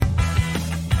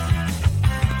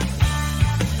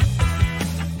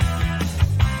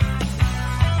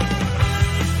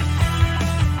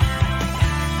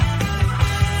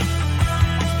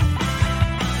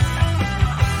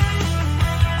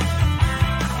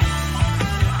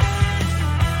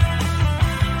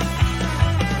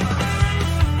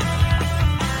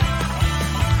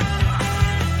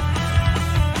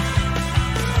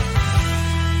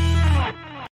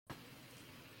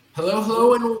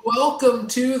Welcome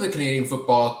to the Canadian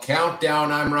Football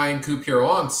Countdown. I'm Ryan Coop here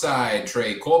alongside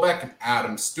Trey Colbeck and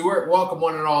Adam Stewart. Welcome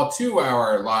one and all to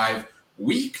our live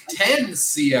Week 10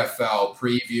 CFL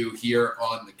preview here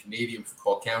on the Canadian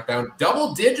Football Countdown.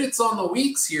 Double digits on the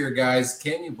weeks here, guys.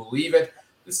 Can you believe it?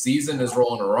 The season is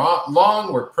rolling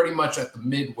along. We're pretty much at the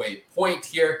midway point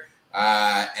here.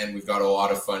 And we've got a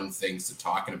lot of fun things to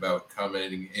talking about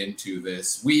coming into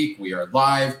this week. We are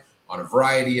live on a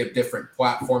variety of different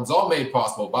platforms, all made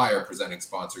possible by our presenting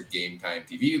sponsor, Game Time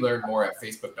TV. Learn more at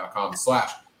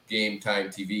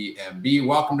facebook.com/GameTimeTVMB.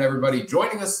 Welcome to everybody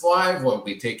joining us live. We'll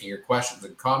be taking your questions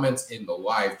and comments in the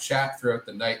live chat throughout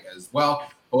the night as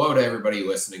well. Hello to everybody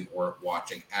listening or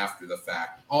watching after the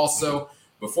fact. Also,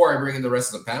 before I bring in the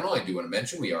rest of the panel, I do want to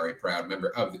mention we are a proud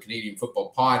member of the Canadian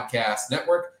Football Podcast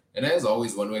Network. And as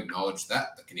always, want to acknowledge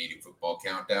that the Canadian Football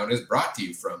Countdown is brought to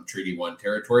you from Treaty 1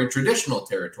 territory, traditional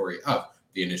territory of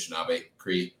the Anishinaabe,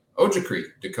 Cree,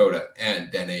 Ojibwe, Dakota,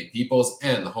 and Dene peoples,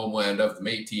 and the homeland of the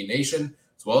Métis Nation,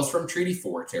 as well as from Treaty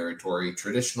 4 territory,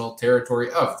 traditional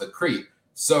territory of the Cree,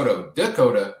 Saulteaux,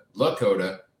 Dakota,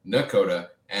 Lakota, Nakota,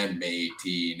 and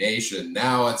Métis Nation.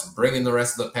 Now let's bring in the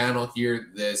rest of the panel here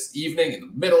this evening. In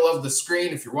the middle of the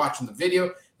screen, if you're watching the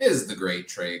video, is the great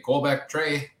Trey Colbeck.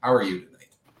 Trey, how are you tonight?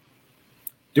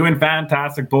 Doing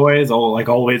fantastic, boys. Like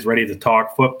always, ready to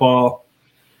talk football.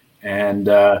 And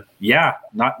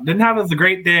didn't have a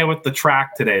great day with the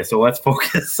track today. So let's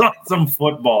focus on some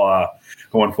football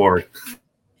going forward.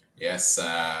 Yes,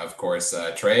 of course,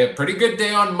 Trey. A pretty good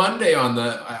day on Monday on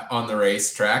the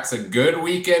racetracks. A good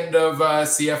weekend of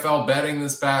CFL betting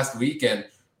this past weekend.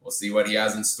 We'll see what he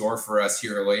has in store for us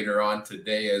here later on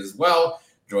today as well.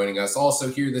 Joining us also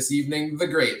here this evening, the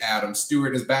great Adam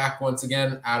Stewart is back once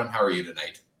again. Adam, how are you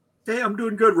tonight? Hey, I'm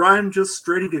doing good, Ryan. Just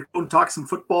ready to go and talk some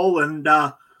football and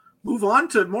move on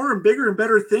to more and bigger and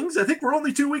better things. I think we're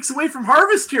only 2 weeks away from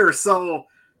harvest here, so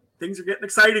things are getting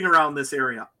exciting around this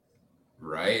area.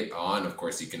 Right on. Of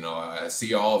course, you can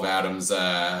see all of Adam's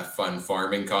fun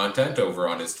farming content over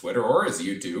on his Twitter or his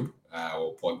YouTube.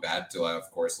 We'll plug that,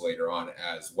 of course, later on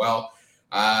as well.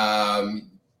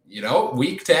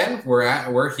 Week 10,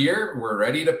 we're here. We're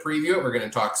ready to preview it. We're going to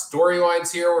talk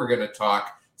storylines here. We're going to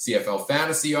talk CFL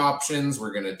fantasy options.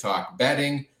 We're going to talk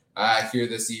betting here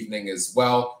this evening as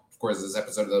well. Of course, this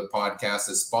episode of the podcast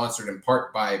is sponsored in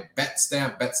part by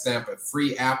BetStamp. BetStamp, a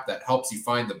free app that helps you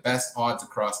find the best odds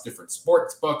across different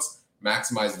sports books,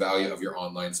 maximize value of your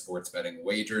online sports betting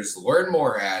wagers. Learn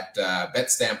more at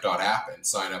betstamp.app and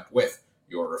sign up with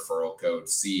your referral code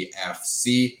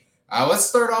CFC. Let's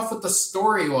start off with the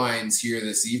storylines here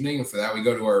this evening. And for that, we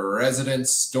go to our resident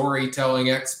storytelling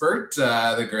expert,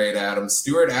 the great Adam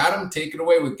Stewart. Adam, take it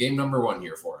away with game number one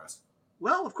here for us.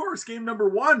 Well, of course, game number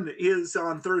one is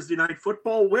on Thursday Night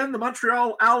Football when the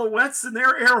Montreal Alouettes and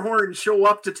their air horns show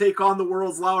up to take on the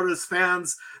world's loudest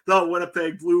fans, the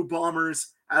Winnipeg Blue Bombers,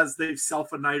 as they've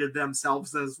self-anointed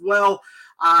themselves as well.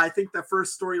 I think the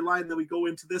first storyline that we go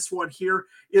into this one here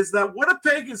is that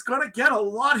Winnipeg is going to get a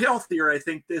lot healthier, I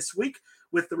think, this week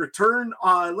with the return.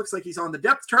 Looks like he's on the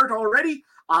depth chart already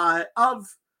of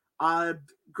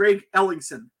Greg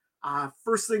Ellingson.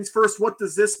 First things first, what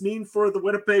does this mean for the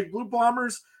Winnipeg Blue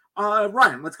Bombers?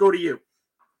 Ryan, let's go to you.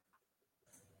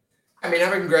 I mean,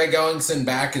 having Greg Ellingson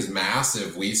back is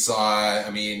massive. We saw,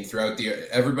 throughout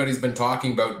everybody's been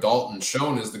talking about Dalton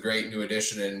Schoen as the great new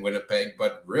addition in Winnipeg,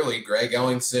 but really Greg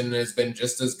Ellingson has been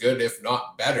just as good, if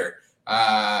not better.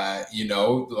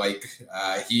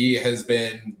 He has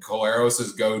been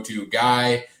Collaros' go-to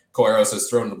guy. Collaros has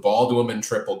thrown the ball to him in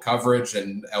triple coverage,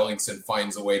 and Ellingson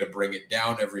finds a way to bring it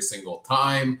down every single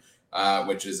time,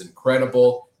 which is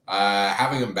incredible.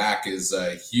 Having him back is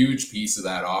a huge piece of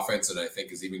that offense, and I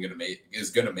think is even going to make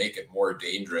it more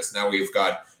dangerous. Now we've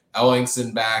got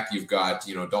Ellingson back. You've got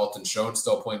Dalton Schoen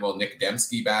still playing well. Nick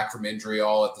Dembski back from injury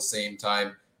all at the same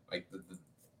time. Like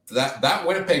that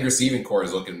Winnipeg receiving core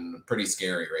is looking pretty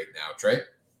scary right now. Trey.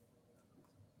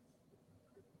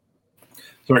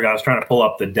 Sorry, guys, trying to pull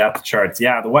up the depth charts.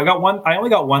 Yeah, I only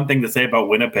got one thing to say about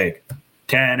Winnipeg.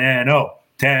 10-0.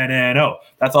 10-0.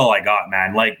 That's all I got,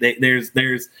 man. Like there's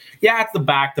it's the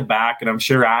back-to-back, and I'm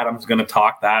sure Adam's going to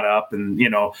talk that up and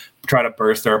try to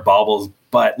burst our bubbles.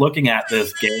 But looking at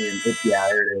this game,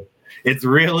 it's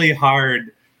really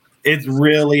hard. It's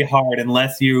really hard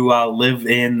unless you live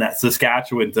in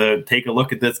Saskatchewan to take a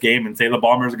look at this game and say the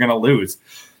Bombers are going to lose.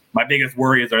 My biggest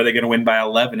worry is, are they going to win by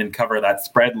 11 and cover that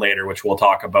spread later, which we'll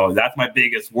talk about. That's my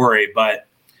biggest worry, but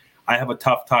I have a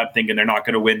tough time thinking they're not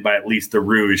going to win by at least a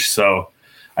Rouge. So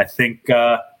I think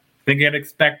think I'd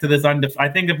expect to this. I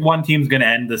think if one team's going to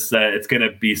end this, it's going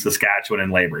to be Saskatchewan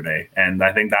and Labor Day, and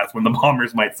I think that's when the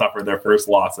Bombers might suffer their first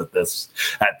loss at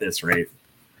this rate.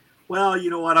 Well, you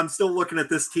know what? I'm still looking at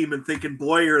this team and thinking,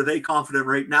 boy, are they confident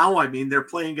right now. I mean, they're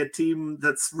playing a team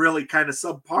that's really kind of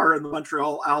subpar in the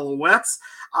Montreal Alouettes.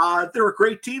 They're a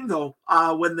great team, though.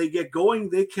 When they get going,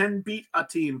 they can beat a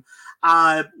team.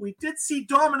 We did see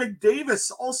Dominic Davis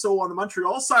also on the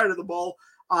Montreal side of the ball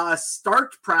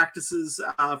start practices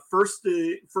first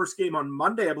game on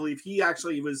Monday. I believe he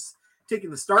actually was taking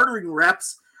the starting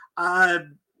reps.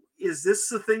 Is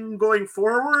this a thing going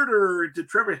forward, or did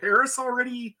Trevor Harris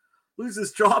already lose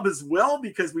his job as well?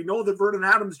 Because we know that Vernon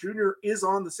Adams Jr. is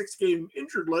on the 6-game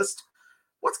injured list.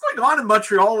 What's going on in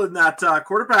Montreal in that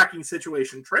quarterbacking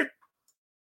situation, Trey?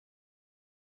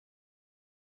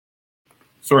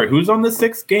 Sorry, who's on the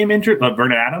 6-game injured?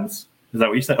 Vernon Adams? Is that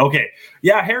what you said? Okay.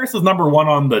 Yeah, Harris is number 1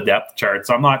 on the depth chart,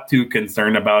 so I'm not too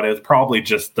concerned about it. It's probably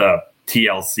just a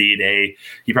TLC day.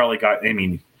 He probably got,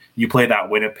 you play that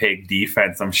Winnipeg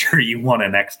defense, I'm sure you want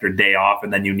an extra day off,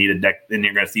 and then you need and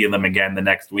you're going to see them again the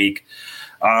next week.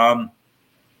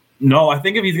 No, I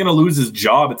think if he's going to lose his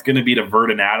job, it's going to be to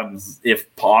Vernon Adams,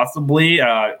 if possibly.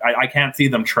 I can't see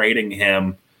them trading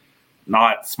him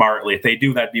not smartly. If they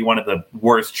do, that'd be one of the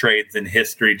worst trades in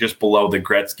history, just below the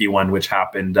Gretzky one, which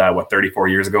happened, 34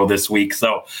 years ago this week.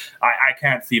 So I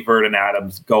can't see Vernon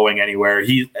Adams going anywhere.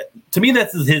 To me,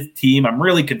 this is his team. I'm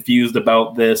really confused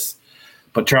about this.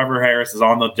 But Trevor Harris is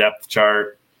on the depth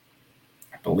chart.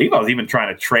 I believe I was even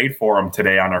trying to trade for him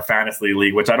today on our fantasy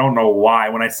league, which I don't know why.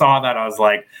 When I saw that, I was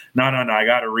like, no, I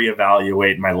got to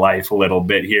reevaluate my life a little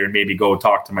bit here and maybe go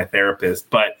talk to my therapist.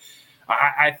 But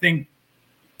I think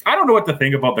I don't know what to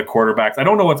think about the quarterbacks. I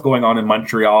don't know what's going on in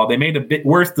Montreal. They made a bit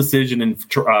worse decision in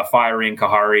firing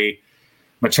Kahari.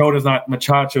 Machacho's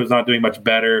not doing much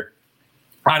better.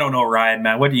 I don't know, Ryan,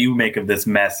 man. What do you make of this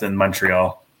mess in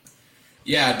Montreal?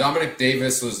 Yeah, Dominic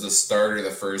Davis was the starter the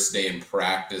first day in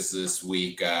practice this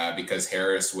week because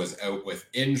Harris was out with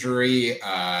injury.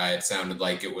 It sounded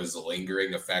like it was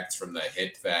lingering effects from the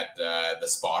hit that the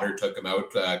spotter took him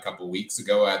out a couple weeks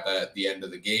ago at the end of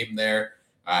the game there.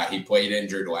 He played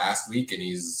injured last week, and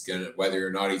he's going to, whether or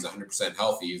not he's 100%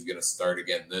 healthy, he's going to start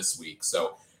again this week.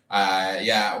 So,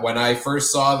 when I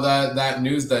first saw that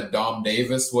news that Dom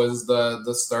Davis was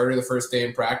the starter the first day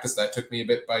in practice, that took me a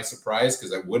bit by surprise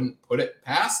because I wouldn't put it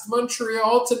past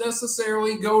Montreal to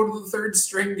necessarily go to the third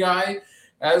string guy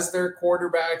as their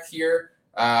quarterback here.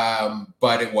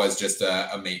 But it was just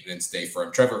a maintenance day for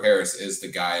him. Trevor Harris is the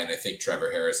guy, and I think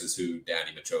Trevor Harris is who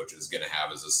Danny Machocha is going to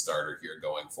have as a starter here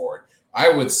going forward. I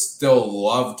would still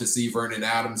love to see Vernon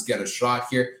Adams get a shot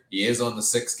here. He is on the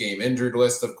 6-game injured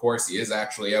list, of course. He is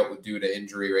actually out due to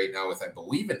injury right now with, I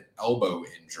believe, an elbow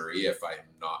injury, if I'm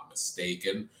not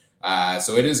mistaken.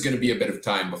 So it is going to be a bit of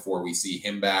time before we see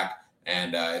him back,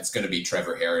 and it's going to be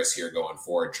Trevor Harris here going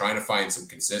forward, trying to find some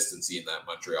consistency in that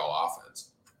Montreal offense.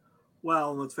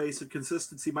 Well, let's face it,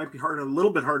 consistency might be a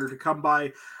little bit harder to come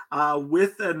by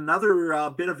with another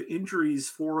bit of injuries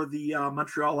for the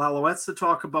Montreal Alouettes to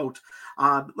talk about.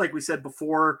 Like we said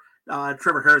before,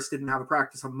 Trevor Harris didn't have a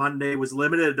practice on Monday, was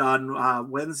limited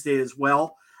on Wednesday as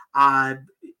well.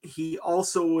 He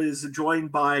also is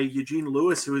joined by Eugene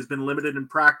Lewis, who has been limited in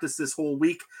practice this whole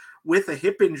week with a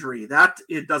hip injury.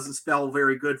 It doesn't spell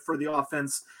very good for the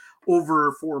offense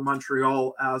over for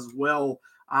Montreal as well.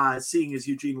 Seeing as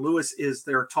Eugene Lewis is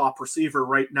their top receiver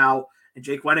right now, and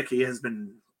Jake Wenneke has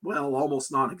been,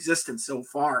 almost non-existent so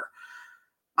far.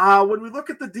 When we look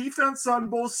at the defense on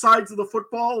both sides of the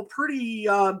football, pretty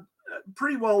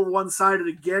well one-sided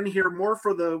again here, more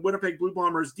for the Winnipeg Blue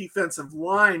Bombers defensive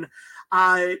line.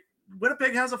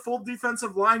 Winnipeg has a full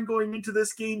defensive line going into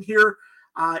this game here.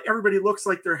 Everybody looks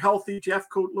like they're healthy. Jeff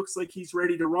Coate looks like he's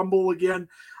ready to rumble again.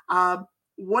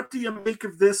 What do you make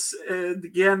of this? And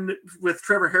again, with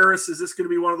Trevor Harris, is this going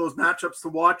to be one of those matchups to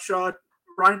watch,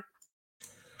 Ryan?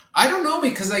 I don't know,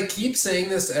 because I keep saying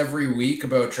this every week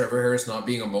about Trevor Harris not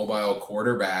being a mobile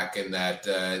quarterback and that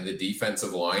the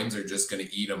defensive lines are just going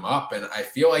to eat him up. And I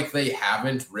feel like they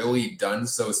haven't really done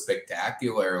so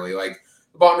spectacularly. Like,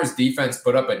 the Bombers defense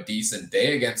put up a decent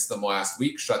day against them last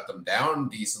week, shut them down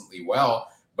decently well,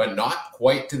 but not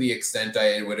quite to the extent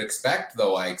I would expect the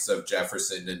likes of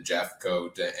Jefferson and Jeff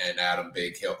Coate and Adam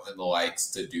Bighill and the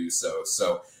likes to do so.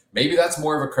 So maybe that's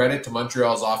more of a credit to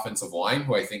Montreal's offensive line,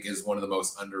 who I think is one of the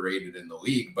most underrated in the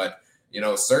league. But,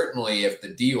 certainly if the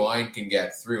D-line can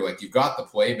get through, like, you've got the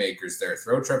playmakers there,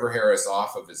 throw Trevor Harris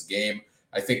off of his game.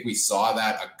 I think we saw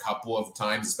that a couple of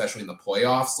times, especially in the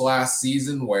playoffs last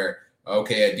season, where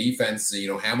a defense,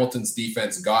 Hamilton's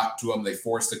defense got to them. They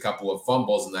forced a couple of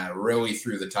fumbles, and that really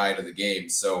threw the tide of the game.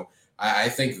 So I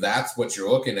think that's what you're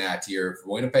looking at here. If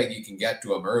Winnipeg, you can get to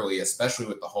them early, especially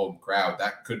with the home crowd.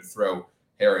 That could throw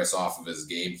Harris off of his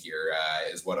game here,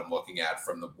 is what I'm looking at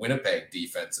from the Winnipeg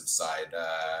defensive side.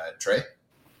 Trey?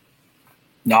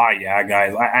 Yeah,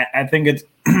 guys. I think it's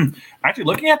actually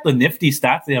looking at the nifty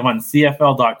stats they have on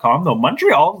CFL.com, though,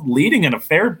 Montreal's leading in a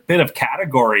fair bit of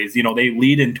categories. They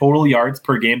lead in total yards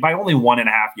per game by only 1.5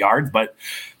 yards, but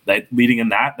leading in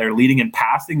that. They're leading in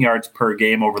passing yards per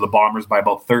game over the Bombers by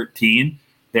about 13.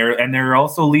 They're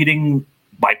also leading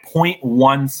by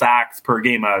 0.1 sacks per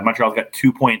game. Montreal's got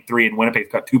 2.3 and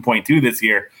Winnipeg's got 2.2 this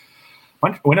year.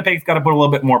 Winnipeg's got to put a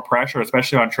little bit more pressure,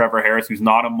 especially on Trevor Harris, who's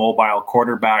not a mobile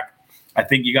quarterback. I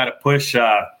think you got to push.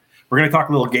 We're going to talk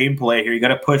a little gameplay here. You got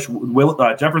to push.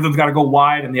 Jefferson's got to go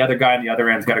wide, and the other guy on the other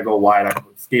end's got to go wide. I'm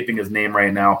escaping his name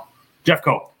right now.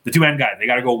 Jeffco, the two end guys. They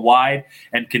got to go wide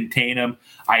and contain him.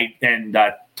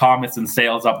 Thomas and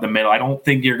Sales up the middle. I don't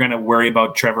think you're going to worry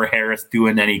about Trevor Harris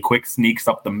doing any quick sneaks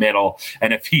up the middle.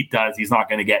 And if he does, he's not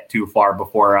going to get too far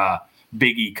before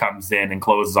Biggie comes in and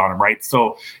closes on him, right?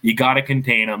 So you got to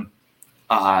contain him.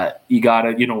 You got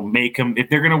to, make him. If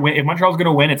they're going to win, if Montreal's going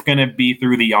to win, it's going to be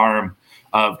through the arm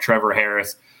of Trevor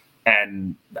Harris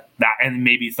and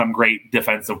maybe some great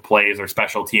defensive plays or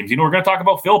special teams. We're going to talk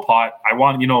about Philpott.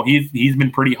 He's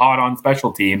been pretty hot on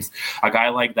special teams. A guy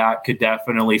like that could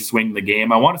definitely swing the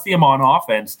game. I want to see him on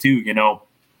offense too.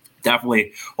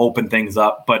 Definitely open things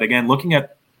up. But again, looking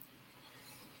at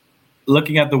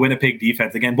the Winnipeg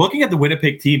defense, looking at the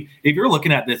Winnipeg team, if you're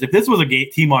looking at this, if this was a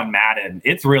team on Madden,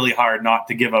 it's really hard not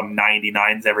to give them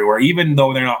 99s everywhere, even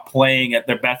though they're not playing at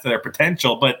their best of their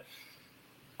potential. But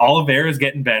Oliveira is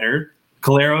getting better.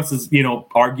 Caleros is,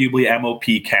 arguably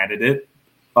MOP candidate.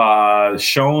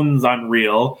 Schoen's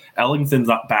unreal. Ellingson's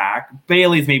not back.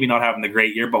 Bailey's maybe not having the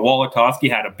great year, but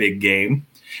Wolitowski had a big game.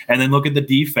 And then look at the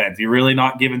defense. You're really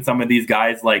not giving some of these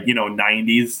guys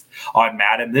 90s on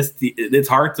Madden. It's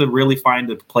hard to really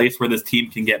find a place where this team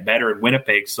can get better in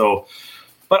Winnipeg. So,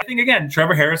 but I think again,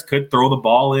 Trevor Harris could throw the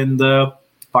ball in to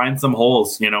find some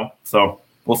holes. So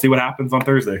we'll see what happens on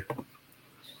Thursday.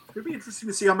 It'd be interesting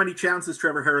to see how many chances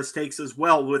Trevor Harris takes as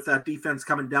well with that defense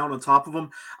coming down on top of him.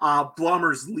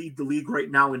 Bombers lead the league right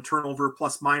now in turnover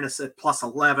plus minus at plus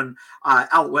 11.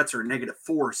 Alouettes are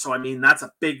 -4. So, that's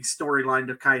a big storyline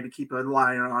to kind of keep an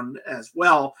eye on as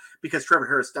well, because Trevor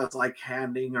Harris does like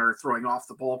handing or throwing off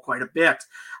the ball quite a bit.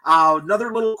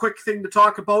 Another little quick thing to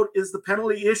talk about is the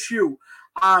penalty issue.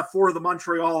 For the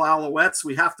Montreal Alouettes.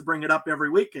 We have to bring it up every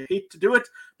week. I hate to do it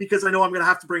because I know I'm going to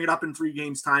have to bring it up in 3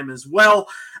 games' time as well.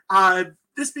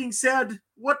 This being said,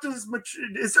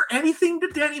 is there anything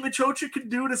that Danny Machocha can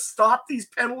do to stop these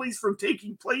penalties from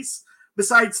taking place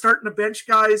besides starting to bench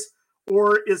guys,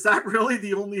 or is that really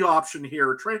the only option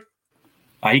here, Trey?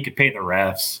 He could pay the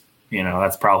refs.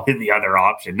 That's probably the other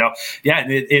option. No, yeah,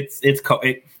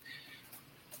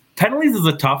 penalties is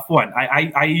a tough one.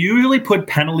 I usually put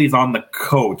penalties on the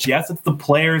coach. Yes, it's the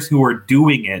players who are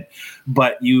doing it,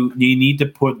 but you need to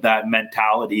put that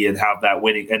mentality and have that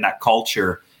winning and that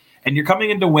culture. And you're coming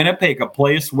into Winnipeg, a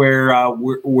place where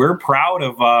we're proud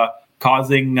of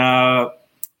causing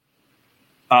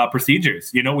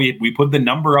procedures. We put the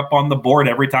number up on the board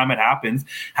every time it happens.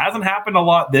 Hasn't happened a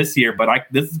lot this year, but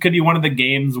this could be one of the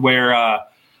games where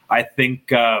I think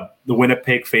the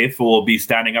Winnipeg faithful will be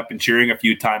standing up and cheering a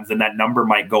few times, and that number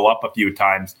might go up a few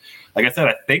times. Like I said,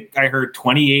 I think I heard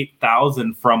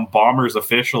 28,000 from Bombers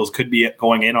officials could be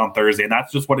going in on Thursday, and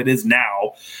that's just what it is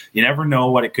now. You never know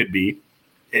what it could be.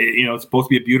 It's supposed to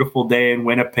be a beautiful day in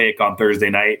Winnipeg on Thursday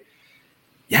night.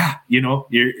 Yeah,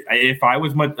 if I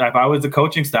was the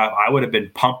coaching staff, I would have been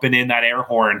pumping in that air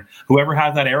horn. Whoever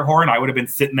has that air horn, I would have been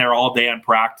sitting there all day in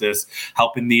practice,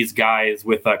 helping these guys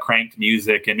with cranked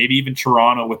music, and maybe even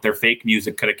Toronto with their fake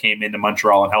music could have came into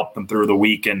Montreal and helped them through the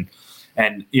week and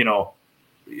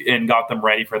got them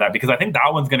ready for that, because I think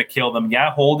that one's going to kill them.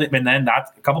 Yeah, hold it, and then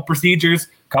that's a couple procedures,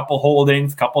 couple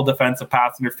holdings, couple defensive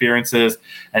pass interferences,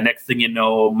 and next thing you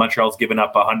know, Montreal's given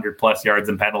up 100+ yards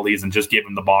and penalties and just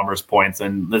giving the Bombers points.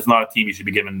 And there's not a team you should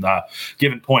be given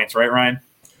points, right, Ryan?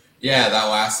 Yeah, that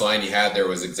last line you had there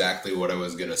was exactly what I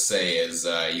was going to say, is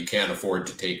you can't afford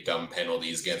to take dumb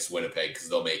penalties against Winnipeg because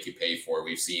they'll make you pay for it.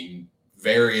 We've seen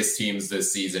various teams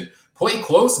this season play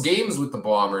close games with the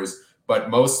Bombers, but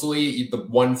mostly the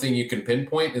one thing you can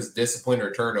pinpoint is discipline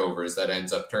or turnovers that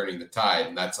ends up turning the tide.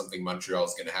 And that's something Montreal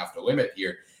is going to have to limit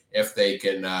here if they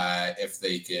can,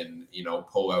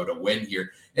 pull out a win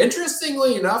here.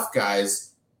 Interestingly enough, guys,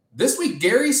 this week,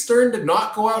 Gary Stern did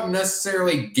not go out and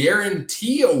necessarily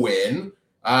guarantee a win.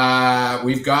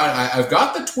 I've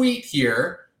got the tweet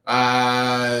here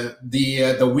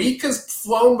The week has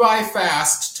flown by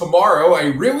fast. Tomorrow, I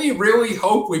really, really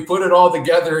hope we put it all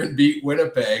together and beat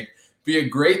Winnipeg. Be a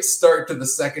great start to the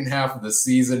second half of the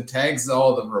season. Tags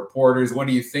all the reporters. What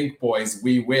do you think, boys?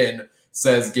 We win,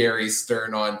 says Gary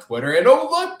Stern on Twitter. And oh,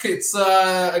 look, it's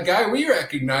a guy we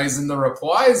recognize in the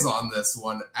replies on this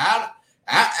one. At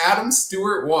Adam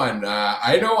Stewart 1.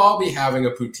 I know I'll be having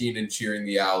a poutine and cheering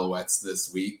the Alouettes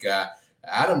this week.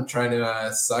 Adam trying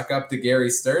to suck up to Gary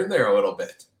Stern there a little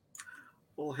bit.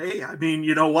 Well, hey, I mean,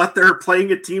 you know what? They're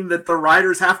playing a team that the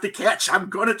Riders have to catch. I'm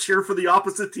going to cheer for the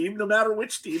opposite team no matter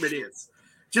which team it is.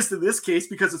 Just in this case,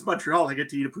 because it's Montreal, I get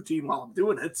to eat a poutine while I'm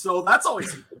doing it. So that's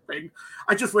always a good thing.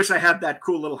 I just wish I had that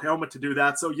cool little helmet to do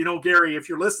that. So, Gary, if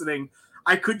you're listening,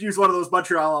 I could use one of those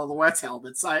Montreal Alouettes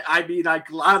helmets. I mean, I'd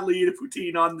gladly eat a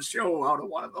poutine on the show out of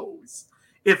one of those.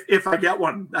 If I get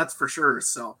one, that's for sure.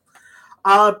 So,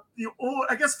 I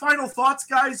guess final thoughts,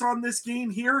 guys, on this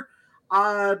game here.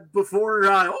 Before,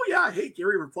 hey,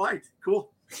 Gary replied.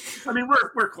 Cool. I mean,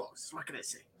 we're close. What can I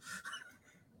say?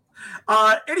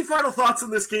 Any final thoughts on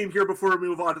this game here before we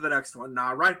move on to the next one,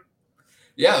 Ryan?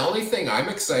 Yeah, the only thing I'm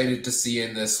excited to see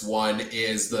in this one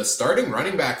is the starting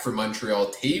running back for Montreal,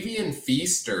 Tavian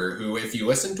Feaster, who, if you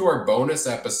listen to our bonus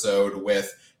episode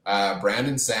with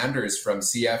Brandon Sanders from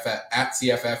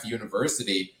CFF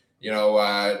University,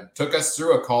 took us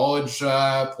through a college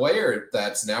player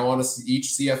that's now on each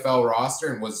CFL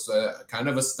roster and was kind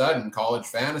of a stud in college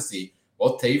fantasy.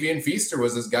 Well, Tavian Feaster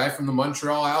was this guy from the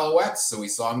Montreal Alouettes, so we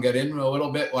saw him get in a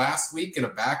little bit last week in a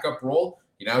backup role.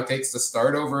 He now takes the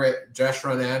start over at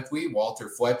Jeshurun Antwi. Walter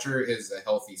Fletcher is a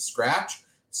healthy scratch.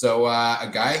 So a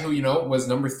guy who, was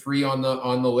number 3 on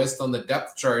the list on the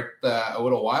depth chart a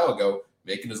little while ago,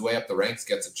 making his way up the ranks,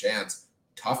 gets a chance.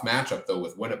 Tough matchup, though,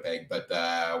 with Winnipeg, but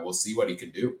we'll see what he can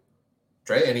do.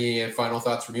 Trey, any final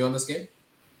thoughts from you on this game?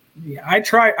 Yeah, I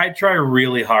try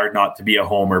really hard not to be a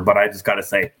homer, but I just got to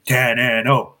say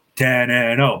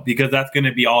 10-0, because that's going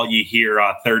to be all you hear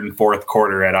third and fourth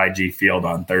quarter at IG Field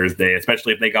on Thursday,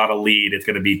 especially if they got a lead. It's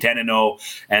going to be 10-0,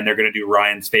 and they're going to do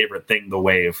Ryan's favorite thing, the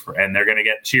wave, and they're going to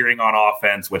get cheering on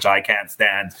offense, which I can't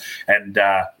stand. And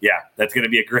that's going to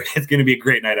be it's going to be a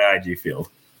great night at IG Field.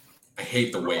 I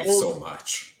hate the wave so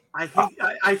much.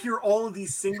 I hear all of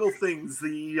these single things,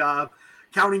 the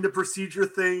counting the procedure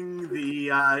thing,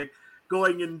 the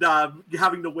going and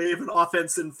having to wave an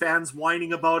offense and fans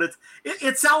whining about it.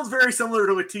 It sounds very similar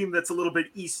to a team that's a little bit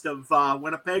east of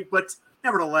Winnipeg, but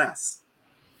nevertheless.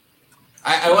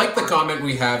 I like the comment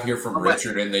we have here from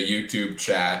Richard in the YouTube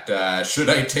chat. Should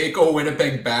I take a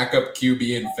Winnipeg backup QB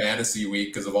in fantasy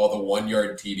week because of all the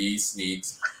 1-yard TD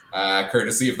sneaks,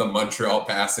 courtesy of the Montreal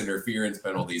pass interference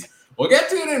penalties? We'll get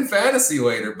to it in fantasy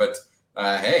later, but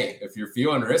hey, if you're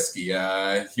feeling risky,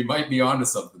 you might be onto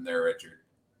something there, Richard.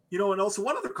 And also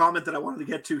one other comment that I wanted to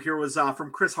get to here was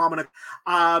from Chris Hominick.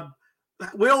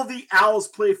 Will the Owls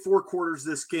play 4 quarters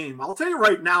this game? I'll tell you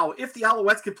right now, if the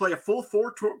Alouettes could play a full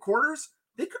 4 quarters,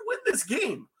 they could win this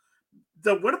game.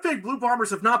 The Winnipeg Blue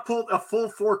Bombers have not pulled a full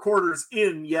 4 quarters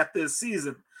in yet this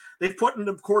season. They've put in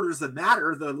the quarters that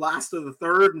matter, the last of the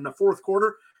third and the fourth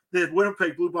quarter. The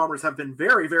Winnipeg Blue Bombers have been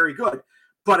very, very good.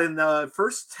 But in the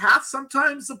first half,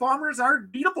 sometimes the Bombers are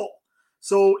beatable.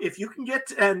 So if you can get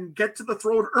to the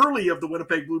throat early of the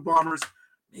Winnipeg Blue Bombers,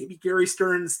 maybe Gary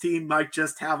Stern's team might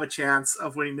just have a chance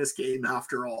of winning this game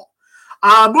after all.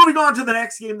 Moving on to the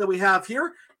next game that we have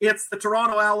here, it's the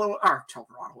Toronto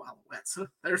Alouettes.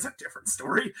 There's a different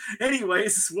story.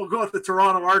 Anyways, we'll go with the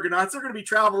Toronto Argonauts. They're going to be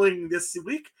traveling this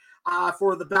week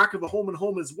for the back of a home and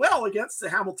home as well against the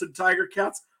Hamilton Tiger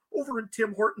Cats over in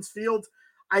Tim Hortons Field.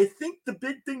 I think the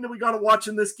big thing that we got to watch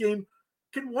in this game,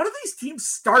 can one of these teams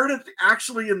start it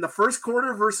actually in the first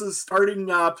quarter versus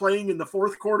starting playing in the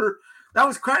fourth quarter? That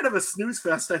was kind of a snooze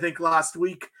fest, I think, last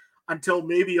week until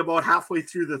maybe about halfway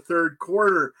through the third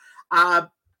quarter.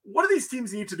 What do these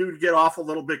teams need to do to get off a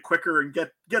little bit quicker and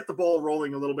get the ball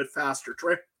rolling a little bit faster,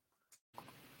 Trey?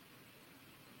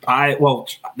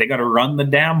 They got to run the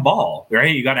damn ball,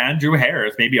 right? You got Andrew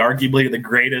Harris, maybe arguably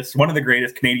one of the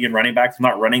greatest Canadian running backs,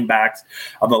 not running backs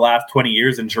of the last 20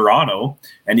 years in Toronto,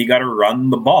 and you got to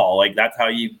run the ball. Like, that's how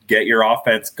you get your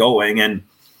offense going, and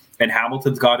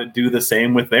Hamilton's got to do the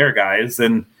same with their guys.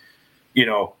 And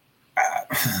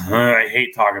I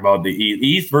hate talking about the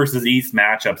East versus East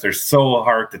matchups. They're so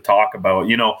hard to talk about,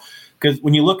 because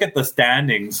when you look at the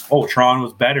standings,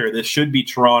 Toronto's better. This should be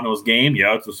Toronto's game.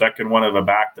 Yeah, it's the second one of a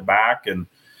back-to-back, and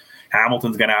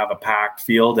Hamilton's going to have a packed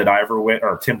field at Iverwin,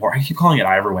 or Tim Hortons. I keep calling it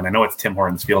Iverwin. I know it's Tim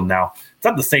Hortons Field now. It's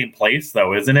at the same place,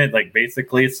 though, isn't it? Like,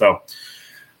 basically. So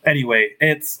Anyway,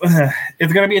 it's going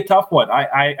to be a tough one.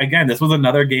 I again, this was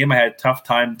another game I had a tough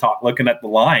time looking at the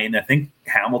line. I think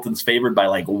Hamilton's favored by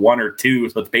like 1 or 2,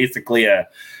 so it's basically a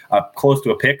close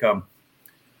to a pick 'em.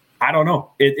 I don't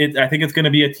know. I think it's going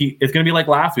to be it's going to be like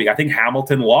last week. I think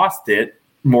Hamilton lost it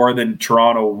more than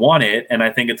Toronto won it, and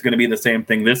I think it's going to be the same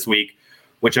thing this week.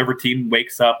 Whichever team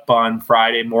wakes up on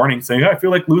Friday morning saying, I feel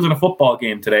like losing a football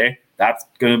game today, that's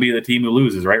going to be the team who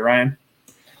loses, right, Ryan?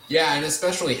 Yeah, and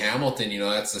especially Hamilton,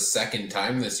 that's the second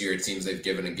time this year it seems they've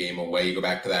given a game away. You go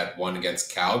back to that one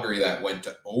against Calgary that went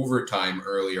to overtime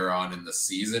earlier on in the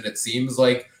season. It seems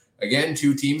like, again,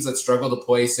 2 teams that struggle to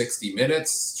play 60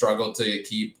 minutes, struggle to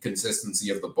keep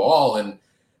consistency of the ball. And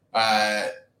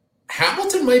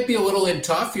Hamilton might be a little in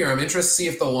tough here. I'm interested to see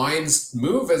if the lines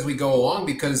move as we go along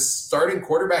because starting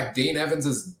quarterback Dane Evans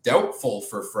is doubtful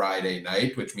for Friday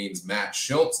night, which means Matt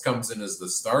Schultz comes in as the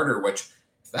starter, which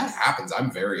if that happens,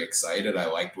 I'm very excited. I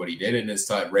liked what he did in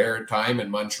his rare time in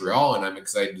Montreal, and I'm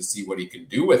excited to see what he can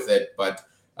do with it. But,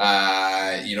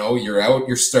 you're out,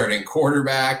 you're starting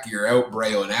quarterback, you're out,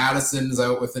 Braylon Addison's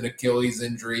out with an Achilles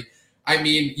injury. I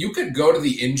mean, you could go to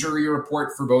the injury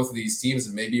report for both of these teams,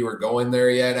 and maybe we're going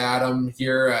there yet, Adam,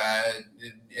 here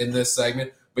in this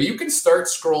segment. But you can start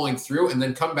scrolling through and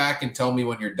then come back and tell me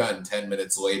when you're done 10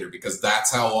 minutes later, because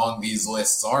that's how long these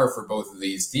lists are for both of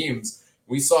these teams.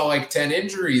 We saw like 10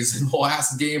 injuries in the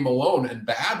last game alone, and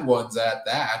bad ones at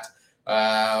that.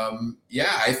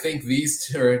 I think these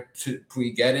two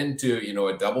we get into,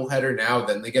 a doubleheader now,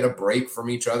 then they get a break from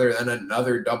each other, then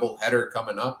another doubleheader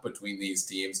coming up between these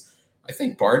teams. I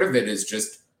think part of it is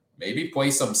just maybe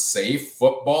play some safe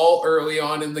football early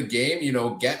on in the game,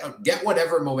 get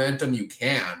whatever momentum you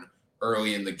can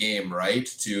early in the game, right?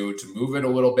 To move it a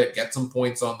little bit, get some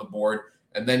points on the board.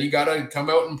 And then you got to come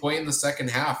out and play in the second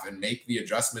half and make the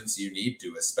adjustments you need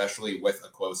to, especially with a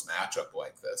close matchup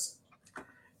like this.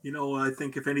 I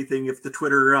think if anything, if the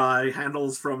Twitter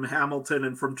handles from Hamilton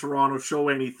and from Toronto show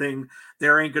anything,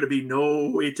 there ain't going to be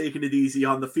no way taking it easy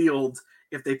on the field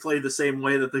if they play the same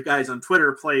way that the guys on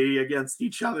Twitter play against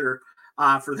each other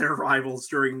for their rivals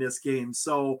during this game.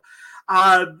 So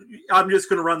I'm just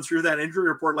going to run through that injury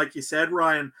report. Like you said,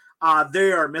 Ryan,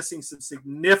 they are missing some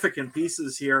significant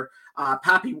pieces here.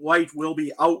 Pappy White will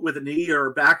be out with a knee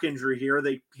or back injury here.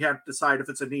 They can't decide if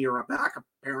it's a knee or a back,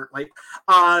 apparently.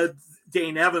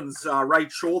 Dane Evans'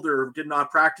 right shoulder did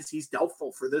not practice. He's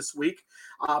doubtful for this week.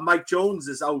 Mike Jones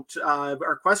is out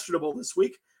or questionable this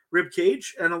week. Rib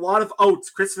cage and a lot of outs.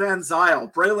 Chris Van Zyl.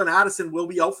 Braylon Addison will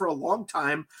be out for a long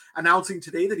time, announcing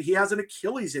today that he has an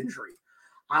Achilles injury.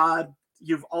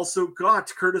 You've also got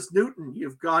Curtis Newton.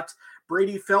 You've got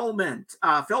Brady Fellmate.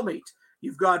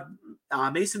 You've got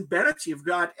Mason Bennett. You've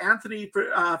got Anthony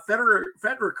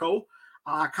Federico,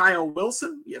 Kyle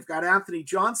Wilson. You've got Anthony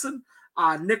Johnson.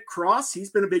 Nick Cross,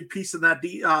 he's been a big piece of that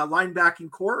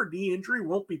linebacking core. Knee injury,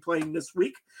 won't be playing this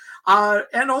week.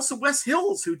 And also Wes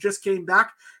Hills, who just came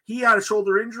back. He had a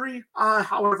shoulder injury.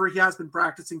 However, he has been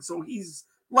practicing, so he's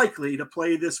likely to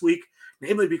play this week,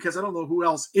 namely because I don't know who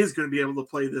else is going to be able to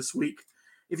play this week.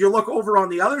 If you look over on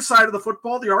the other side of the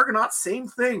football, the Argonauts, same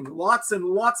thing. Lots and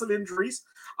lots of injuries.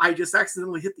 I just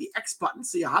accidentally hit the X button,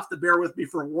 so you have to bear with me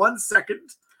for 1 second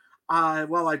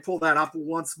while I pull that up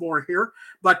once more here.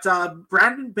 But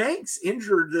Brandon Banks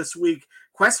injured this week,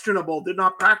 questionable, did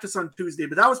not practice on Tuesday,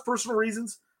 but that was personal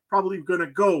reasons, probably going to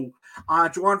go.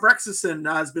 Juwan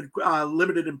Vrexison has been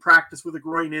limited in practice with a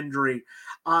groin injury.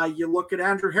 You look at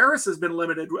Andrew Harris has been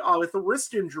limited with a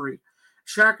wrist injury.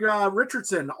 Shaq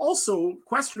Richardson, also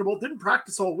questionable, didn't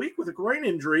practice all week with a groin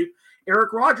injury.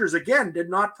 Eric Rogers, again, did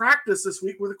not practice this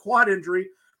week with a quad injury.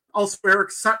 Also,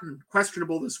 Eric Sutton,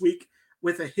 questionable this week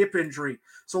with a hip injury.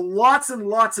 So lots and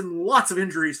lots and lots of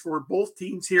injuries for both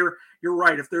teams here. You're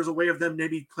right. If there's a way of them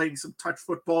maybe playing some touch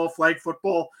football, flag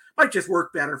football, might just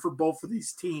work better for both of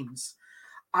these teams.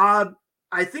 I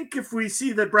think if we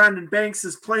see that Brandon Banks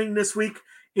is playing this week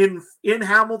in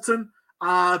Hamilton,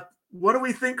 what do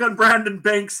we think on Brandon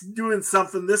Banks doing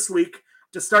something this week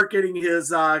to start getting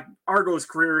his Argos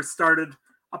career started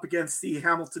up against the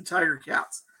Hamilton Tiger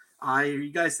Cats? Are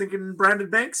you guys thinking Brandon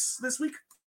Banks this week?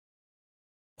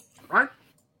 Right?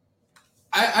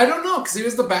 I don't know, because he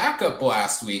was the backup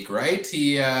last week, right?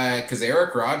 Because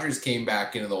Eric Rogers came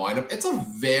back into the lineup. It's a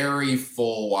very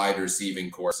full wide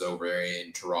receiving course over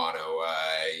in Toronto.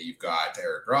 You've got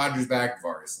Eric Rogers back,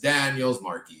 Vargas Daniels,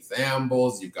 Markeith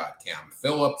Ambles. You've got Cam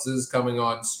Phillips is coming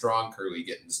on strong, Curly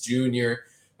Gittins Jr.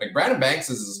 Like, Brandon Banks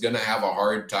is going to have a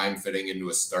hard time fitting into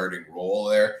a starting role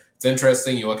there. It's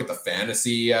interesting. You look at the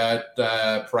fantasy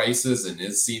prices, and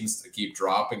his seems to keep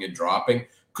dropping and dropping.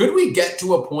 Could we get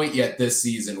to a point yet this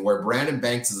season where Brandon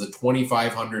Banks is a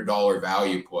 $2,500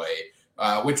 value play,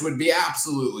 which would be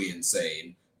absolutely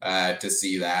insane to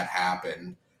see that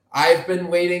happen? I've been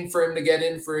waiting for him to get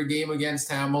in for a game against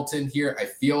Hamilton here. I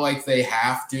feel like they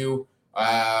have to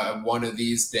one of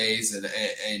these days. And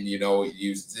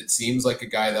it seems like a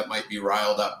guy that might be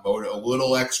riled up, a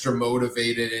little extra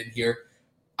motivated in here.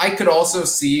 I could also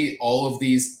see all of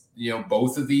these,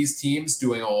 both of these teams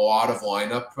doing a lot of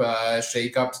lineup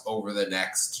shakeups over the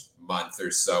next month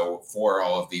or so for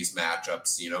all of these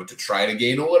matchups, to try to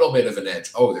gain a little bit of an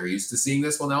edge. Oh, they're used to seeing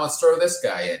this. Well, now let's throw this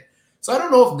guy in. So I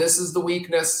don't know if this is the week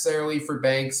necessarily for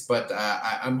Banks, but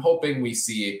I'm hoping we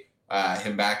see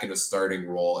him back in a starting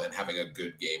role and having a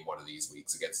good game one of these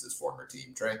weeks against his former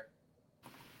team. Trey?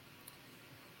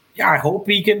 Yeah, I hope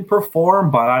he can perform,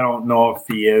 but I don't know if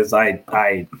he is.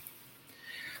 Again,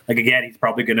 he's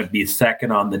probably going to be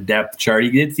second on the depth chart. He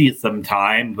did see some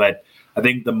time, but I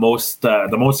think the most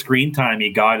screen time he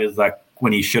got is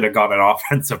when he should have got an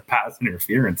offensive pass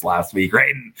interference last week,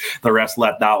 right? And the rest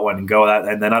let that one go.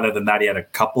 And then other than that, he had a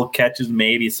couple of catches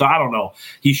maybe. So I don't know.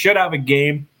 He should have a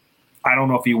game. I don't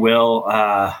know if he will.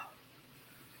 I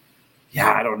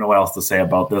don't know what else to say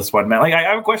about this one, man. I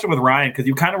have a question with Ryan because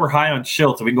you kind of were high on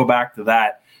Schultz. So we can go back to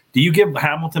that. Do you give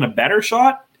Hamilton a better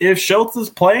shot if Schultz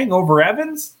is playing over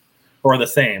Evans, or the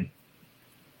same?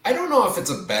 I don't know if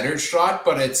it's a better shot,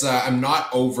 but it's I'm not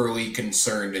overly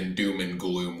concerned and doom and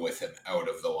gloom with him out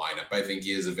of the lineup. I think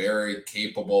he is a very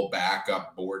capable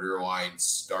backup, borderline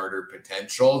starter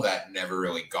potential that never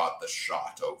really got the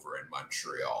shot over in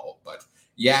Montreal. But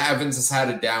yeah, Evans has had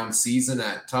a down season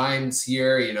at times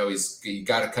here. He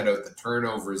got to cut out the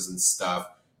turnovers and stuff.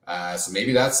 So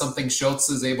maybe that's something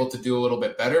Schultz is able to do a little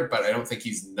bit better, but I don't think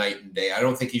he's night and day. I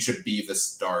don't think he should be the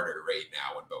starter right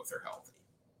now when both are healthy.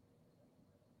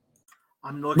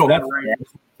 I'm looking at it right.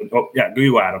 Oh, yeah, do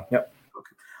you, Adam? Yep.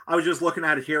 Okay. I was just looking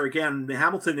at it here again.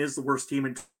 Hamilton is the worst team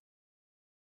in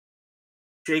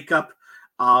shakeup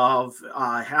of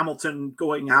Hamilton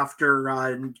going after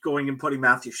going and putting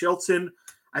Matthew Schultz in.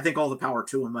 I think all the power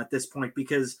to him at this point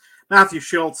because Matthew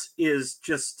Schultz is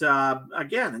just,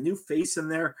 again, a new face in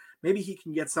there. Maybe he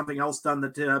can get something else done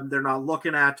that they're not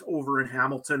looking at over in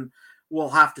Hamilton. We'll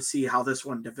have to see how this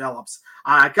one develops.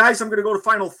 Guys, I'm going to go to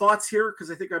final thoughts here because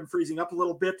I think I'm freezing up a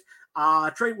little bit.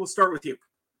 Trey, we'll start with you.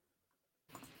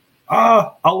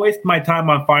 I'll waste my time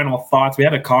on final thoughts. We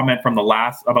had a comment from the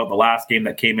last game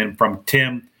that came in from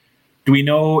Tim. Do we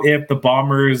know if the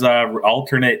Bombers'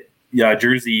 alternate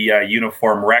jersey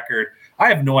uniform record? I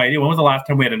have no idea. When was the last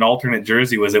time we had an alternate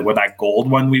jersey? Was it with that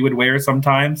gold one we would wear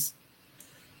sometimes?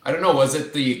 I don't know. Was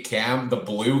it the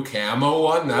blue camo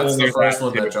one? That's the first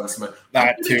one that jumps to mind.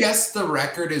 I guess the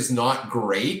record is not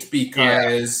great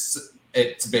because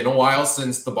it's been a while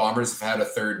since the Bombers have had a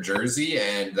third jersey,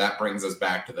 and that brings us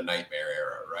back to the nightmare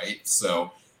era, right?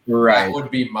 So that would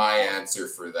be my answer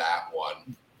for that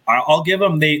one. I'll give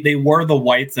them. They wore the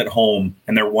whites at home,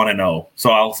 and they're 1-0. So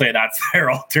I'll say that's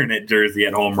their alternate jersey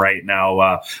at home right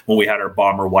now. When we had our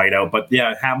Bomber white out, but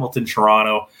yeah, Hamilton,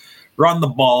 Toronto. Run the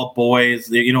ball, boys.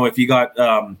 If you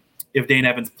got if Dane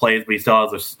Evans plays, but he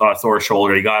still has a sore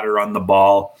shoulder, you got to run the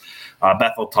ball.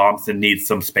 Bethel Thompson needs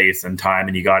some space and time,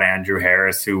 and you got Andrew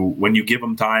Harris, who, when you give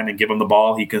him time and give him the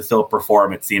ball, he can still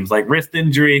perform. It seems like wrist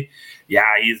injury. Yeah,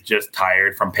 he's just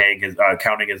tired from paying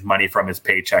counting his money from his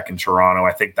paycheck in Toronto.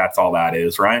 I think that's all that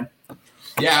is, Ryan.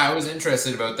 Yeah, I was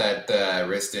interested about that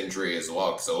wrist injury as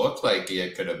well, because it looked like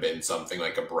it could have been something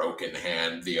like a broken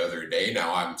hand the other day.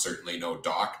 Now, I'm certainly no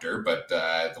doctor, but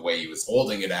the way he was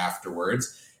holding it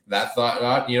afterwards, that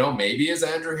thought, maybe is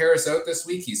Andrew Harris out this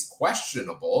week? He's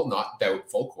questionable, not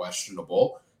doubtful,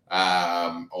 questionable.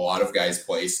 A lot of guys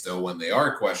play still when they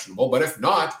are questionable, but if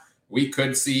not, we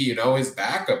could see, his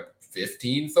backup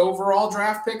 15th overall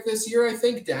draft pick this year, I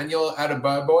think, Daniel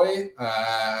Adebaboy,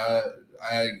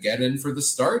 get in for the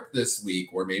start this week,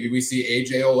 or maybe we see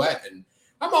AJ Ouellette. And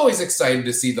I'm always excited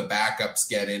to see the backups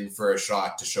get in for a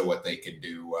shot to show what they can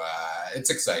do.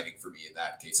 It's exciting for me in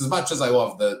that case. As much as I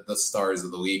love the stars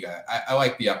of the league, I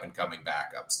like the up-and-coming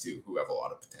backups too, who have a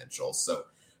lot of potential. So,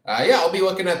 I'll be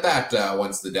looking at that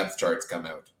once the depth charts come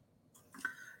out.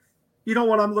 You know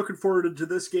what? I'm looking forward to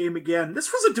this game again.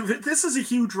 This is a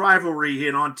huge rivalry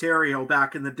in Ontario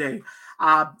back in the day.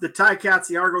 The Ticats,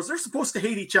 the Argos, they're supposed to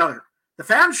hate each other. The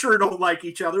fans sure don't like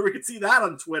each other. We can see that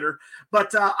on Twitter.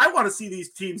 But I want to see these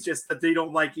teams just that they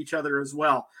don't like each other as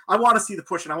well. I want to see the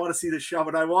pushing. I want to see the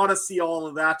shoving. I want to see all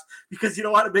of that because you know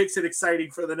what? It makes it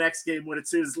exciting for the next game when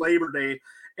it's Labor Day.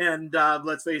 And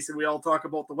let's face it, we all talk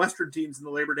about the Western teams in the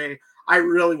Labor Day. I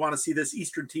really want to see this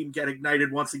Eastern team get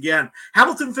ignited once again.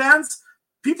 Hamilton fans,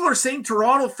 people are saying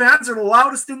Toronto fans are the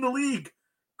loudest in the league.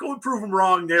 Go and prove them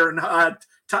wrong there in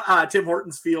Tim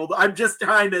Hortons field. I'm just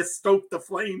trying to stoke the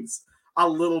flames a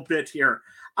little bit here.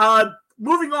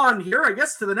 Moving on here, I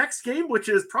guess, to the next game, which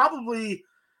is probably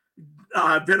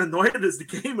been anointed as the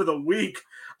game of the week.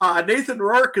 Nathan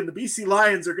Rourke and the BC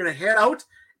Lions are going to head out,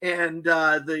 and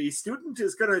the student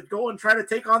is going to go and try to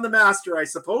take on the master, I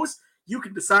suppose. You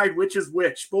can decide which is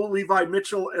which. Bo Levi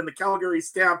Mitchell and the Calgary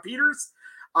Stampeders.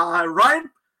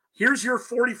 Ryan, here's your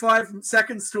 45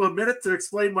 seconds to a minute to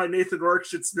explain why Nathan Rourke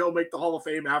should still make the Hall of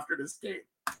Fame after this game.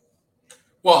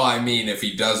 Well, I mean, if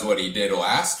he does what he did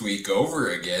last week over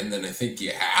again, then I think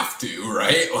you have to,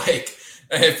 right? Like,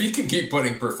 if he can keep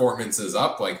putting performances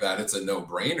up like that, it's a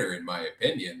no-brainer in my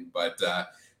opinion. But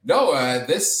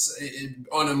this,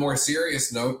 on a more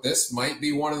serious note, this might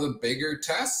be one of the bigger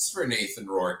tests for Nathan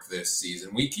Rourke this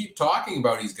season. We keep talking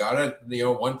about he's got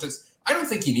one test. I don't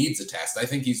think he needs a test. I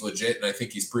think he's legit, and I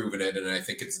think he's proven it, and I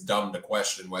think it's dumb to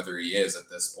question whether he is at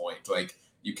this point. Like,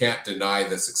 you can't deny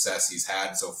the success he's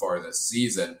had so far this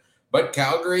season. But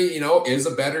Calgary, is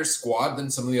a better squad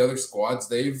than some of the other squads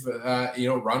they've,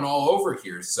 run all over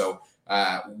here. So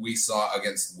we saw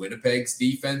against Winnipeg's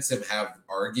defense him have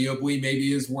arguably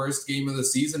maybe his worst game of the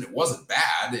season. It wasn't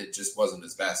bad. It just wasn't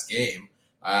his best game.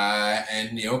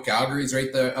 And Calgary's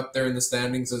right there up there in the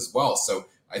standings as well. So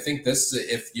I think this,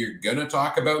 if you're going to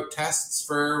talk about tests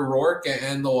for Rourke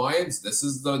and the Lions, this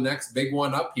is the next big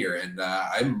one up here. And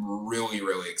I'm really,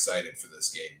 really excited for this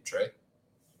game, Trey.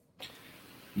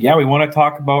 Yeah, we want to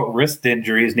talk about wrist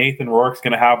injuries. Nathan Rourke's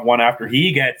going to have one after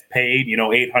he gets paid,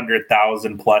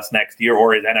 $800,000 plus next year,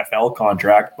 or his NFL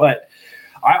contract. But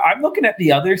I'm looking at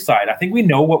the other side. I think we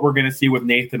know what we're going to see with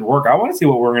Nathan Rourke. I want to see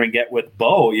what we're going to get with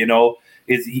Bo.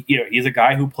 Is he, he's a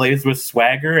guy who plays with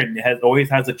swagger and always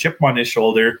has a chip on his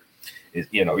shoulder.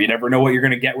 You never know what you're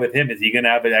going to get with him. Is he going to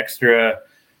have an extra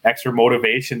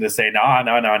motivation to say, no,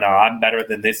 I'm better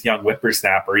than this young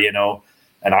whippersnapper,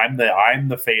 and I'm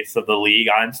the face of the league.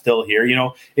 I'm still here.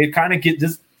 It kind of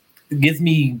gives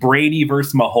me Brady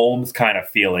versus Mahomes kind of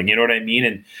feeling. You know what I mean?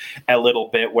 And a little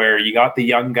bit where you got the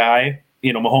young guy.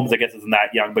 Mahomes, I guess, isn't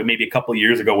that young, but maybe a couple of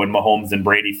years ago when Mahomes and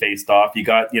Brady faced off, you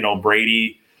got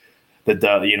Brady,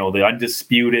 the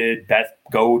undisputed best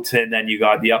GOAT, and then you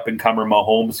got the up and comer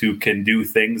Mahomes who can do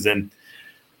things. And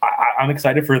I'm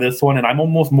excited for this one, and I'm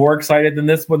almost more excited than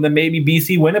this one than maybe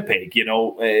BC Winnipeg.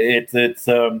 It's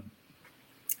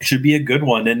should be a good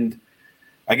one. And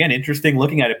again, interesting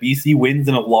looking at it. BC wins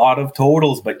in a lot of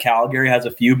totals, but Calgary has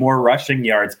a few more rushing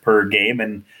yards per game,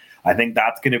 and I think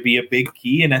that's going to be a big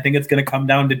key. And I think it's going to come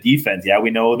down to defense. Yeah, we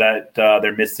know that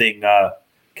they're missing.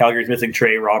 Calgary's missing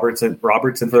Trey Robertson for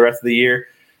the rest of the year,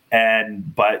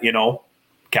 but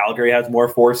Calgary has more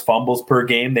forced fumbles per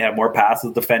game. They have more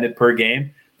passes defended per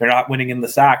game. They're not winning in the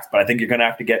sacks, but I think you're going to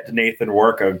have to get to Nathan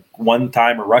Rourke a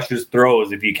one-time or rushes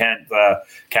throws if you can't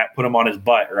put him on his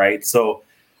butt, right? So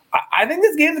I think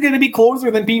this game's going to be closer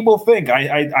than people think.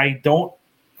 I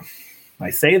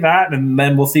say that, and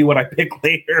then we'll see what I pick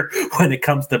later when it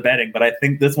comes to betting. But I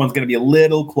think this one's going to be a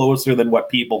little closer than what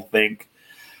people think.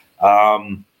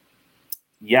 Adam,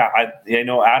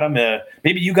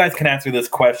 maybe you guys can answer this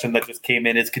question that just came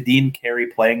in. Is Kadeem Carey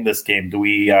playing this game?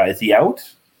 Is he out?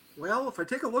 Well, if I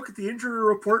take a look at the injury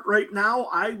report right now,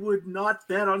 I would not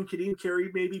bet on Kadeem Carey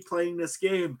maybe playing this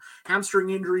game. Hamstring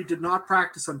injury, did not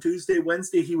practice on Tuesday.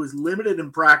 Wednesday, he was limited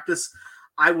in practice.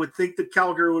 I would think that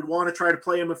Calgary would want to try to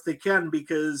play him if they can,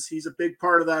 because he's a big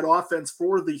part of that offense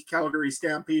for the Calgary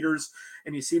Stampeders.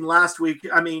 And you've seen last week,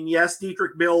 yes,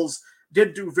 Dietrich Mills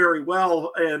did do very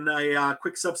well in a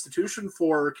quick substitution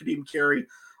for Kadeem Carey.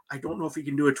 I don't know if he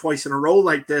can do it twice in a row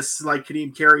like this, like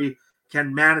Kadeem Carey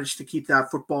can manage to keep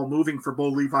that football moving for Bo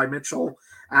Levi Mitchell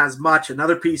as much.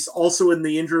 Another piece also in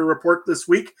the injury report this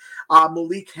week,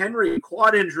 Malik Henry,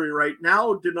 quad injury right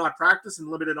now, did not practice and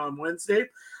limited on Wednesday.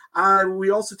 We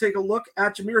also take a look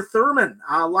at Jameer Thurman,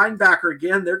 linebacker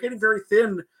again. They're getting very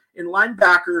thin in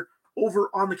linebacker over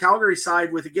on the Calgary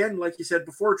side with, again, like you said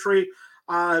before, Trey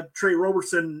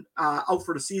Robertson out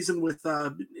for the season with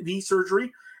knee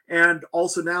surgery. And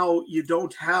also now you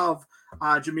don't have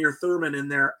Jameer Thurman in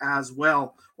there as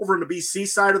well. Over on the BC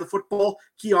side of the football,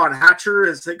 Keon Hatcher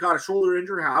has got a shoulder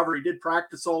injury. However, he did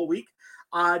practice all week.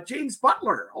 James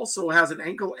Butler also has an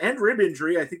ankle and rib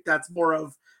injury. I think that's more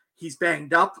of he's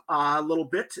banged up a little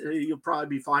bit. He'll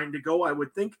probably be fine to go, I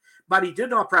would think. But he did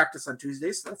not practice on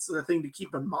Tuesday, so that's the thing to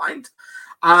keep in mind.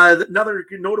 Another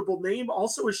notable name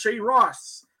also is Shea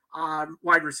Ross,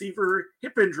 wide receiver,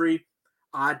 hip injury.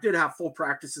 Did have full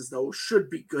practices, though. Should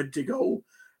be good to go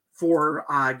for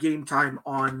game time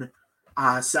on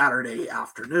Saturday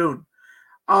afternoon.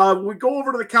 We go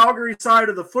over to the Calgary side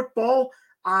of the football.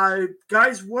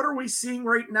 Guys, what are we seeing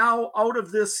right now out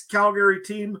of this Calgary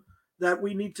team that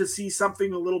we need to see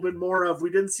something a little bit more of? We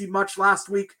didn't see much last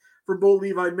week from Bo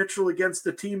Levi Mitchell against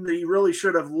a team that he really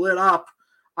should have lit up,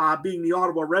 being the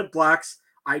Ottawa Red Blacks.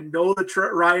 I know that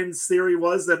Ryan's theory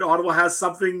was that Ottawa has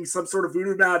some sort of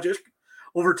voodoo magic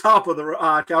over top of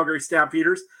the Calgary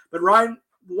Stampeders. But Ryan,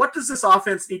 what does this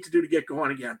offense need to do to get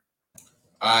going again?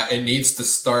 It needs to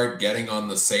start getting on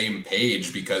the same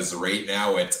page, because right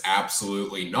now it's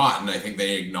absolutely not. And I think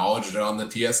they acknowledged it on the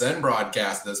TSN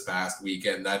broadcast this past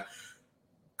weekend that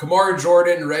Kamar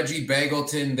Jordan, Reggie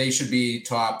Begelton, they should be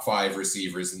top 5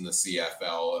 receivers in the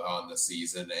CFL on the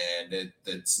season. And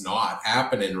it's not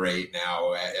happening right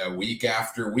now. Week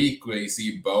after week, we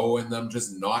see Bo and them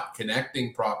just not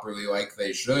connecting properly like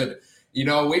they should. You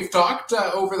know, we've talked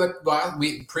over the last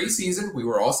week, preseason, we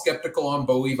were all skeptical on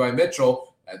Bo Levi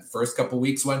Mitchell. As the first couple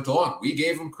weeks went along, we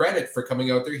gave him credit for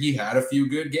coming out there. He had a few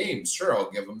good games. Sure,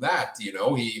 I'll give him that. You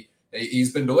know,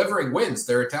 he's been delivering wins.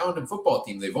 They're a talented football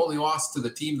team. They've only lost to the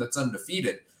team that's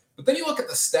undefeated. But then you look at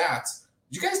the stats.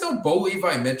 Do you guys know Bo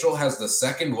Levi Mitchell has the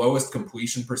second lowest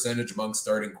completion percentage among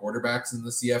starting quarterbacks in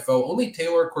the CFL? Only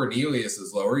Taylor Cornelius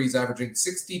is lower. He's averaging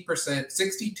 60%,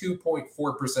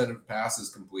 62.4% of passes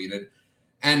completed.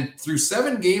 And through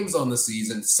 7 games on the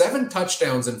season, 7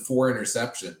 touchdowns and 4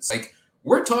 interceptions. Like,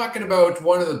 we're talking about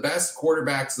one of the best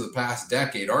quarterbacks of the past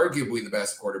decade, arguably the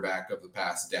best quarterback of the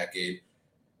past decade.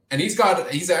 And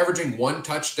he's averaging 1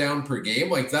 touchdown per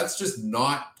game. Like, that's just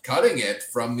not cutting it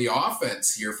from the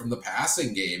offense here, from the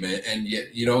passing game. And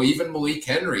yet, you know, even Malik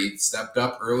Henry stepped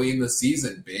up early in the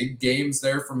season. Big games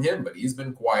there from him, but he's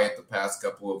been quiet the past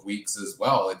couple of weeks as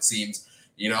well. It seems,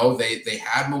 you know, they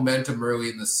had momentum early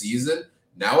in the season.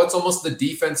 Now it's almost the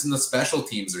defense and the special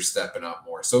teams are stepping up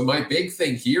more. So my big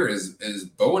thing here is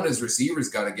Bo and his receivers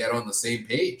got to get on the same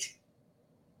page.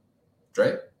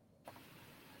 Right?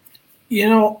 You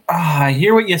know, I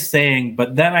hear what you're saying,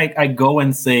 but then I go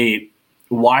and say,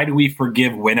 why do we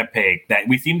forgive Winnipeg? That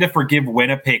we seem to forgive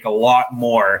Winnipeg a lot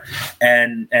more,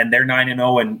 and they're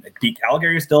 9-0, and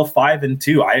Calgary is still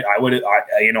 5-2.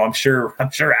 I'm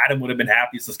sure Adam would have been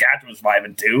happy Saskatchewan was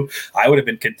 5-2. I would have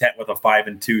been content with a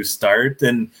 5-2 start,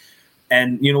 and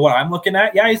you know what I'm looking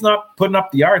at? Yeah, he's not putting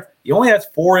up the yards. He only has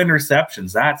 4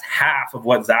 interceptions. That's half of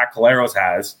what Zach Collaros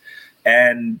has,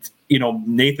 and you know,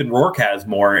 Nathan Rourke has 2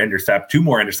 more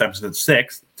interceptions at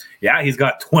 6. Yeah, he's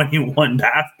got 21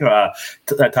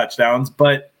 touchdowns,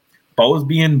 but Bo's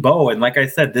being Bo. And like I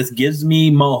said, this gives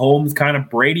me Mahomes kind of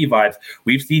Brady vibes.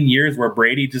 We've seen years where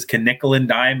Brady just can nickel and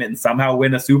dime it and somehow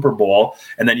win a Super Bowl.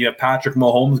 And then you have Patrick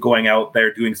Mahomes going out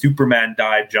there doing Superman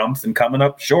dive jumps and coming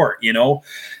up short. You know,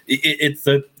 it's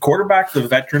a quarterback's a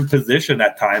veteran position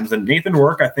at times. And Nathan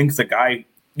Rourke, I think, is a guy,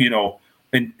 you know,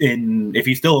 in if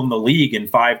he's still in the league in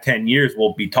 5-10 years,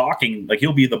 we'll be talking like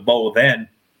he'll be the Bo then,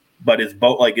 but is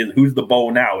Bo who's the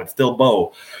Bo now? It's still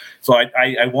Bo. So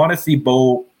I want to see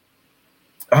Bo.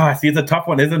 See, it's a tough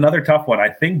one. It's another tough one. I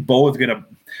think Bo is gonna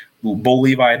Bo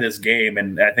Levi this game,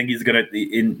 and I think he's gonna.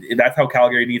 That's how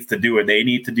Calgary needs to do it. They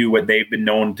need to do what they've been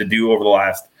known to do over the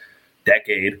last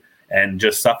decade, and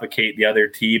just suffocate the other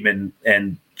team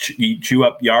and chew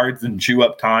up yards and chew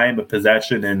up time of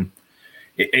possession and.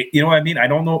 You know what I mean? I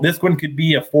don't know. This one could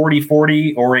be a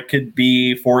 40-40 or it could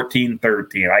be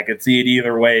 14-13. I could see it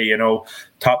either way, you know.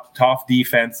 Tough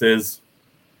defenses.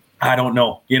 I don't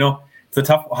know. You know, it's a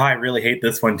tough. I really hate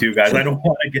this one too, guys. I don't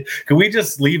want to get. Can we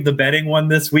just leave the betting one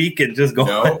this week and just go?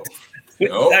 No.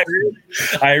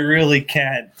 I really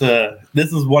can't.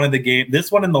 This is one of the games.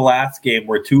 This one and the last game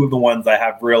were 2 of the ones I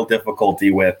have real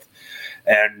difficulty with.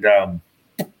 And,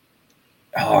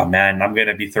 oh man, I'm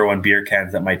gonna be throwing beer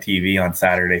cans at my TV on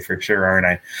Saturday for sure, aren't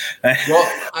I?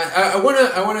 Well,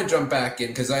 I wanna jump back in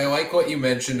because I like what you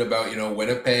mentioned about, you know,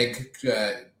 Winnipeg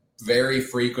very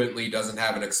frequently doesn't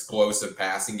have an explosive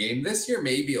passing game. This year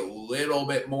maybe a little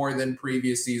bit more than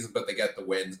previous seasons, but they get the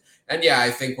wins. And yeah,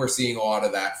 I think we're seeing a lot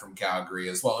of that from Calgary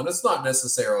as well. And it's not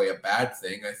necessarily a bad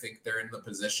thing. I think they're in the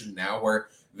position now where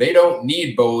they don't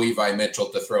need Bo Levi Mitchell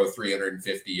to throw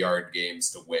 350-yard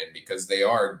games to win because they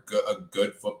are a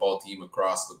good football team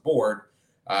across the board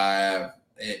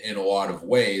in a lot of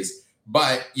ways.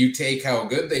 But you take how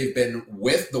good they've been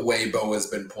with the way Bo has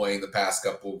been playing the past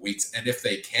couple of weeks, and if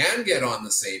they can get on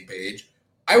the same page,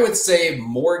 I would say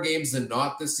more games than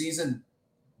not this season,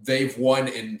 they've won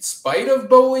in spite of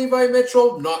Bo Levi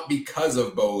Mitchell, not because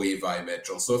of Bo Levi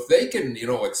Mitchell. So if they can, you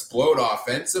know, explode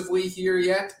offensively here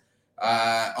yet,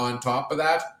 on top of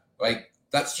that, like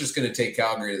that's just going to take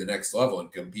Calgary to the next level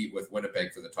and compete with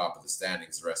Winnipeg for the top of the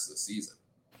standings the rest of the season.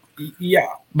 Yeah,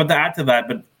 but to add to that,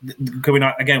 but could we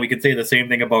not, again, we could say the same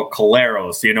thing about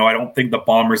Caleros. I don't think the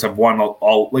Bombers have won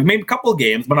all like maybe a couple of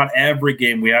games, but not every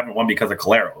game we haven't won because of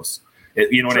Caleros.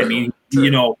 You know what I mean?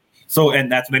 True. So,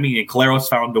 and that's what I mean. And Caleros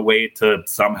found a way to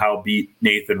somehow beat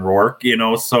Nathan Rourke,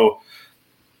 so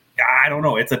I don't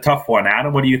know. It's a tough one.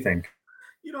 Adam, what do you think?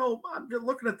 I'm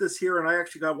looking at this here, and I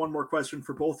actually got one more question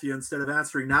for both of you instead of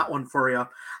answering that one for you.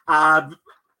 I've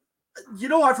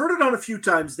heard it on a few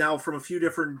times now from a few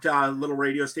different little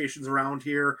radio stations around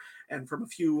here and from a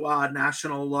few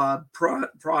national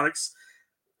products.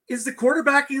 Is the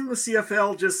quarterbacking in the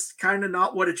CFL just kind of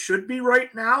not what it should be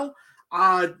right now?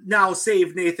 Now,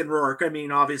 save Nathan Rourke. I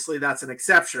mean, obviously that's an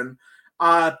exception.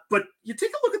 But you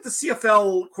take a look at the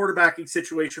CFL quarterbacking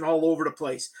situation all over the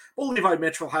place. Well, Levi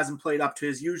Mitchell hasn't played up to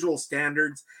his usual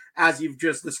standards, as you've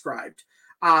just described.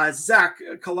 Zach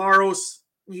Caleros,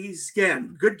 he's,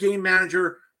 again, good game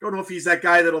manager. Don't know if he's that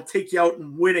guy that'll take you out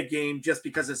and win a game just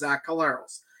because of Zach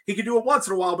Caleros. He can do it once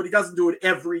in a while, but he doesn't do it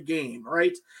every game,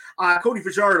 right? Cody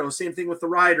Fajardo, same thing with the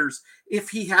Riders. If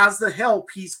he has the help,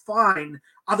 he's fine.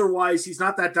 Otherwise, he's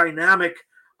not that dynamic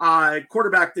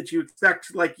quarterback that you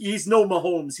expect. Like, he's no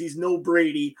Mahomes, he's no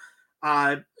Brady.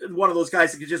 One of those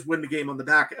guys that could just win the game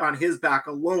on his back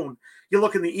alone. You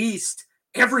look in the East,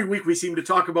 every week we seem to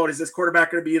talk about, is this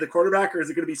quarterback going to be the quarterback or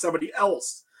is it going to be somebody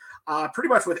else? Pretty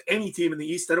much with any team in the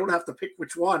East, I don't have to pick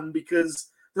which one because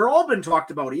they're all been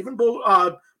talked about. Even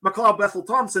McLeod Bethel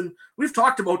Thompson, we've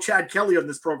talked about Chad Kelly on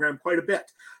this program quite a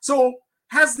bit. So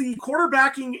has the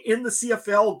quarterbacking in the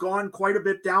CFL gone quite a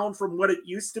bit down from what it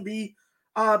used to be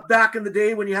back in the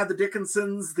day when you had the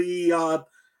Dickinsons, the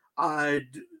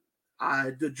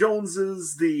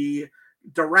Joneses, the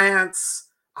Durants,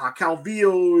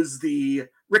 Calvillos, the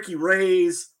Ricky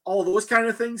Rays, all those kind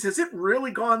of things? Has it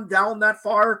really gone down that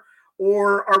far,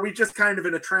 or are we just kind of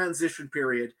in a transition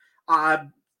period?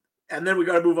 And then we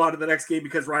got to move on to the next game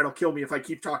because Ryan will kill me if I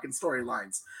keep talking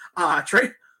storylines. Trey?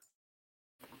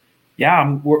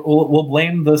 Yeah, we'll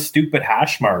blame the stupid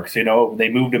hash marks. They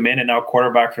moved them in, and now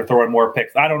quarterbacks are throwing more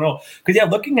picks. I don't know. Because,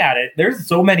 looking at it, there's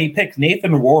so many picks.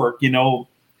 Nathan Rourke,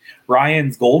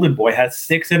 Ryan's golden boy, has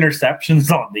 6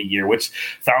 interceptions on the year, which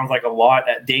sounds like a lot.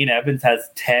 Dane Evans has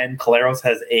 10. Caleros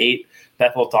has 8.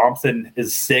 Bethel Thompson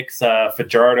is 6.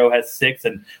 Fajardo has 6.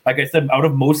 And like I said, out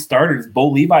of most starters, Bo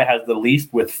Levi has the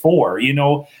least with 4.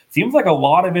 Seems like a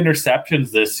lot of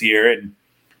interceptions this year. And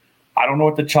I don't know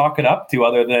what to chalk it up to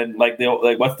other than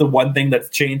what's the one thing that's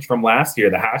changed from last year?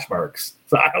 The hash marks.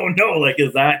 So I don't know.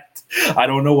 I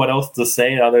don't know what else to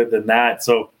say other than that.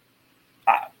 So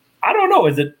I don't know.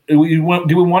 Do we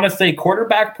want to say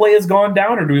quarterback play has gone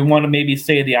down, or do we want to maybe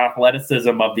say the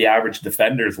athleticism of the average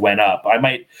defenders went up? I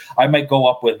might go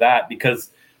up with that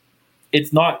because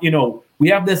it's not, we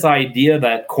have this idea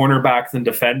that cornerbacks and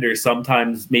defenders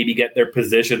sometimes maybe get their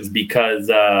positions because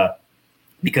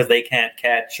they can't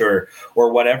catch or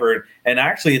whatever. And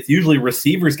actually, it's usually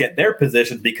receivers get their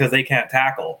positions because they can't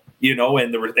tackle, and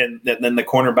then the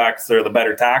cornerbacks are the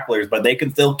better tacklers, but they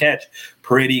can still catch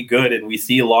pretty good. And we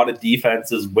see a lot of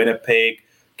defenses, Winnipeg,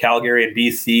 Calgary, and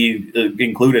BC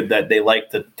included, that they like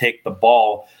to take the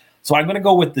ball. So I'm going to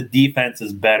go with the defense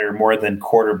is better more than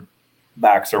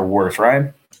quarterbacks are worse,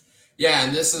 right? Yeah,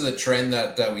 and this is a trend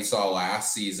that we saw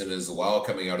last season as well,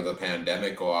 coming out of the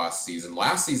pandemic last season.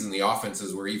 Last season, the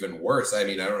offenses were even worse. I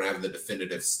mean, I don't have the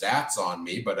definitive stats on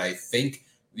me, but I think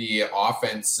the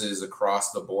offenses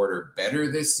across the board are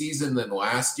better this season than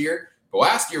last year. But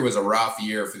last year was a rough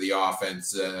year for the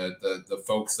offense. The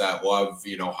folks that love,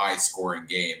 high-scoring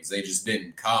games, they just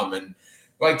didn't come. And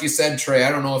like you said, Trey,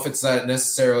 I don't know if it's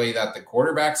necessarily that the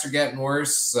quarterbacks are getting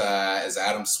worse as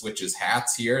Adam switches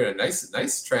hats here. A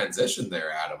nice transition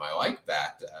there, Adam. I like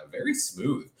that. Very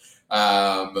smooth.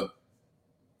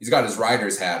 He's got his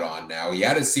Riders hat on now. He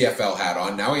had his CFL hat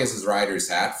on. Now he has his Riders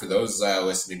hat for those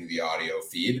listening to the audio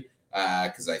feed,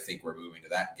 because I think we're moving to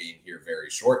that game here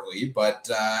very shortly. But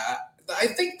I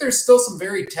think there's still some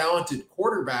very talented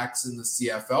quarterbacks in the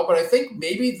CFL, but I think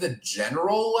maybe the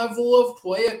general level of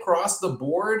play across the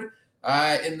board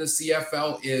in the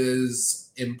CFL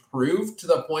is improved to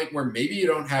the point where maybe you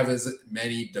don't have as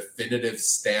many definitive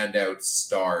standout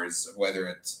stars, whether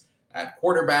it's at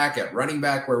quarterback, at running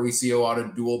back, where we see a lot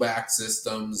of dual back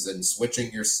systems and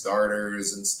switching your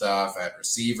starters and stuff, at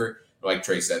receiver, like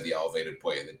Trey said, the elevated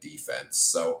play in the defense.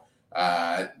 So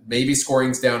maybe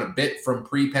scoring's down a bit from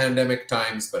pre-pandemic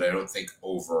times, but I don't think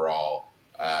overall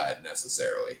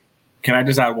necessarily. Can I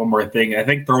just add one more thing? I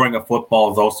think throwing a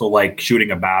football is also like shooting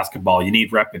a basketball. You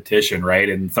need repetition, right?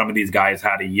 And some of these guys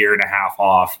had a year and a half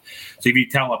off. So if you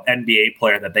tell an NBA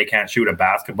player that they can't shoot a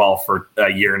basketball for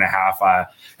a year and a half,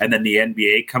 and then the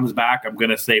NBA comes back, I'm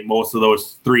going to say most of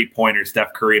those 3-pointers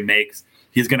Steph Curry makes,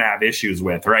 he's going to have issues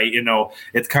with, right?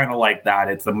 It's kind of like that.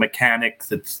 It's the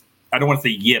mechanics. I don't want to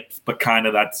say yips, but kind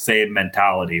of that same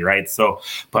mentality, right? So,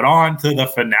 but on to the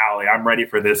finale. I'm ready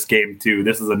for this game too.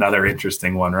 This is another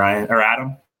interesting one, Ryan or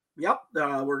Adam. Yep,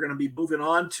 we're going to be moving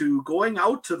on to going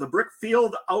out to the Brick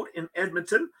Field out in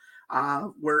Edmonton,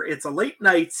 where it's a late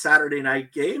night Saturday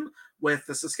night game with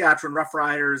the Saskatchewan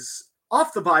Roughriders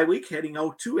off the bye week, heading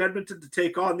out to Edmonton to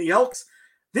take on the Elks.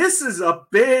 This is a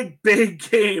big, big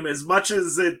game, as much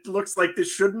as it looks like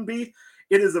this shouldn't be.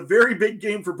 It is a very big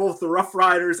game for both the Rough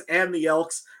Riders and the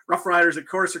Elks. Rough Riders, of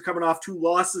course, are coming off 2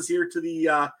 losses here to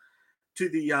the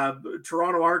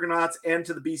Toronto Argonauts and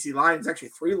to the BC Lions. Actually,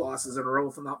 3 losses in a row,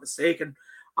 if I'm not mistaken.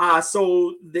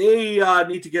 So they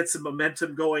need to get some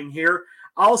momentum going here.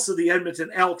 Also, the Edmonton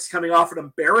Elks coming off an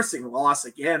embarrassing loss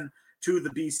again to the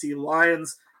BC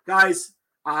Lions. Guys,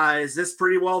 is this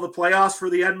pretty well the playoffs for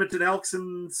the Edmonton Elks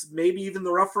and maybe even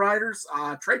the Rough Riders?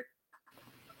 Trey?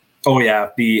 Oh yeah,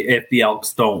 if the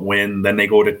Elks don't win, then they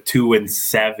go to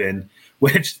 2-7,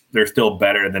 which they're still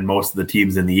better than most of the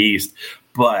teams in the East.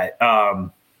 But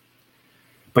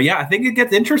yeah, I think it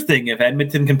gets interesting if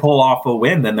Edmonton can pull off a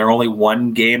win. Then they're only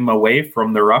 1 game away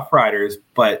from the Rough Riders.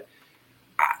 But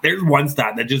there's one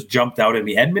stat that just jumped out at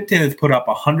me. Edmonton has put up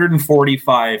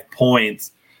 145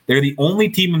 points. They're the only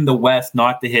team in the West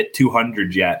not to hit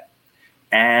 200 yet.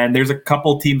 And there's a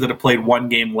couple teams that have played 1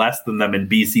 game less than them in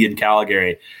BC and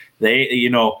Calgary.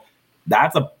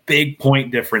 That's a big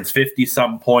point difference,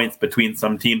 50-some points between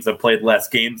some teams that played less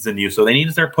games than you. So they need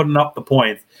to start putting up the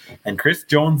points. And Chris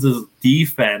Jones's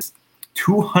defense,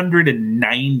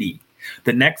 290.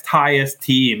 The next highest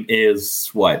team is,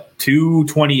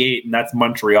 228, and that's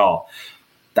Montreal.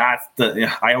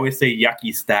 I always say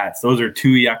yucky stats. Those are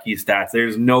 2 yucky stats.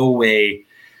 There's no way.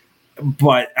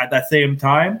 But at the same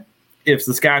time, if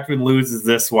Saskatchewan loses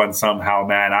this one somehow,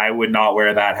 man, I would not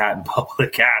wear that hat in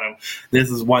public, Adam.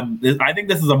 I think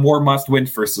this is a more must-win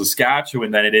for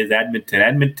Saskatchewan than it is Edmonton.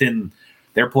 Edmonton,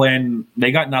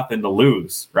 they got nothing to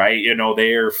lose, right?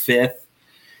 They're 5th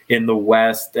in the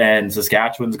West, and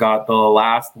Saskatchewan's got the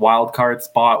last wild card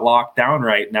spot locked down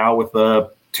right now with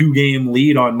a 2-game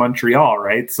lead on Montreal,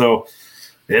 right? So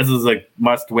this is a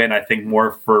must-win, I think,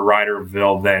 more for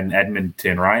Riderville than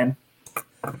Edmonton. Ryan?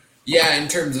 Yeah, in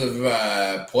terms of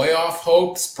playoff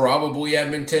hopes, probably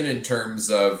Edmonton. In terms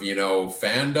of,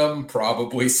 fandom,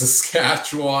 probably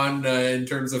Saskatchewan in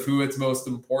terms of who it's most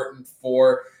important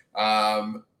for.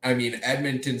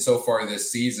 Edmonton so far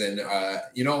this season,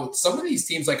 some of these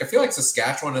teams, I feel like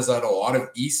Saskatchewan has had a lot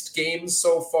of East games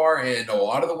so far, and a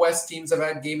lot of the West teams have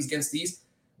had games against the East.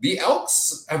 The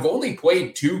Elks have only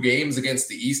played 2 games against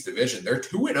the East Division. They're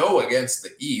 2-0 against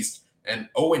the East and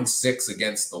 0-6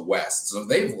 against the West. So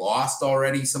they've lost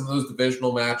already some of those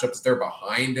divisional matchups. They're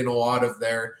behind in a lot of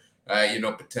their,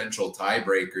 potential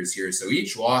tiebreakers here. So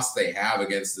each loss they have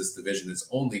against this division is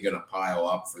only going to pile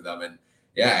up for them. And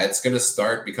yeah, it's going to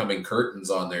start becoming curtains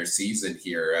on their season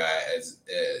here,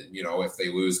 if they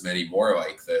lose many more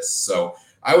like this. So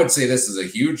I would say this is a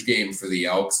huge game for the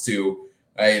Elks to,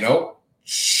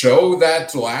 show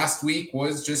that last week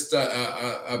was just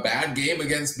a bad game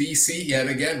against BC yet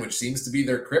again, which seems to be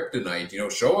their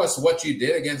kryptonite. Show us what you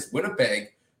did against Winnipeg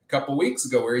a couple weeks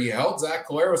ago, where you held Zach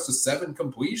Collaros to 7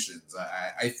 completions.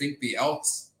 I think the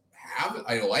Elks have it.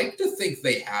 I like to think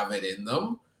they have it in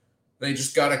them. They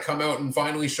just got to come out and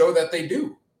finally show that they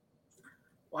do.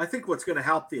 Well, I think what's going to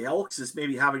help the Elks is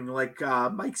maybe having, like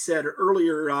Mike said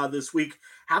earlier this week,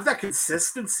 have that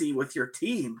consistency with your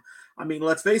team. I mean,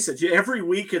 let's face it, every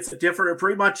week it's a different.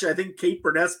 Pretty much, I think Kate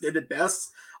Burness did it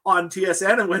best on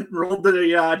TSN and went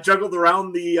and juggled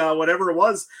around the whatever it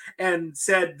was and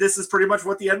said, this is pretty much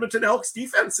what the Edmonton Elks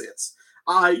defense is.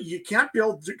 You can't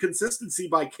build consistency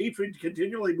by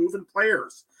continually moving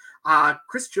players.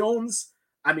 Chris Jones,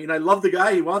 I love the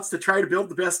guy. He wants to try to build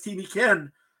the best team he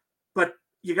can, but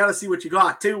you got to see what you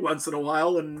got too once in a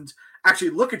while and actually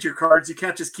look at your cards. You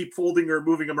can't just keep folding or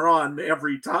moving them around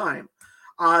every time.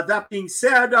 That being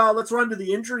said, let's run to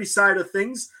the injury side of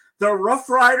things. The Rough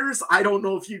Riders, I don't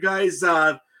know if you guys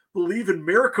believe in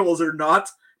miracles or not.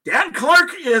 Dan Clark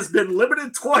has been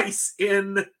limited twice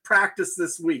in practice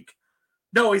this week.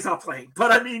 No, he's not playing.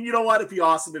 But, you know what? It'd be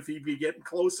awesome if he'd be getting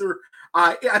closer.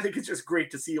 I think it's just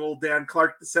great to see old Dan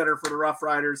Clark, the center for the Rough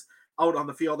Riders, out on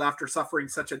the field after suffering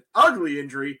such an ugly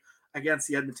injury against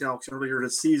the Edmonton Elks earlier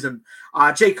this season.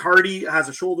 Jake Hardy has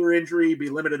a shoulder injury, be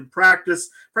limited in practice.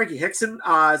 Frankie Hickson,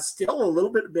 still a little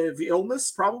bit of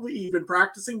illness, probably even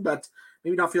practicing, but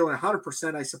maybe not feeling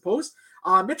 100%, I suppose.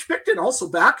 Mitch Picton also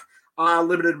back,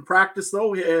 limited in practice,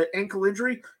 though, ankle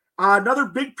injury. Another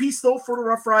big piece, though, for the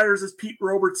Rough Riders is Pete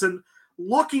Robertson,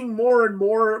 looking more and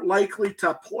more likely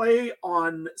to play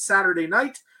on Saturday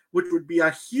night, which would be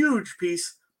a huge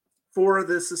piece for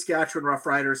the Saskatchewan Rough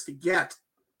Riders to get.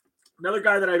 Another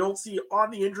guy that I don't see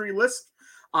on the injury list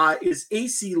is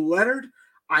AC Leonard.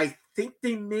 I think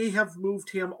they may have moved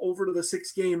him over to the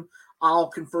 6th game. I'll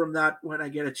confirm that when I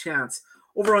get a chance.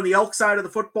 Over on the Elk side of the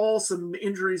football, some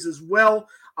injuries as well.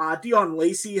 Dion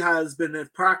Lacey has been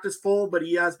at practice full, but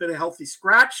he has been a healthy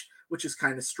scratch, which is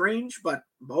kind of strange, but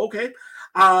okay.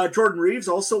 Jordan Reeves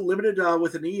also limited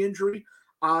with a knee injury.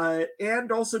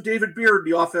 And also David Beard,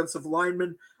 the offensive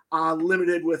lineman,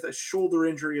 limited with a shoulder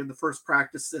injury in the first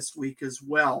practice this week as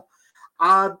well.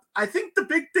 I think the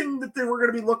big thing that they were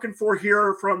going to be looking for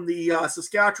here from the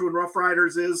Saskatchewan Rough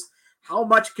Riders is how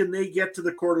much can they get to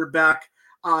the quarterback,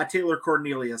 Taylor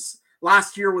Cornelius.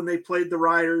 Last year when they played the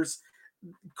Riders,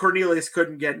 Cornelius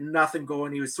couldn't get nothing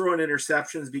going. He was throwing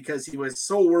interceptions because he was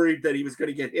so worried that he was going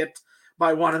to get hit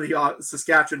by one of the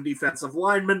Saskatchewan defensive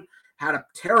linemen. Had a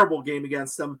terrible game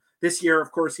against them. This year,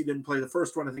 of course, he didn't play the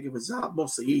first one. I think it was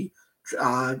mostly he.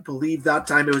 I believe that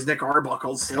time it was Nick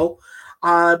Arbuckle still.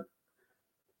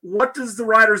 What does the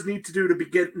Riders need to do to be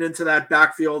getting into that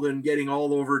backfield and getting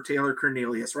all over Taylor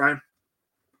Cornelius, Ryan?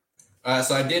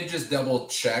 So I did just double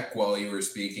check while you were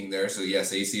speaking there. So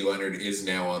yes, AC Leonard is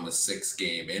now on the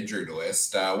 6-game injured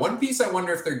list. One piece I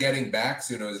wonder if they're getting back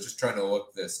soon, I was just trying to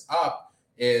look this up,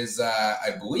 is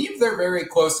I believe they're very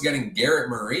close to getting Garrett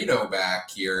Marino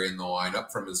back here in the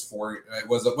lineup from his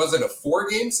was it a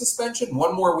 4-game suspension?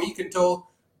 One more week until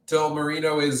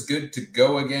Marino is good to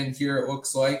go again here, it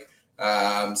looks like.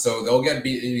 So they'll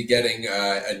be getting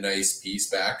a nice piece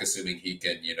back, assuming he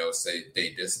can,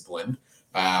 stay disciplined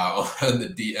on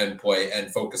the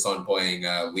and focus on playing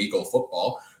legal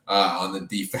football on the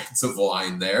defensive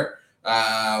line there.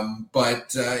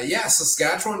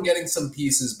 Saskatchewan getting some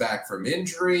pieces back from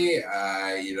injury.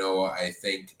 I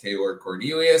think Taylor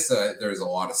Cornelius, there's a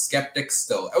lot of skeptics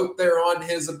still out there on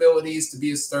his abilities to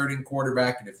be a starting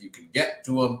quarterback. And if you can get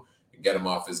to him and get him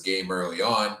off his game early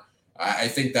on, I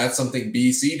think that's something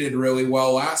BC did really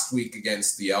well last week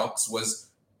against the Elks. Was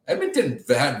Edmonton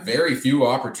had very few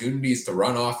opportunities to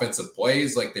run offensive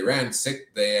plays. Like they ran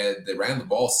the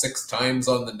ball 6 times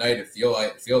on the night. It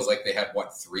feels like they had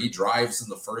 3 drives in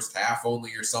the first half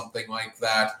only or something like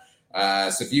that.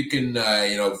 So if you can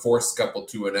force a couple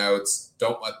 2-and-outs,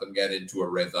 don't let them get into a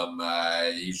rhythm.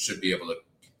 You should be able to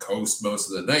coast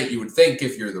most of the night, you would think,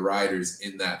 if you're the Riders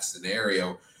in that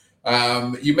scenario.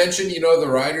 You mentioned, the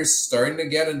Riders starting to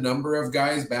get a number of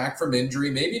guys back from injury,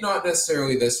 maybe not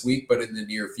necessarily this week, but in the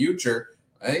near future.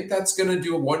 I think that's going to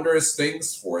do wondrous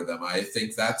things for them. I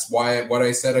think that's why what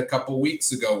I said a couple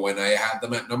weeks ago when I had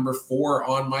them at number 4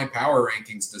 on my power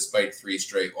rankings, despite 3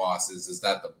 straight losses, is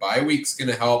that the bye week's going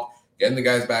to help getting the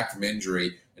guys back from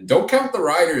injury. And don't count the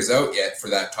Riders out yet for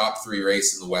that top 3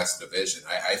 race in the West Division.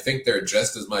 I think they're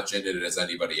just as much in it as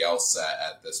anybody else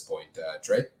at this point.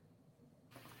 Trey?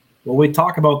 Well, we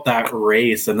talk about that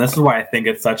race, and this is why I think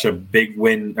it's such a big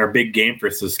win or big game for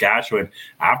Saskatchewan.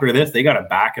 After this, they got a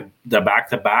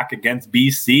back-to-back against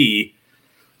BC.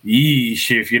 Yeesh,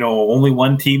 if only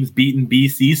one team's beaten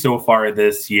BC so far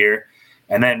this year.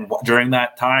 And then during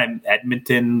that time,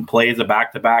 Edmonton plays a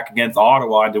back-to-back against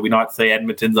Ottawa. Did we not say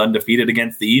Edmonton's undefeated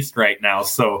against the East right now?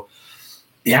 So,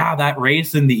 yeah, that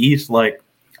race in the East,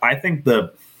 I think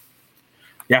the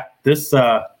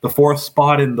 4th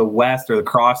spot in the West, or the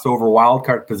crossover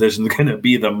wildcard position, is going to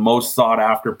be the most sought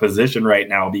after position right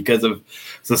now, because if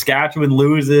Saskatchewan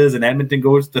loses and Edmonton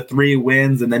goes to 3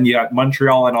 wins, and then you got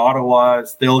Montreal and Ottawa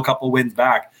still a couple wins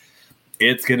back,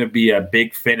 it's going to be a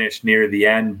big finish near the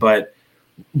end. But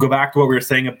go back to what we were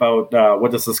saying about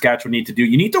what does Saskatchewan need to do.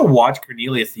 You need to watch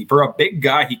Cornelius. For a big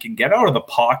guy, he can get out of the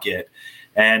pocket.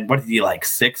 And what is he,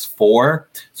 6'4"?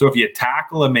 So if you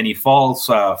tackle him and he falls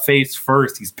face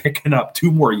first, he's picking up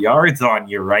 2 more yards on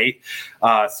you, right?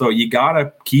 So you got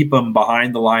to keep him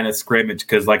behind the line of scrimmage,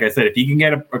 because, like I said, if he can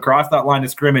get across that line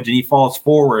of scrimmage and he falls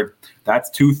forward, that's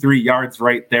 2-3 yards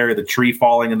right there, the tree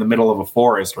falling in the middle of a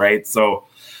forest, right? So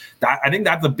I think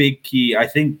that's a big key. I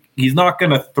think he's not going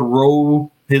to throw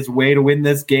his way to win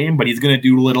this game, but he's going to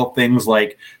do little things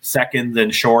like seconds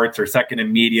and shorts or second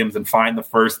and mediums and find the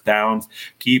first downs,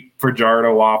 keep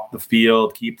Fajardo off the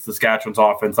field, keep Saskatchewan's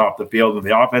offense off the field. With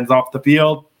the offense off the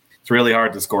field, it's really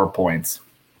hard to score points.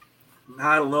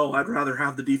 I don't know. I'd rather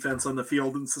have the defense on the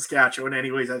field in Saskatchewan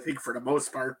anyways, I think, for the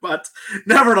most part. But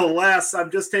nevertheless,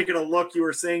 I'm just taking a look. You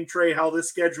were saying, Trey, how this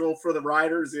schedule for the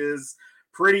Riders is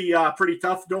pretty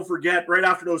tough. Don't forget, right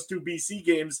after those 2 BC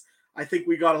games, I think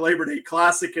we got a Labor Day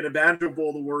Classic and a Banjo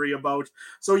Bowl to worry about.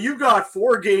 So you've got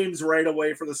 4 games right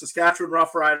away for the Saskatchewan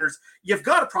Roughriders. You've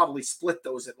got to probably split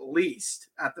those at least,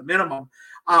 at the minimum.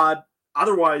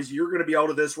 Otherwise, you're going to be out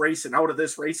of this race in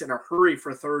a hurry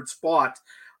for 3rd spot.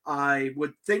 I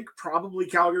would think probably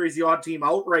Calgary's the odd team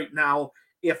out right now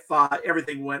if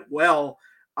everything went well,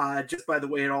 just by the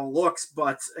way it all looks.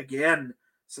 But again,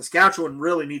 Saskatchewan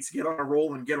really needs to get on a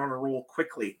roll and get on a roll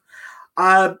quickly.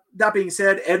 That being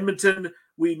said, Edmonton,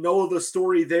 we know the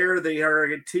story there. They are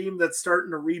a team that's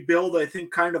starting to rebuild, I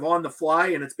think, kind of on the fly,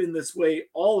 and it's been this way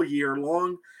all year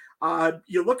long.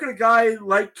 You look at a guy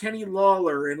like Kenny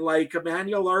Lawler and like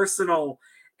Emmanuel Arsenault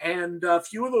and a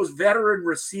few of those veteran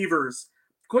receivers.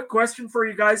 Quick question for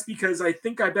you guys, because I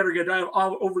think I better get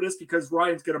over this because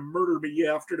Ryan's going to murder me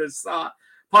after this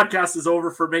podcast is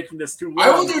over for making this too long.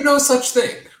 I will do no such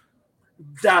thing.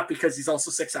 That because he's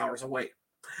also 6 hours away.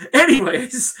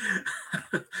 Anyways,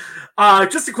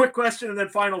 just a quick question and then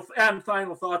final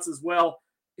thoughts as well.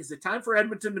 Is it time for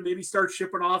Edmonton to maybe start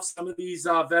shipping off some of these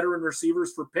veteran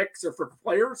receivers for picks or for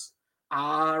players?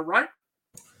 Right?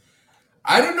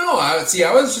 I don't know. I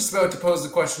was just about to pose the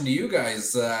question to you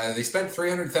guys. They spent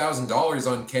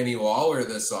 $300,000 on Kenny Lawler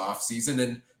this offseason,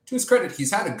 and to his credit,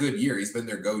 he's had a good year. He's been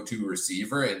their go-to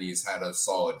receiver, and he's had a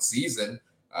solid season.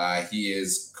 He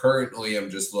is currently, I'm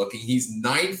just looking, he's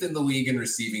 9th in the league in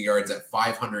receiving yards at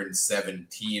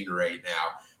 517 right now.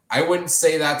 I wouldn't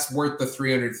say that's worth the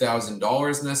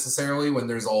 $300,000 necessarily when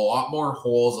there's a lot more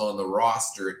holes on the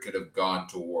roster it could have gone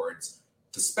towards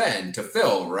to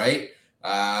fill, right?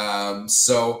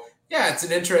 So yeah, it's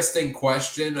an interesting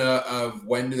question of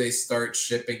when do they start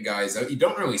shipping guys out. You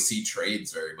don't really see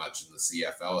trades very much in the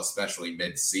CFL, especially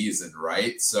mid-season,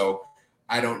 right? So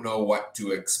I don't know what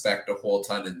to expect a whole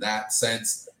ton in that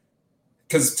sense.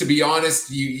 Because to be honest,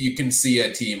 you can see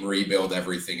a team rebuild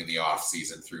everything in the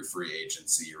offseason through free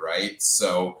agency, right?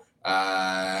 So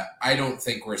I don't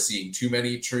think we're seeing too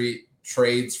many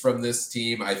trades from this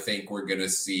team. I think we're going to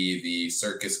see the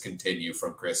circus continue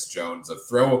from Chris Jones.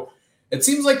 It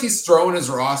seems like he's throwing his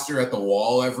roster at the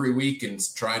wall every week and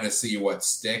trying to see what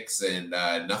sticks, and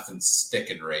nothing's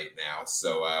sticking right now.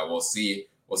 So we'll see.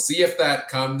 We'll see if that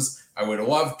comes. I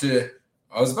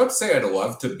was about to say I'd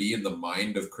love to be in the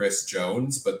mind of Chris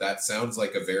Jones, but that sounds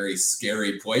like a very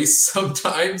scary place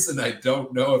sometimes, and I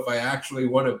don't know if I actually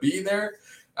want to be there.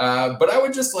 But I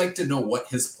would just like to know what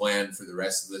his plan for the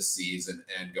rest of the season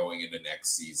and going into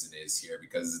next season is here,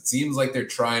 because it seems like they're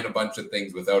trying a bunch of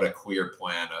things without a clear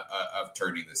plan of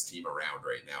turning this team around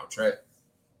right now. Trey?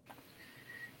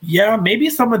 Yeah, maybe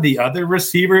some of the other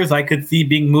receivers I could see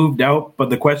being moved out, but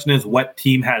the question is, what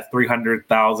team has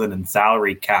 $300,000 in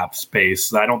salary cap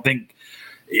space? I don't think,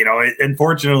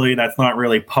 unfortunately, that's not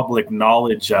really public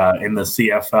knowledge in the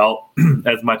CFL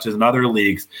as much as in other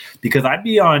leagues, because I'd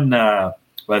be on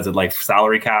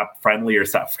salary cap friendly or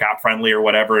cap friendly or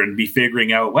whatever, and be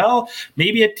figuring out, well,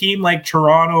 maybe a team like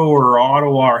Toronto or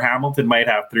Ottawa or Hamilton might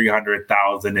have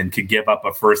 $300,000 and could give up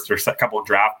a first or a couple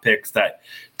draft picks that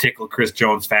tickle Chris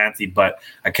Jones' fancy. But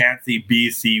I can't see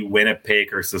BC,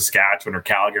 Winnipeg, or Saskatchewan or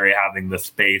Calgary having the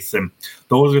space, and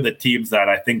those are the teams that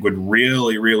I think would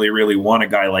really, really, really want a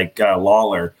guy like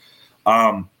Lawler.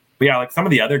 But yeah, like some of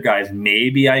the other guys,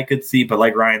 maybe I could see. But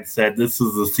like Ryan said, this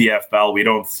is the CFL. We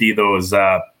don't see those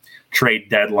trade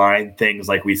deadline things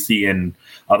like we see in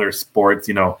other sports.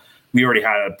 We already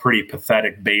had a pretty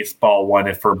pathetic baseball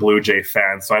one for Blue Jay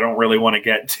fans, so I don't really want to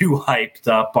get too hyped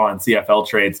up on CFL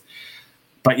trades.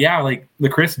 But yeah, like the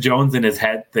Chris Jones in his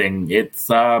head thing, it's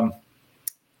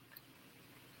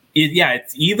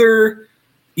it's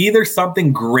either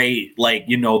something great, like,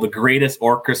 the greatest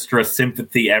orchestra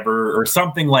symphony ever or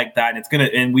something like that.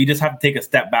 And we just have to take a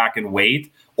step back and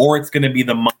wait, or it's going to be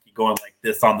the monkey going like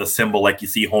this on the cymbal, like you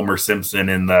see Homer Simpson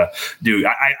in the dude.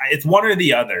 It's one or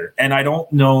the other. And I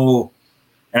don't know.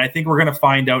 And I think we're going to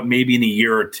find out maybe in a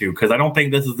year or two, because I don't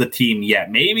think this is the team yet.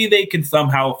 Maybe they can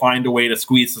somehow find a way to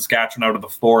squeeze Saskatchewan out of the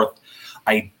 4th.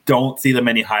 I don't see them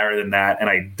any higher than that. And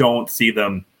I don't see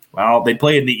them. Well, they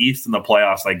play in the East in the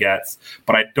playoffs, I guess,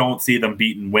 but I don't see them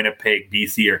beating Winnipeg,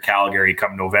 BC, or Calgary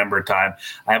come November time.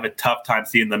 I have a tough time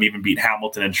seeing them even beat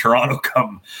Hamilton and Toronto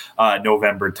come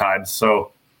November time.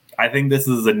 So I think this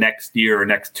is a next year or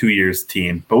next 2 years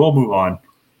team, but we'll move on.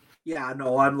 Yeah,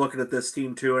 no, I'm looking at this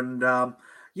team too. And,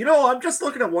 I'm just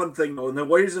looking at one thing, though, and the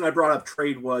reason I brought up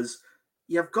trade was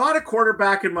you've got a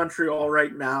quarterback in Montreal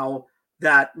right now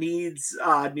that needs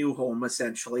a new home,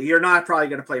 essentially. You're not probably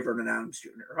going to play Vernon Adams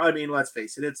Jr. I mean, let's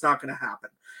face it, it's not going to happen.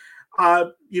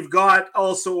 You've got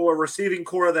also a receiving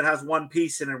core that has one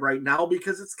piece in it right now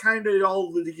because it's kind of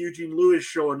all the Eugene Lewis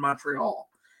show in Montreal.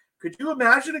 Could you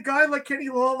imagine a guy like Kenny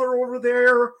Lawler over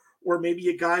there, or maybe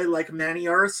a guy like Manny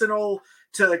Arsenal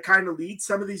to kind of lead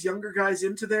some of these younger guys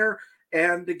into there?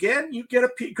 And again, you get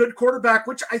a good quarterback,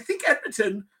 which I think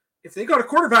Edmonton, if they got a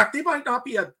quarterback, they might not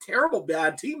be a terrible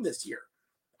bad team this year.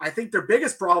 I think their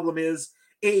biggest problem is,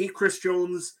 Chris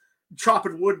Jones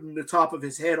chopping wood in the top of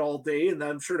his head all day, and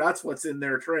I'm sure that's what's in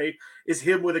there, Trey, is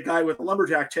him with a guy with a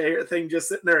lumberjack thing just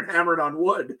sitting there and hammering on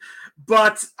wood.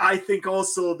 But I think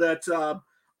also that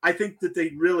I think that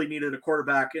they really needed a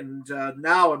quarterback, and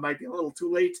now it might be a little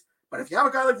too late. But if you have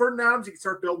a guy like Vernon Adams, you can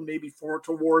start building maybe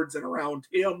towards and around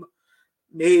him.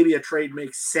 Maybe a trade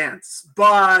makes sense.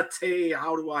 But, hey,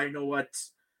 how do I know what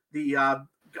the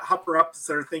upper-ups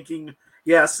are thinking?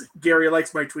 Yes, Gary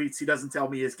likes my tweets. He doesn't tell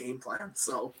me his game plan.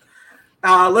 So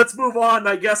let's move on,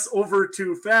 I guess, over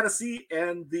to fantasy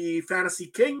and the fantasy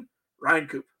king, Ryan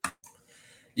Coop.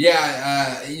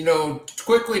 Yeah,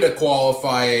 quickly to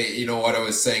qualify, what I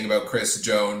was saying about Chris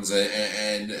Jones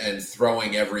and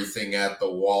throwing everything at the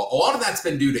wall. A lot of that's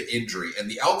been due to injury, and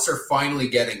the Elks are finally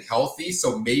getting healthy,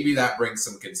 so maybe that brings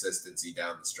some consistency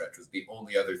down the stretch was the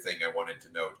only other thing I wanted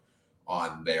to note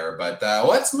on there. But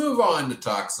let's move on to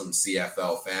talk some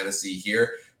CFL fantasy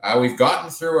here. We've gotten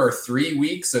through our 3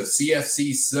 weeks of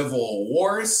CFC Civil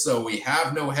Wars, so we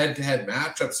have no head-to-head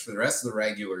matchups for the rest of the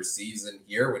regular season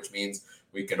here, which means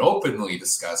we can openly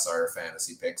discuss our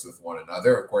fantasy picks with one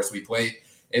another. Of course, we play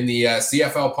in the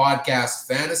CFL Podcast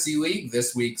Fantasy League.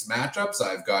 This week's matchups,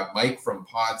 I've got Mike from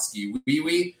Podski Wee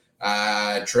Wee.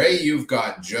 Trey, you've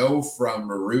got Joe from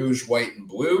Rouge, White, and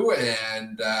Blue.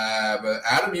 And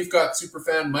Adam, you've got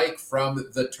Superfan Mike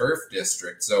from the Turf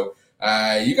District. So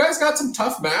you guys got some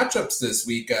tough matchups this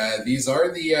week. These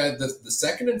are the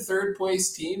second and third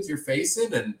place teams you're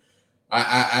facing, and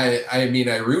I mean,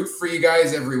 I root for you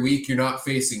guys every week. You're not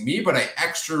facing me, but I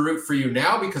extra root for you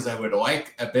now because I would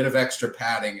like a bit of extra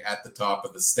padding at the top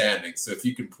of the standings. So if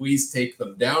you can please take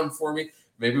them down for me,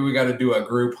 maybe we got to do a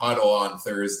group huddle on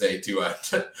Thursday to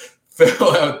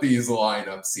fill out these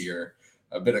lineups here.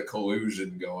 A bit of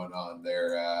collusion going on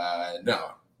there.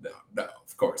 No,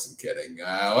 of course I'm kidding.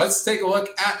 Let's take a look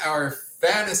at our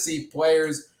fantasy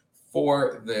players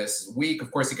for this week.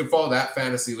 Of course, you can follow that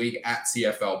fantasy league at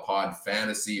CFL Pod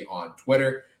Fantasy on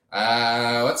Twitter.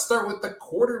 Let's start with the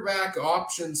quarterback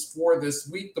options for this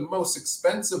week. The most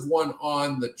expensive one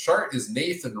on the chart is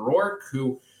Nathan Rourke,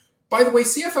 who, by the way,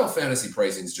 CFL fantasy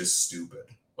pricing is just stupid.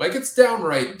 Like, it's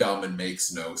downright dumb and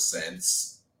makes no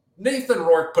sense. Nathan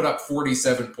Rourke put up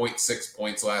 47.6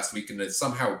 points last week and is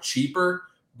somehow cheaper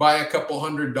by a couple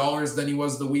 $100 than he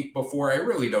was the week before. I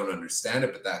really don't understand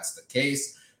it, but that's the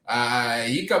case.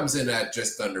 He comes in at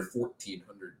just under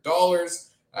 $1,400.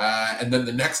 And then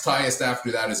the next highest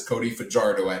after that is Cody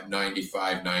Fajardo at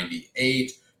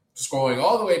 $95.98. Scrolling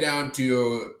all the way down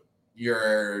to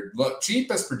your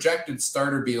cheapest projected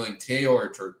starter being Taylor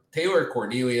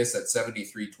Cornelius at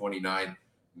 $73.29.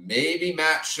 Maybe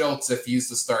Matt Schultz if he's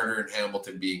the starter in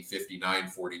Hamilton being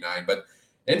 $59.49. But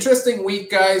interesting week,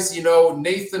 guys.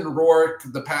 Nathan Rourke,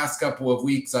 the past couple of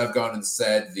weeks, I've gone and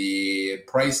said the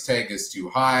price tag is too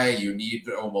high. You need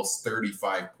almost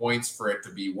 35 points for it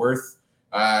to be worth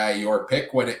your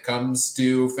pick when it comes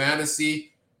to fantasy.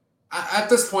 At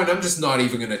this point, I'm just not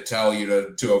even going to tell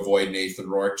you to avoid Nathan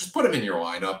Rourke. Just put him in your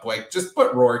lineup. Just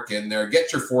put Rourke in there.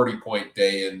 Get your 40-point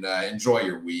day and enjoy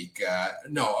your week.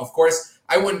 No, of course,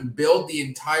 I wouldn't build the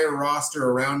entire roster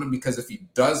around him because if he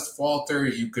does falter,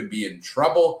 you could be in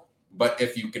trouble. But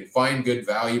if you can find good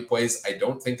value plays, I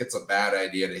don't think it's a bad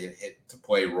idea to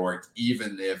play Rourke,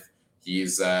 even if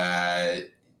he's he's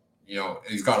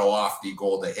got a lofty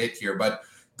goal to hit here. But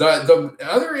the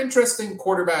other interesting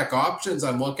quarterback options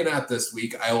I'm looking at this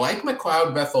week, I like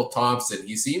McLeod Bethel Thompson.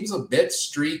 He seems a bit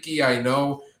streaky, I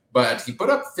know, but he put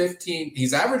up 15.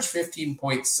 He's averaged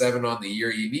 15.7 on the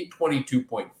year. You need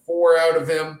 22.4 out of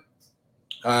him.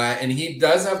 And he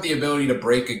does have the ability to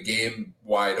break a game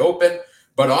wide open.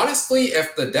 But honestly,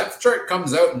 if the depth chart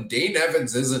comes out and Dane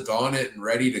Evans isn't on it and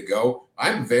ready to go,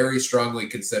 I'm very strongly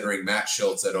considering Matt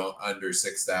Schultz at under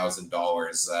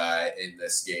 $6,000 in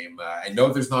this game. I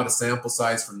know there's not a sample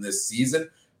size from this season,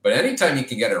 but anytime you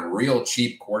can get a real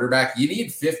cheap quarterback, you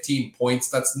need 15 points.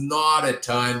 That's not a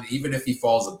ton. Even if he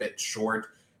falls a bit short,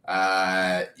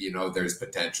 there's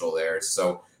potential there.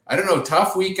 So I don't know,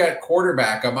 tough week at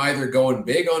quarterback. I'm either going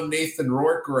big on Nathan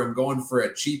Rourke or I'm going for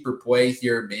a cheaper play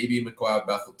here. Maybe McLeod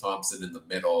Bethel Thompson in the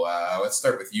middle. Let's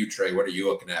start with you, Trey. What are you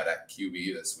looking at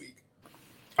QB this week?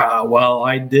 Well,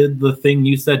 I did the thing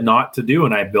you said not to do,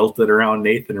 and I built it around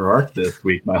Nathan Rourke this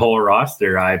week. My whole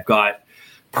roster, I've got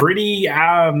pretty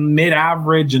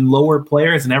mid-average and lower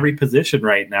players in every position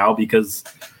right now because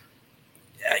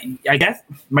I guess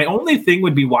my only thing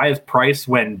would be why his price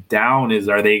went down is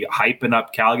are they hyping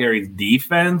up Calgary's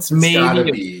defense? It's gotta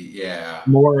Maybe be, yeah.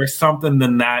 more or something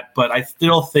than that, but I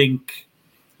still think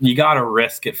you got to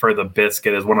risk it for the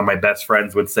biscuit, as one of my best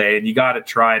friends would say, and you got to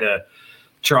try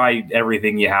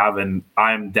everything you have. And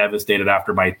I'm devastated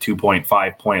after my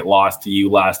 2.5 point loss to you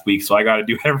last week, so I got to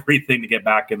do everything to get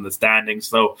back in the standings.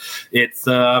 So it's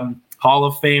Hall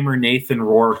of Famer Nathan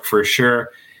Rourke for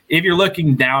sure. If you're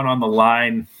looking down on the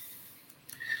line,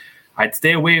 I'd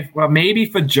stay away. Well, maybe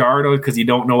Fajardo because you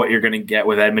don't know what you're going to get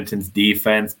with Edmonton's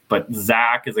defense. But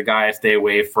Zach is a guy I stay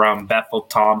away from. Bethel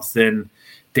Thompson,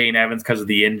 Dane Evans because of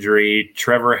the injury.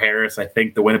 Trevor Harris, I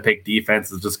think the Winnipeg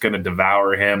defense is just going to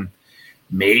devour him.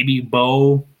 Maybe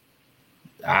Bo.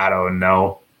 I don't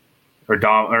know.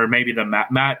 Or maybe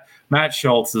the Matt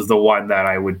Schultz is the one that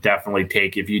I would definitely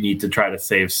take if you need to try to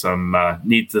save some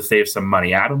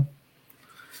money. Adam?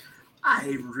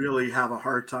 I really have a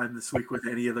hard time this week with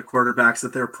any of the quarterbacks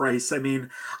at their price. I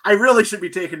mean, I really should be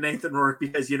taking Nathan Rourke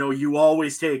because, you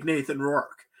always take Nathan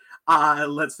Rourke.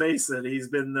 Let's face it, he's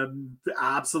been the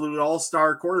absolute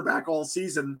all-star quarterback all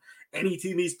season. Any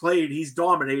team he's played, he's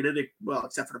dominated,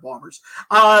 except for the Bombers.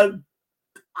 I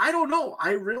don't know.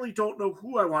 I really don't know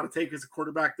who I want to take as a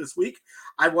quarterback this week.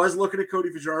 I was looking at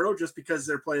Cody Fajardo just because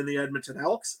they're playing the Edmonton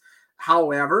Elks.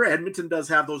 However, Edmonton does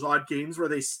have those odd games where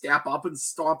they step up and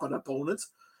stomp on opponents.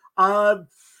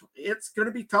 It's going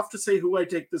to be tough to say who I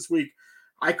take this week.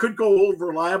 I could go old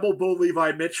reliable Bo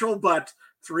Levi Mitchell, but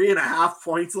 3.5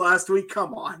 points last week.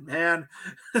 Come on, man.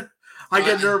 I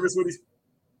get nervous when he's.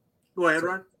 Go ahead,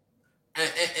 Ron.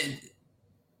 And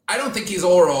I don't think he's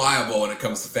all reliable when it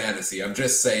comes to fantasy. I'm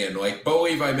just saying, like Bo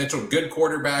Levi Mitchell, good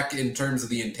quarterback in terms of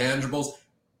the intangibles.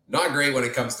 Not great when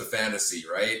it comes to fantasy,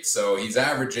 right? So he's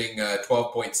averaging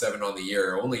 12.7 on the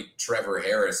year. Only Trevor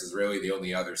Harris is really the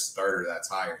only other starter that's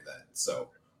higher than. So,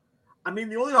 I mean,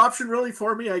 the only option really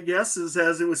for me, I guess, is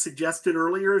as it was suggested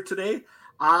earlier today.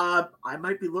 I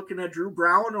might be looking at Drew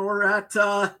Brown or at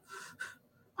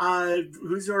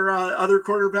who's our other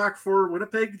quarterback for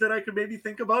Winnipeg that I could maybe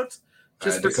think about.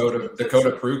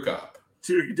 Dakota Prukop.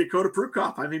 To Dakota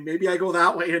Prukop. I mean, maybe I go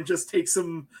that way and just take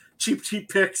some cheap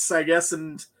picks, I guess,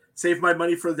 and save my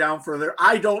money for down further.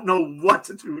 I don't know what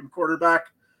to do in quarterback.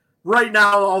 Right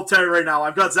now, I'll tell you right now,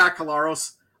 I've got Zach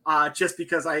Collaros just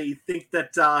because I think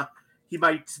that he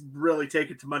might really take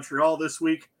it to Montreal this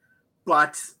week.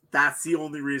 But that's the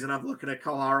only reason I'm looking at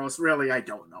Collaros. Really, I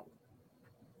don't know.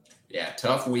 Yeah,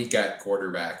 tough week at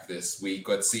quarterback this week.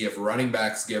 Let's see if running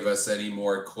backs give us any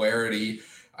more clarity.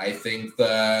 I think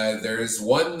there's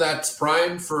one that's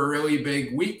primed for a really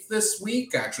big week this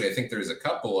week. Actually, I think there's a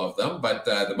couple of them, but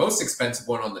the most expensive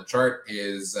one on the chart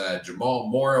is Jamal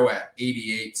Morrow at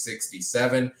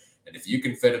 88.67. And if you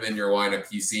can fit him in your lineup,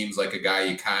 he seems like a guy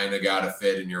you kind of got to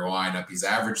fit in your lineup. He's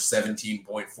averaged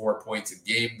 17.4 points a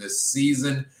game this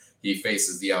season. He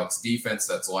faces the Elks defense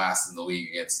that's last in the league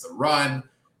against the run.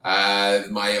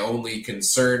 My only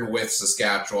concern with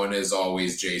Saskatchewan is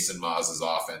always Jason Maas's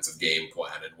offensive game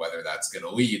plan and whether that's going to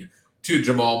lead to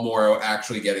Jamal Morrow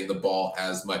actually getting the ball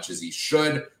as much as he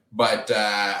should. But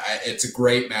it's a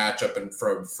great matchup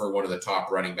for one of the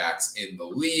top running backs in the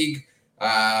league.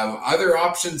 Other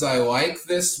options I like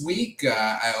this week,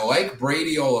 I like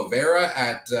Brady Oliveira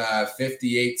at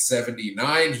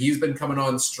 58.79. He's been coming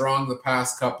on strong the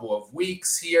past couple of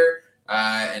weeks here.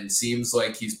 And seems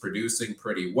like he's producing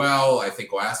pretty well. I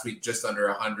think last week just under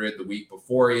 100. The week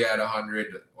before he had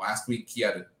 100. Last week he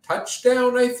had a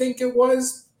touchdown, I think it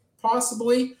was,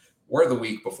 possibly. Or the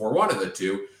week before, one of the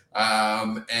two.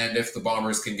 And if the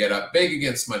Bombers can get up big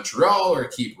against Montreal or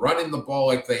keep running the ball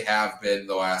like they have been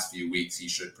the last few weeks, he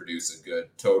should produce a good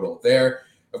total there.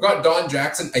 I've got Don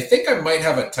Jackson. I think I might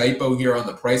have a typo here on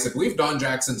the price. I believe Don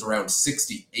Jackson's around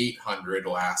 6,800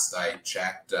 last I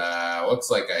checked. Looks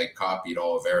like I copied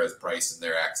Oliveira's price in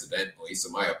there accidentally, so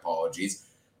my apologies.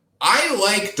 I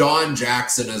like Don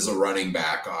Jackson as a running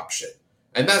back option.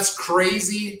 And that's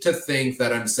crazy to think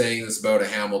that I'm saying this about a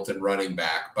Hamilton running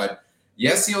back, but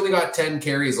yes, he only got 10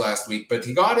 carries last week, but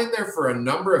he got in there for a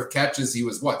number of catches. He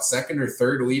was, second or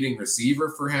third leading receiver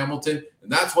for Hamilton?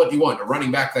 And that's what you want. A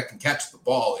running back that can catch the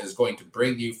ball is going to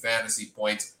bring you fantasy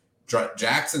points.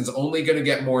 Jackson's only going to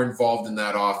get more involved in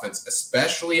that offense,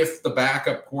 especially if the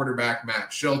backup quarterback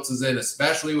Matt Schultz is in,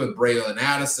 especially with Braylon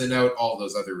Addison out, all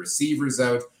those other receivers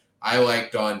out. I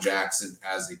like Don Jackson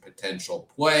as a potential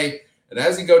play. And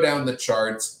as you go down the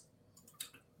charts,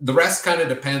 the rest kind of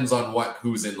depends on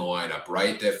who's in the lineup,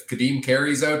 right? If Kadeem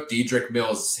Carey's out, Dedrick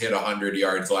Mills hit 100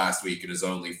 yards last week and is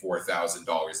only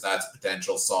 $4,000. That's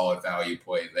potential solid value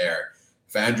play there.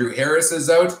 If Andrew Harris is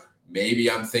out,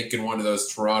 maybe I'm thinking one of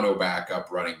those Toronto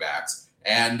backup running backs.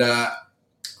 And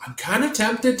I'm kind of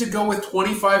tempted to go with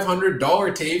 $2,500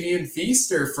 Tavian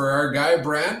Feaster for our guy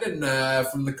Brandon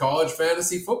from the college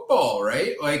fantasy football,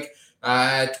 right? Like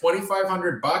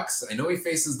 $2,500. I know he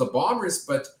faces the Bombers,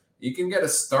 but you can get a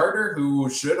starter who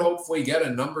should hopefully get a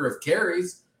number of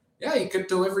carries. Yeah, he could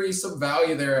deliver you some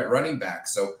value there at running back.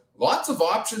 So lots of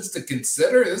options to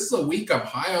consider. This is a week I'm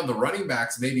high on the running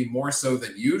backs, maybe more so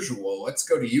than usual. Let's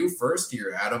go to you first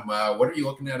here, Adam. What are you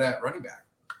looking at running back?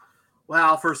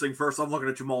 Well, first thing first, I'm looking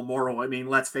at Jamal Morrow. I mean,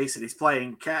 let's face it, he's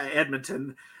playing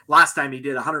Edmonton. Last time he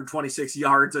did 126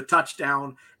 yards, a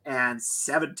touchdown, and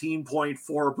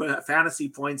 17.4 fantasy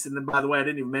points. And then, by the way, I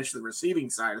didn't even mention the receiving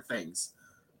side of things.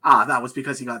 That was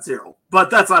because he got 0. But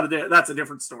that's a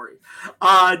different story.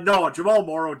 No, Jamal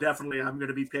Morrow, definitely I'm going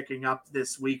to be picking up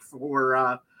this week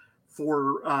for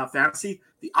fantasy.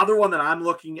 The other one that I'm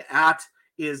looking at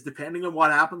is depending on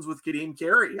what happens with Kadeem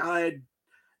Carey.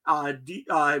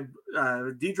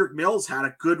 Dedrick Mills had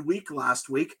a good week last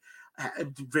week.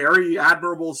 Very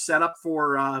admirable setup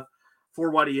for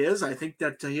what he is. I think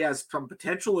that he has some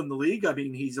potential in the league. I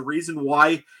mean, he's a reason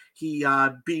why he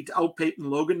beat out Peyton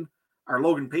Logan.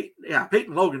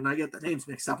 Peyton Logan. I get the names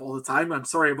mixed up all the time. I'm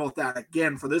sorry about that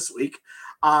again for this week.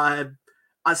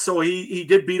 So he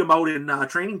did beat him out in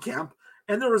training camp,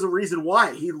 and there was a reason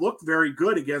why. He looked very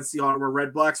good against the Ottawa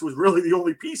Redblacks. Was really the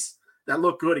only piece that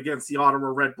looked good against the Ottawa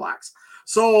Redblacks.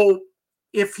 So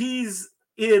if he's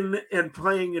in and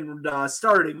playing and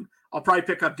starting, I'll probably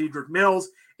pick up Dedrick Mills.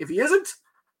 If he isn't,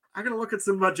 I'm going to look at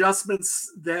some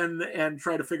adjustments then and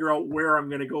try to figure out where I'm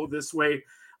going to go this way.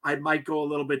 I might go a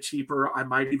little bit cheaper. I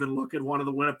might even look at one of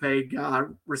the Winnipeg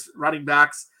running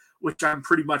backs, which I'm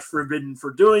pretty much forbidden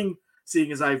for doing,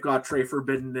 seeing as I've got Trey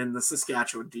Forbidden in the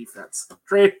Saskatchewan defense.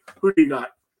 Trey, who do you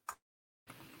got?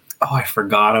 Oh, I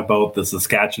forgot about the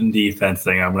Saskatchewan defense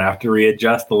thing. I'm going to have to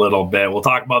readjust a little bit. We'll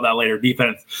talk about that later,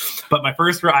 defense. But I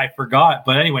forgot.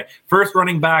 But anyway, first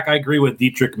running back, I agree with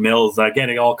Dedrick Mills. Again,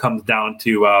 it all comes down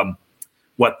to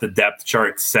what the depth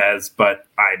chart says. But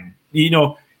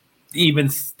even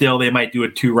still, they might do a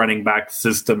 2 running back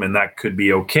system, and that could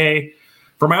be okay.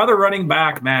 For my other running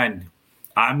back, man,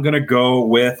 I'm going to go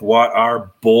with what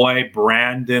our boy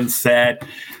Brandon said.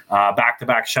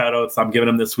 Back-to-back shout-outs I'm giving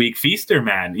him this week. Feaster,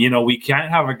 man. We can't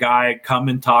have a guy come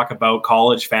and talk about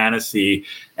college fantasy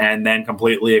and then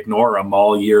completely ignore him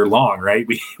all year long, right?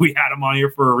 We had him on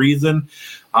here for a reason.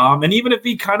 And even if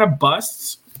he kind of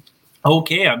busts,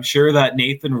 okay, I'm sure that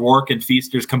Nathan Rourke and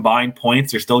Feaster's combined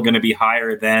points are still going to be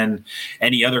higher than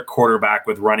any other quarterback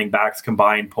with running backs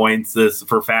combined points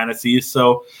for fantasy.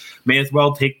 So may as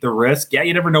well take the risk. Yeah,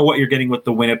 you never know what you're getting with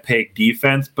the Winnipeg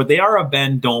defense, but they are a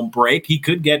bend, don't break. He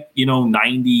could get,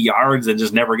 90 yards and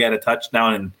just never get a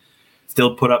touchdown and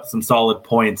still put up some solid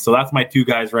points. So that's my 2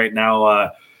 guys right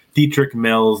now, Dedrick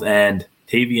Mills and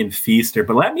Tavian Feaster.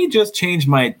 But let me just change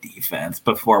my defense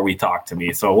before we talk to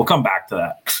me. So we'll come back to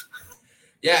that.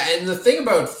 Yeah, and the thing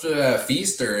about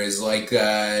Feaster is like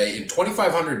in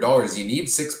 $2,500, you need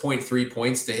 6.3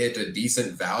 points to hit a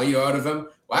decent value out of him.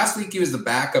 Last week, he was the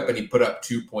backup, and he put up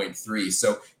 2.3.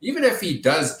 So even if he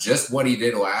does just what he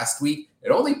did last week, it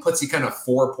only puts you kind of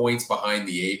 4 points behind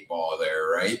the 8 ball there,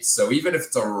 right? So even if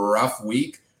it's a rough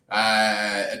week,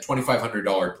 a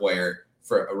 $2,500 player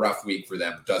for a rough week for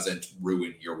them doesn't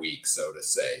ruin your week, so to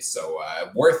say. So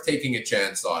worth taking a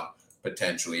chance on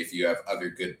potentially if you have other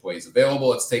good plays available.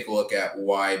 Let's take a look at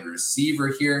wide receiver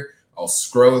here. I'll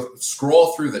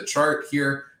scroll through the chart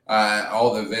here.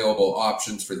 All the available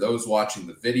options for those watching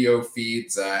the video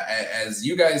feeds. As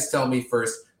you guys tell me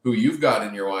first who you've got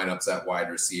in your lineups at wide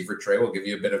receiver. Trey, we'll give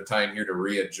you a bit of time here to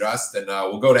readjust, and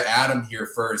we'll go to Adam here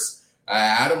first.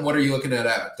 Adam, what are you looking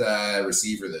at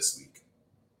receiver this week?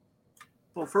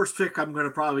 Well, first pick I'm going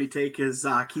to probably take is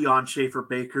Keon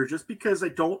Schaefer-Baker, just because I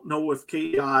don't know if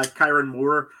Kyron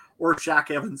Moore or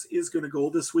Shaq Evans is going to go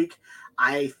this week.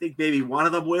 I think maybe one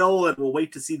of them will, and we'll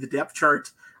wait to see the depth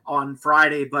chart on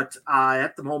Friday. But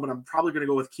at the moment, I'm probably going to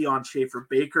go with Keon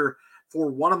Schaefer-Baker for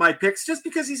one of my picks, just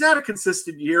because he's had a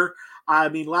consistent year. I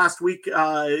mean, last week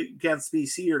against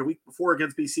BC or the week before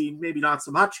against BC, maybe not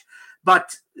so much.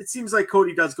 But it seems like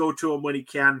Cody does go to him when he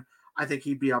can. I think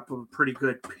he'd be up a pretty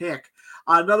good pick.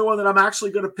 Another one that I'm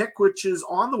actually going to pick, which is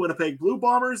on the Winnipeg Blue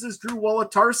Bombers, is Drew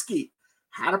Wolodarski.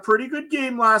 Had a pretty good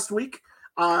game last week.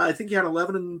 I think he had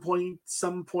 11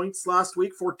 some points last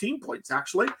week, 14 points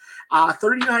actually.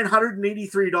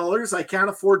 $3,983. I can't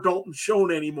afford Dalton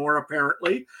Schoen anymore,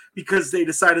 apparently, because they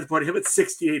decided to put him at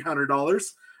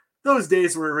 $6,800. Those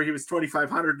days where he was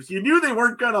 $2,500, you knew they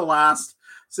weren't going to last,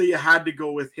 so you had to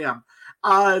go with him.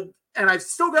 And I've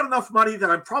still got enough money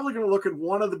that I'm probably going to look at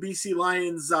one of the BC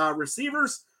Lions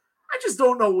receivers. I just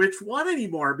don't know which one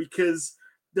anymore because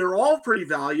they're all pretty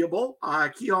valuable.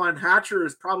 Keon Hatcher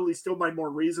is probably still my more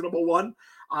reasonable one.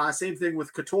 Same thing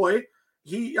with Katoy.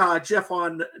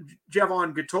 Jevon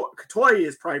Katoy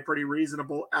is probably pretty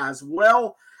reasonable as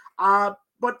well.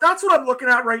 But that's what I'm looking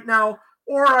at right now.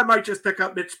 Or I might just pick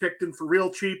up Mitch Picton for real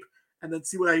cheap and then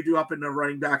see what I do up in the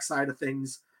running back side of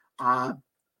things.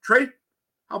 Trey,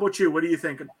 how about you? What are you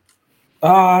thinking?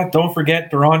 Don't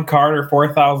forget Deron Carter,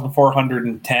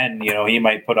 4,410. He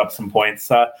might put up some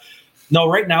points. No,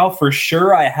 right now, for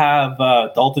sure, I have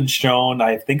Dalton Schoen.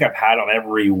 I think I've had him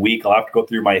every week. I'll have to go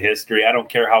through my history. I don't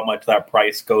care how much that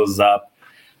price goes up.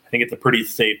 I think it's a pretty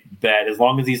safe bet. As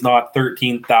long as he's not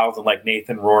 13,000 like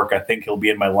Nathan Rourke, I think he'll be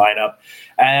in my lineup.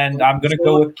 And I'm going to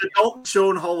go with the Dalton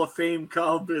Schoen Hall of Fame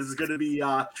Cub is going to be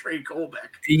Trey Colbeck.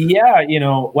 Yeah,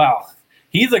 well,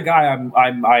 he's a guy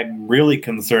I'm really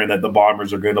concerned that the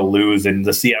Bombers are going to lose and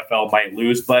the CFL might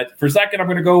lose. But for a second, I'm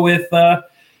going to go with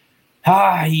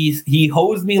he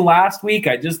hosed me last week.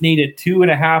 I just needed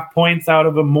 2.5 points out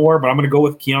of him more, but I'm going to go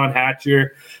with Keon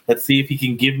Hatcher. Let's see if he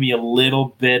can give me a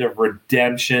little bit of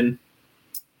redemption.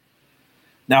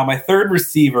 Now, my third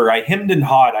receiver, I hemmed and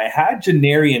hawed. I had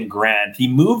Janarian Grant. He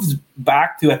moves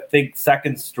back to, I think,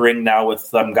 second string now with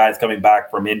some guys coming back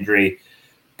from injury.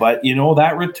 But,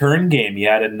 that return game, he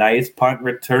had a nice punt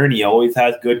return. He always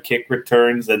has good kick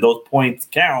returns, and those points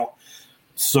count.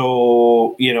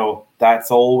 So,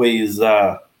 that's always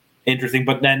interesting.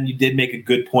 But then you did make a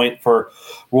good point for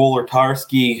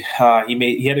Wolartarski.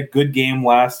 He had a good game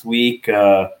last week.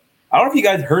 I don't know if you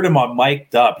guys heard him on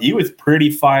Mic'd Up. He was pretty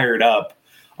fired up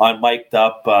on Mic'd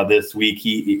Up this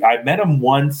week. I met him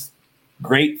once.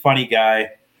 Great, funny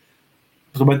guy.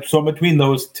 So between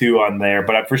those two on there,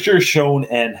 but I'm for sure Schoen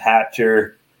and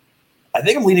Hatcher. I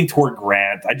think I'm leaning toward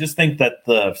Grant. I just think that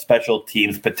the special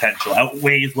teams potential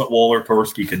outweighs what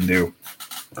Wolartarski can do.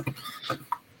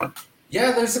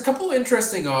 Yeah, there's a couple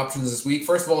interesting options this week.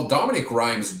 First of all, Dominic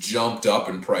Rhymes jumped up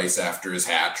in price after his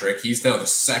hat trick. He's now the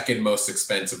second most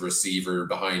expensive receiver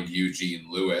behind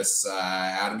Eugene Lewis.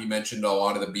 Adam, you mentioned a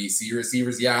lot of the BC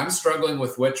receivers. Yeah, I'm struggling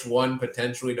with which one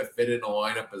potentially to fit in a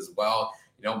lineup as well.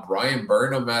 Brian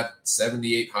Burnham at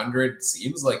 7,800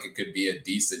 seems like it could be a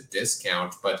decent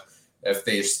discount, but if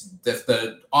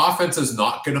the offense is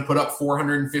not going to put up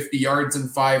 450 yards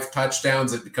and 5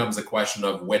 touchdowns, it becomes a question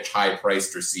of which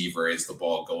high-priced receiver is the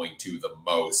ball going to the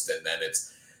most. And then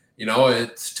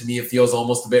to me, it feels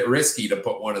almost a bit risky to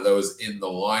put one of those in the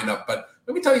lineup. But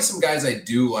let me tell you some guys I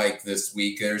do like this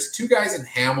week. There's 2 guys in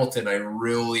Hamilton I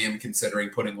really am considering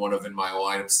putting one of in my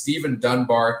lineup. Stephen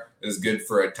Dunbar is good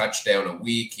for a touchdown a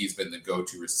week. He's been the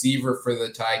go-to receiver for the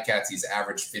Ticats. He's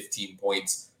averaged 15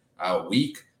 points a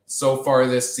week so far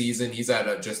this season. He's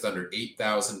at just under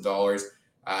 $8,000.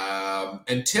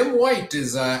 And Tim White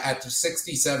is at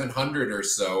 6,700 or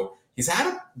so. He's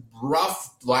had a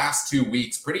rough last 2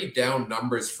 weeks, pretty down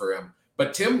numbers for him.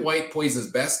 But Tim White plays his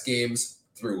best games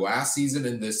through last season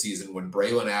and this season when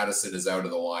Braylon Addison is out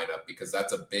of the lineup, because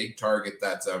that's a big target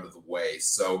that's out of the way.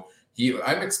 So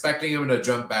I'm expecting him to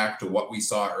jump back to what we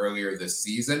saw earlier this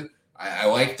season. I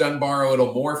like Dunbar a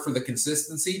little more for the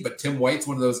consistency, but Tim White's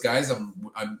one of those guys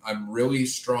I'm really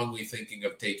strongly thinking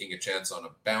of taking a chance on a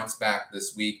bounce back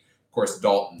this week. Of course,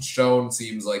 Dalton Schoen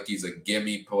seems like he's a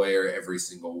gimme player every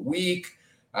single week.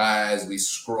 As we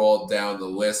scroll down the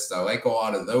list, I like a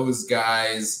lot of those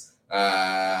guys.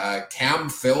 Cam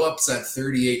Phillips at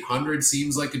 3,800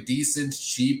 seems like a decent,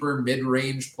 cheaper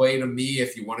mid-range play to me.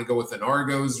 If you want to go with an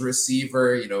Argos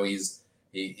receiver, he's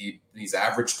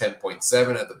averaged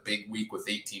 10.7 at the big week with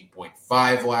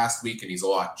 18.5 last week, and he's a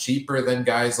lot cheaper than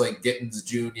guys like Gittins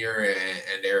Jr.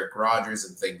 and Eric Rogers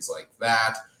and things like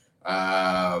that.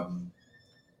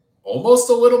 Almost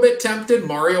a little bit tempted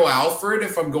Mario Alford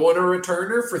if I'm going a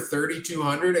returner for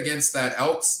 3,200 against that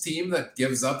Elks team that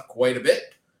gives up quite a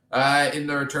bit in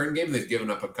the return game. They've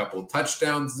given up a couple of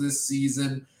touchdowns this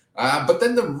season. But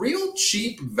then the real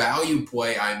cheap value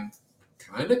play I'm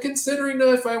kind of considering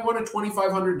if I want a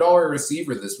 $2,500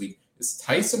 receiver this week is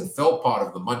Tyson Philpott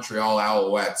of the Montreal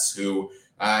Alouettes, who,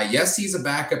 yes, he's a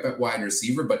backup at wide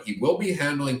receiver, but he will be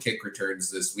handling kick returns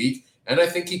this week. And I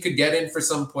think he could get in for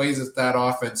some plays if that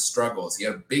offense struggles. He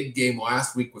had a big game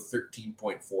last week with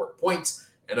 13.4 points.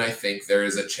 And I think there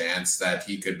is a chance that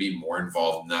he could be more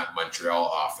involved in that Montreal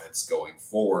offense going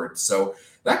forward. So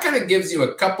that kind of gives you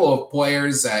a couple of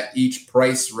players at each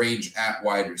price range at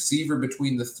wide receiver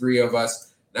between the three of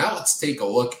us. Now let's take a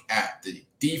look at the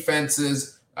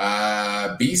defenses.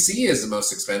 BC is the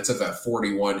most expensive at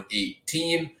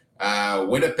 $41.18.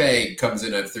 Winnipeg comes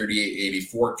in at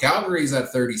 $38.84. Calgary's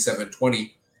at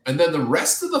 $37.20. And then the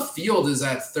rest of the field is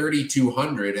at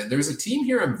 $3,200. And there's a team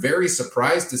here I'm very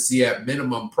surprised to see at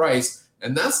minimum price,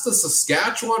 and that's the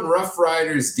Saskatchewan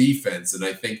Roughriders defense. And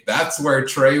I think that's where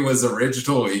Trey was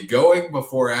originally going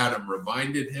before Adam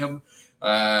reminded him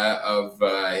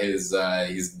that he's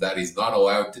not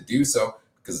allowed to do so,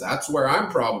 because that's where I'm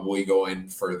probably going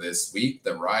for this week.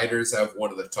 The Riders have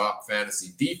one of the top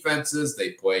fantasy defenses.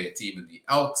 They play a team in the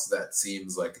Elks that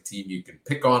seems like a team you can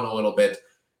pick on a little bit.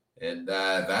 And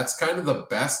that's kind of the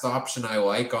best option I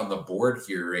like on the board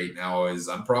here right now. Is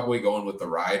I'm probably going with the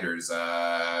Riders.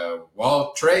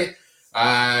 Well, Trey,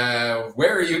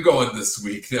 where are you going this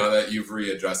week now that you've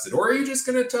readjusted? Or are you just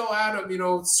going to tell Adam,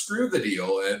 screw the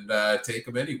deal and take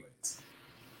him anyways?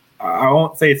 I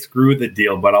won't say screw the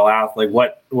deal, but I'll ask,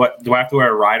 what do I have to wear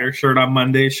a Rider shirt on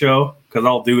Monday's show? Because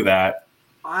I'll do that.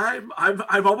 I'm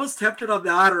almost tempted on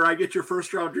that, or I get your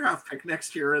first round draft pick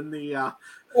next year in the.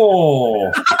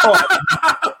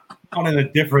 I'm in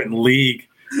a different league.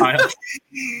 I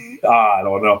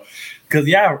don't know, because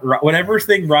whatever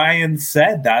thing Ryan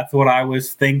said, that's what I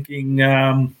was thinking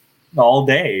all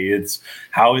day. It's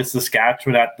how is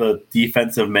Saskatchewan at the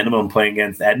defensive minimum playing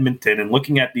against Edmonton, and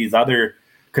looking at these other,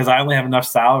 because I only have enough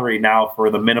salary now for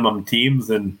the minimum teams,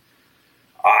 and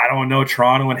I don't know,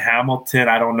 Toronto and Hamilton,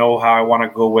 I don't know how I want to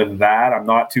go with that. I'm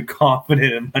not too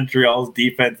confident in Montreal's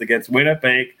defense against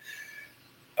Winnipeg.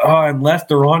 Unless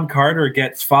Deron Carter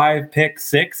gets 5 pick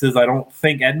sixes, I don't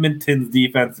think Edmonton's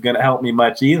defense is going to help me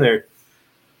much either.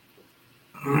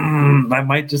 I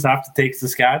might just have to take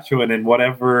Saskatchewan, and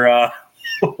whatever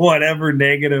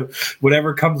negative,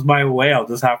 whatever comes my way, I'll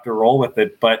just have to roll with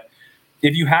it. But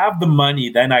if you have the money,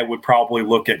 then I would probably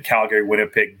look at Calgary,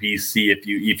 Winnipeg, BC.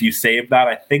 If you save that,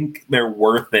 I think they're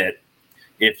worth it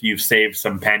if you've saved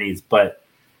some pennies. But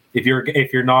if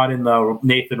you're not in the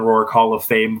Nathan Rourke Hall of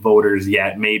Fame voters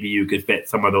yet, maybe you could fit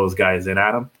some of those guys in,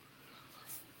 Adam.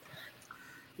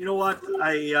 You know what?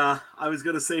 I was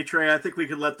going to say, Trey, I think we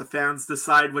could let the fans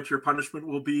decide what your punishment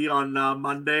will be on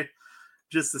Monday,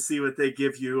 just to see what they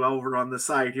give you over on the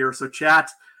side here. So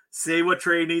chat, say what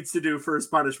Trey needs to do for his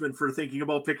punishment for thinking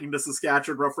about picking the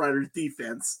Saskatchewan Roughriders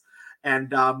defense. And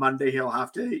Monday he'll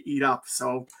have to eat up.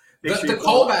 So the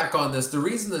callback on this, the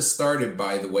reason this started,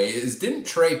 by the way, is didn't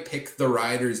Trey pick the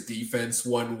Riders defense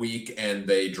one week and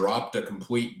they dropped a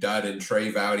complete dud, and Trey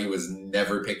vowed he was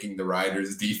never picking the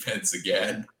Riders defense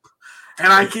again?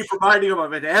 And I keep reminding him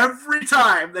of it every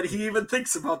time that he even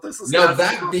thinks about this. Now,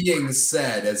 that being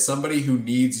said, as somebody who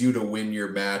needs you to win your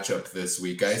matchup this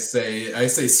week, I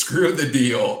say screw the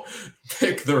deal.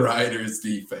 Pick the Riders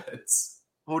defense.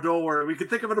 Oh, don't worry. We can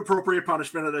think of an appropriate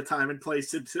punishment at a time and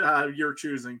place it your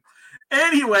choosing.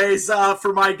 Anyways,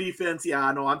 for my defense,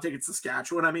 I'm taking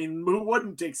Saskatchewan. I mean, who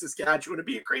wouldn't take Saskatchewan? It'd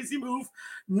be a crazy move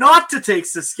not to take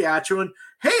Saskatchewan.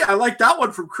 Hey, I like that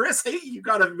one from Chris. Hey,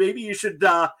 maybe you should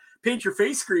paint your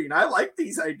face green. I like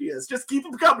these ideas. Just keep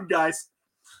them coming, guys.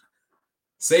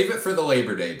 Save it for the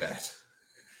Labor Day bet.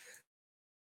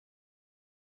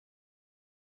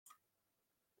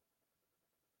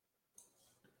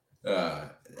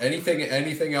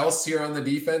 Anything else here on the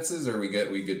defenses, or we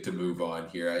get to move on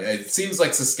here? It seems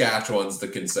like Saskatchewan's the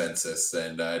consensus,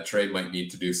 and Trey might need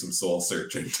to do some soul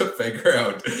searching to figure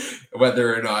out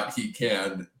whether or not he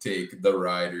can take the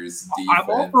Riders defense. I'm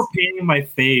all for painting my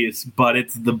face, but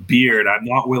it's the beard. I'm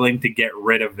not willing to get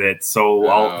rid of it,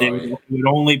 so it would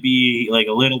only be like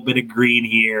a little bit of green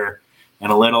here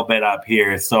and a little bit up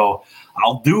here. So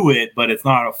I'll do it, but it's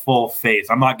not a full face.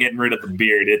 I'm not getting rid of the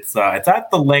beard. It's at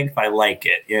the length I like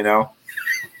it, Green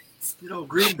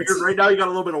beard. Right now you got a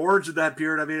little bit of orange in that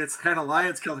beard. I mean, it's kind of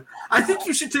lion's color. I think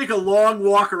you should take a long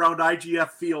walk around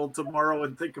IGF Field tomorrow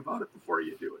and think about it before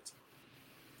you do it.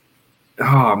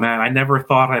 Oh man, I never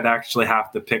thought I'd actually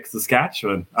have to pick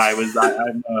Saskatchewan.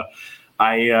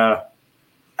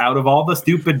 Out of all the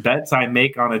stupid bets I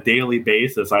make on a daily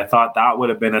basis, I thought that would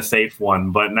have been a safe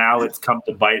one, but now it's come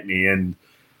to bite me. And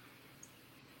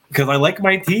because I like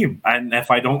my team, and if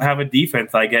I don't have a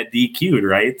defense, I get DQ'd,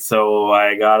 right? So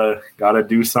I gotta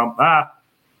do something.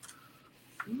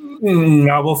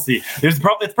 We'll see. It's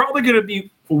probably going to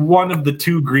be one of the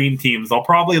two green teams. I'll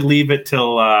probably leave it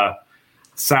till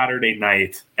Saturday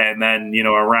night, and then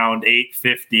around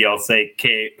 8:50 I'll say,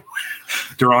 "Okay,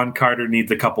 Deron Carter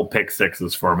needs a couple pick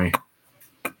sixes for me."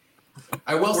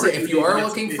 I will say, if you are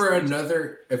looking for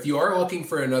another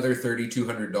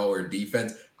 $3,200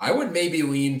 defense, I would maybe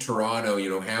lean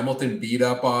Toronto. Hamilton beat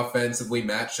up offensively.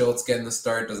 Matt Schultz getting the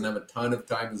start, doesn't have a ton of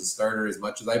time as a starter, as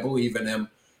much as I believe in him.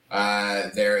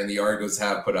 There, and the Argos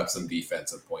have put up some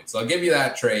defensive points. So I'll give you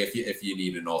that, Trey, if you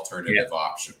need an alternative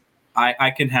option.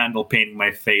 I can handle painting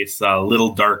my face a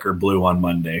little darker blue on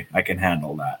Monday. I can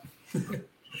handle that.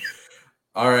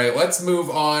 All right, let's move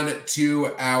on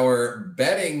to our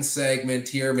betting segment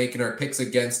here, making our picks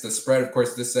against the spread. Of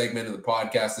course, this segment of the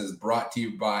podcast is brought to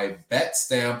you by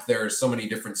BetStamp. There are so many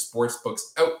different sports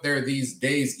books out there these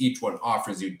days. Each one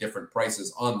offers you different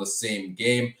prices on the same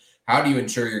game. How do you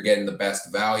ensure you're getting the best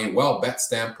value? Well,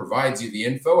 BetStamp provides you the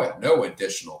info at no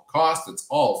additional cost. It's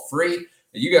all free.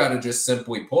 You got to just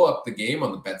simply pull up the game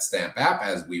on the BetStamp app,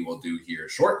 as we will do here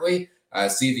shortly.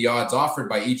 See the odds offered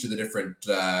by each of the different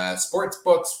sports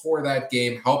books for that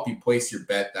game. Help you place your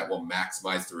bet that will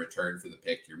maximize the return for the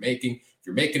pick you're making. If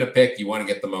you're making a pick, you want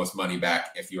to get the most money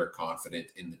back if you are confident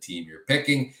in the team you're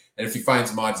picking. And if you find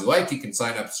some odds you like, you can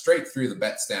sign up straight through the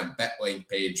BetStamp bet link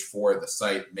page for the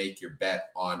site. Make your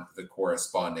bet on the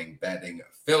corresponding betting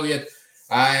affiliate.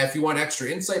 If you want extra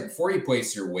insight before you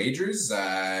place your wagers,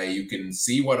 you can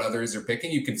see what others are picking.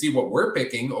 You can see what we're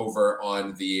picking over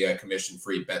on the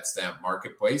commission-free BetStamp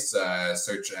marketplace.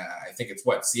 Search, I think it's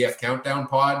CF Countdown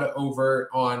Pod over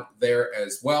on there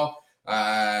as well.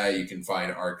 You can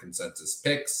find our consensus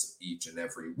picks each and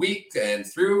every week. And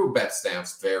through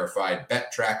BetStamp's verified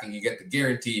bet tracking, you get the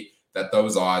guarantee that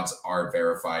those odds are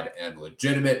verified and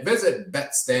legitimate. Visit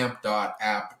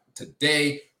betstamp.app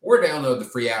today, or download the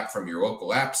free app from your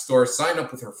local app store. Sign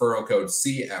up with referral code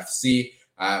CFC.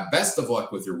 Best of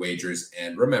luck with your wagers.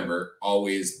 And remember,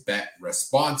 always bet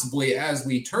responsibly. As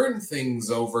we turn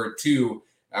things over to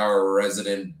our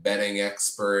resident betting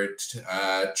expert,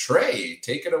 Trey,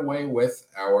 take it away with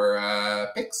our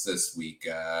picks this week.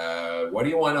 What do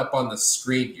you want up on the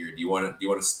screen here? Do you want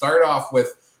to start off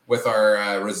with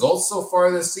our results so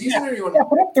far this season? Or you want to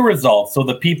put up the results so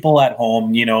the people at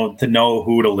home, to know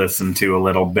who to listen to a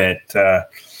little bit. So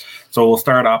we'll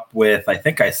start up with, I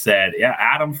think I said,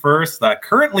 Adam first,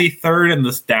 currently third in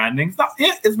the standings.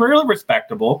 It's really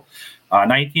respectable.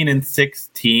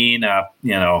 19-16, I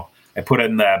put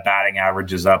in the batting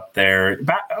averages up there.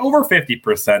 Over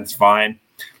 50% is fine.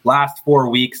 Last 4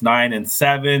 weeks,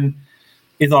 9-7.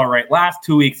 Is all right. Last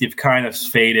 2 weeks, you've kind of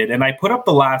faded. And I put up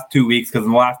the last 2 weeks because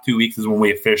in the last 2 weeks is when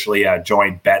we officially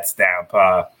joined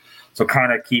BetStamp. So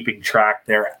kind of keeping track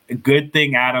there. Good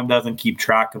thing Adam doesn't keep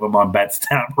track of them on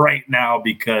BetStamp right now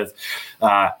because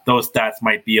those stats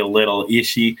might be a little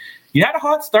ishy. You had a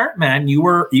hot start, man. You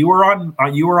were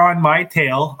on my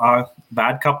tail.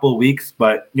 Bad couple of weeks,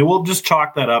 but we'll just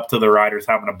chalk that up to the Riders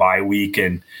having a bye week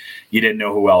and you didn't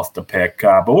know who else to pick.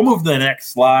 But we'll move to the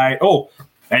next slide.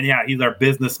 And he's our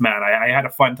businessman. I had a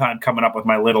fun time coming up with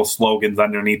my little slogans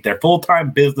underneath there.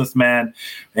 Full-time businessman,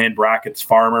 in brackets,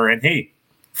 farmer. And hey,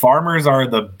 farmers are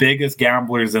the biggest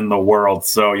gamblers in the world.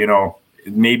 So,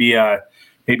 maybe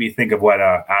think of what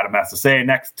Adam has to say.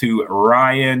 Next to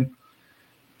Ryan,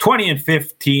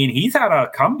 20-15. He's had a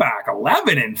comeback,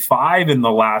 11-5 in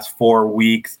the last 4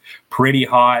 weeks. Pretty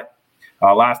hot.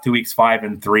 Last 2 weeks,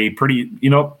 5-3. Pretty,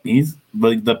 he's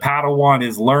the Padawan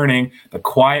is learning. The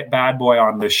quiet bad boy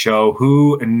on the show.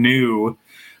 Who knew?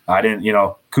 I didn't,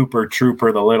 Cooper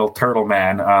Trooper, the little turtle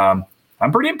man. I'm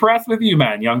pretty impressed with you,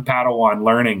 man. Young Padawan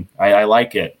learning. I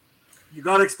like it. You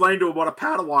got to explain to him what a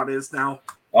Padawan is now.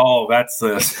 Oh, that's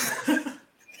that's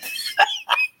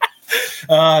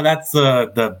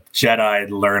the Jedi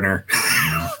learner.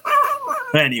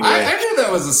 Anyway, I knew that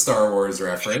was a Star Wars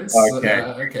reference.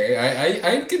 Okay,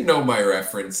 I can know my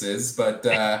references, but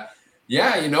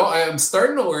I'm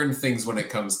starting to learn things when it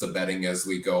comes to betting as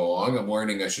we go along. I'm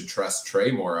learning I should trust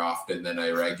Trey more often than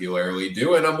I regularly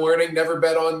do, and I'm learning never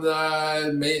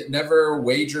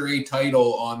wager a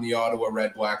title on the Ottawa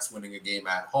Red Blacks winning a game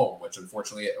at home, which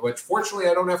fortunately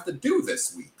I don't have to do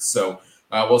this week. So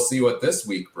we'll see what this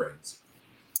week brings.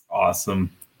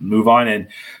 Awesome. Move on. And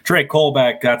Trey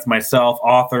Colbeck, that's myself,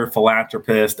 author,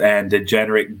 philanthropist, and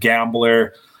degenerate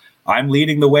gambler. I'm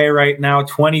leading the way right now,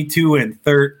 22-13,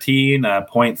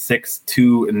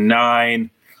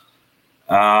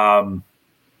 0.629.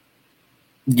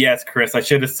 Yes, Chris, I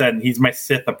should have said he's my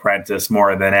Sith apprentice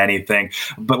more than anything.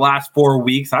 But last 4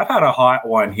 weeks, I've had a hot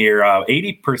one here.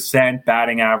 80%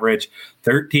 batting average,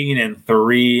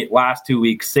 13-3. Last 2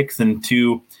 weeks,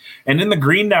 6-2. And in the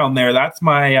green down there, that's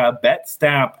my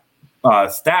BetStamp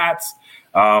stats.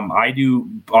 I do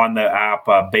on the app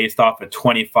based off of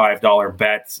 $25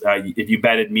 bets. If you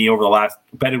betted with me over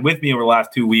the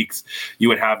last 2 weeks, you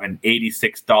would have an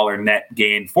 $86 net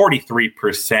gain,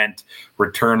 43%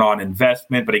 return on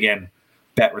investment. But again,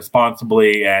 bet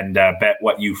responsibly and bet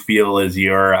what you feel is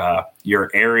your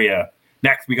area.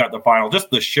 Next, we got the final,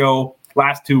 just the show.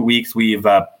 Last 2 weeks, we've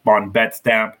on Bet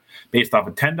Stamp based off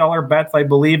of $10 bets, I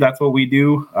believe. That's what we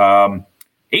do.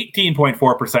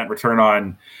 18.4% return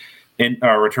on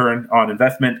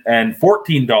investment, and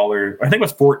 $14. I think it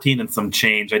was 14 and some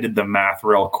change. I did the math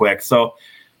real quick. So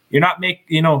you're not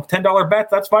making, $10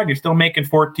 bets. That's fine. You're still making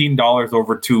 $14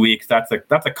 over 2 weeks. That's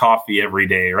a coffee every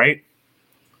day, right?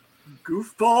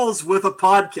 Goofballs with a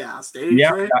podcast, eh?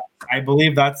 Yeah, Trey? I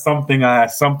believe that's something I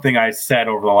said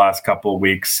over the last couple of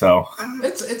weeks. So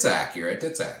it's accurate.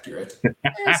 It's accurate.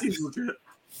 It seems legit.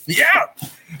 Yeah,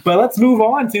 but let's move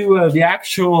on to the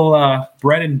actual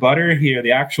bread and butter here,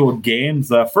 the actual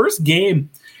games. First game,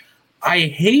 I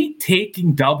hate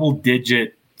taking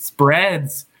double-digit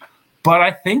spreads, but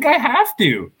I think I have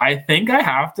to. I think I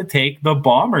have to take the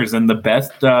Bombers, and the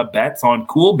best bets on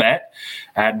Cool Bet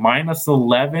at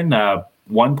 -11,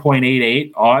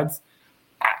 1.88 odds.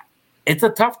 It's a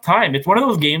tough time. It's one of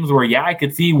those games where, I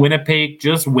could see Winnipeg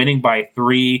just winning by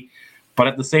 3, but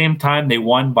at the same time, they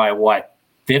won by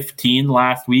 15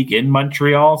 last week in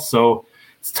Montreal. So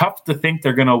it's tough to think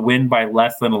they're going to win by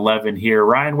less than 11 here.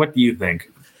 Ryan, what do you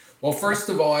think? Well, first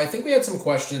of all, I think we had some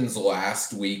questions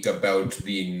last week about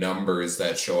the numbers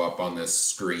that show up on this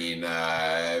screen,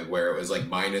 where it was like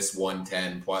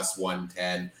 -110,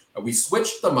 +110. We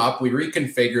switched them up. We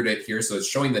reconfigured it here, so it's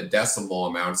showing the decimal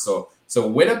amount. So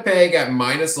Winnipeg at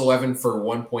 -11 for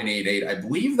 1.88. I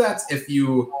believe that's if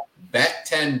you bet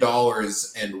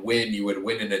 $10 and win, you would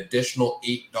win an additional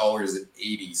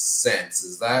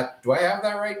 $8.80. Do I have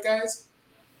that right, guys?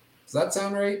 Does that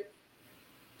sound right?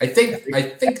 I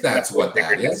think that's what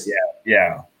that is.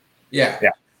 Yeah.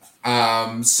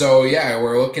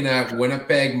 We're looking at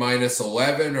Winnipeg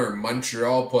 -11 or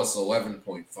Montreal plus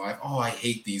 11.5. Oh, I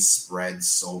hate these spreads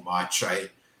so much.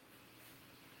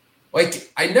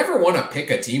 I never want to pick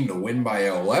a team to win by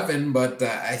 11, but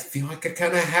I feel like I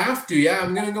kind of have to. Yeah,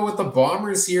 I'm going to go with the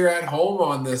Bombers here at home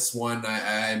on this one.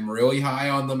 I'm really high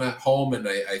on them at home, and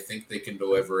I think they can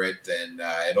deliver it. And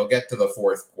it'll get to the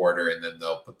fourth quarter, and then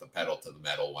they'll put the pedal to the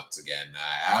metal once again.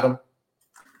 Adam?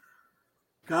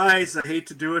 Guys, I hate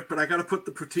to do it, but I got to put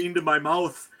the poutine to my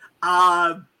mouth.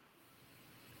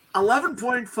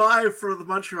 11.5 for the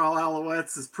Montreal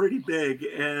Alouettes is pretty big,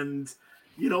 and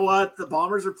you know what? The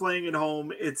Bombers are playing at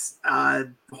home. It's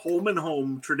home and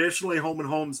home. Traditionally, home and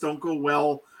homes don't go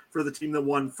well for the team that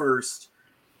won first.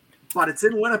 But it's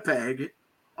in Winnipeg.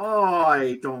 Oh,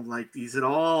 I don't like these at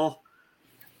all.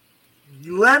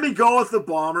 Let me go with the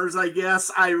Bombers, I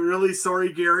guess. I'm really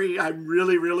sorry, Gary. I'm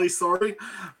really, really sorry.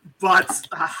 But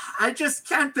I just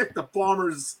can't pick the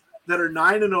Bombers that are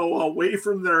 9-0 away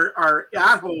from are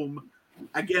at home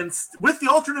with the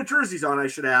alternate jerseys on, I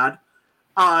should add.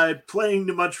 Playing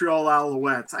the Montreal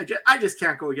Alouettes. I just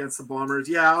can't go against the Bombers.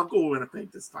 Yeah, I'll go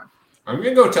Winnipeg this time. I'm going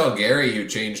to go tell Gary you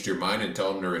changed your mind and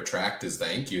tell him to retract his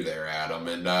thank you there, Adam.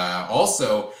 And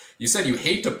also, you said you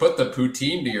hate to put the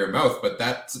poutine to your mouth, but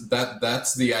that's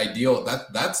the ideal.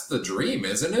 That's the dream,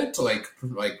 isn't it? Like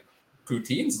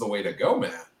poutine's the way to go,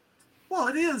 man. Well,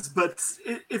 it is, but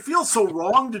it feels so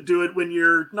wrong to do it when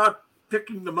you're not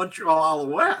picking the Montreal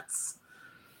Alouettes.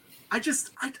 I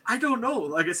don't know.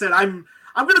 Like I said, I'm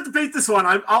going to debate this one.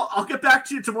 I'll get back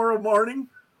to you tomorrow morning,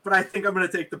 but I think I'm going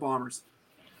to take the Bombers.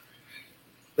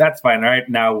 That's fine. Right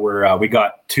now we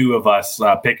got two of us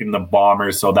picking the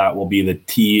Bombers, so that will be the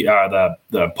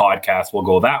podcast will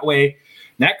go that way.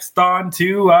 Next on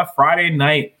to Friday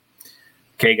night.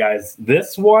 Okay, guys,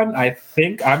 this one I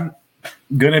think I'm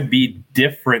gonna be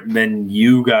different than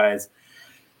you guys.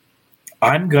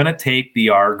 I'm gonna take the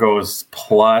Argos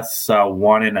plus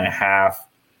 1.5.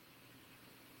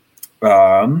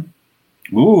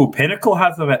 Pinnacle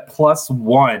has them at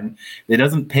 +1. It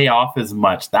doesn't pay off as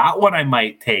much. That one I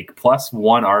might take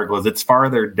 +1 Argos. It's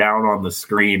farther down on the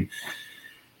screen.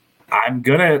 I'm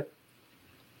gonna.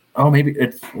 Oh, maybe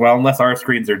it's unless our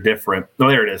screens are different. Oh,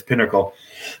 there it is. Pinnacle.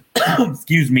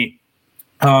 Excuse me.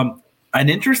 An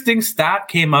interesting stat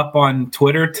came up on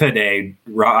Twitter today.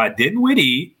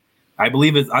 Dinwiddie, I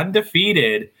believe, is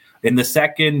undefeated in the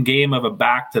second game of a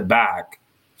back-to-back.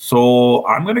 So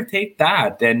I'm going to take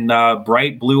that. And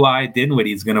bright blue-eyed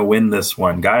Dinwiddie is going to win this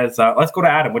one. Guys, let's go to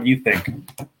Adam. What do you think?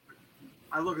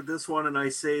 I look at this one and I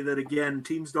say that, again,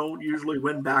 teams don't usually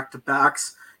win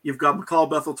back-to-backs. You've got McCall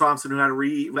Bethel-Thompson, who had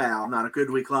not a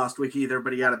good week last week either,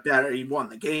 but he won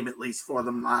the game at least for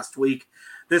them last week.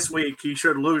 This week, he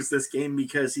should lose this game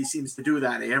because he seems to do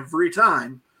that every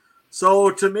time. So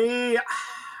to me,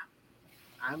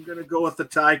 I'm going to go with the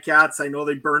Ticats. I know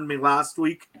they burned me last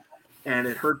week, and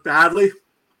it hurt badly.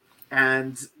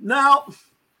 And now,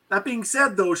 that being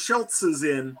said, though, Schultz is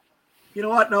in. You know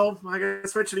what? No, I got to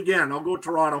switch it again. I'll go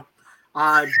Toronto.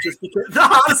 Just because,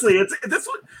 honestly,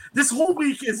 this whole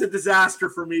week is a disaster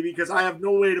for me because I have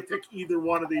no way to pick either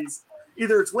one of these.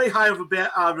 Either it's way high of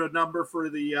a number for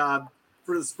the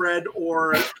spread,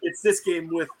 or it's this game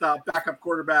with backup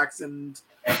quarterbacks and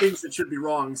things that should be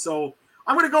wrong. So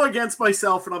I'm going to go against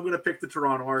myself, and I'm going to pick the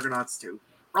Toronto Argonauts too.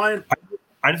 Ryan?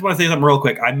 I just want to say something real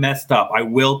quick. I messed up. I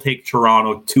will take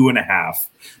Toronto 2.5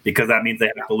 because that means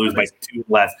they have to lose by 2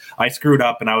 less. I screwed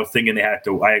up, and I was thinking they had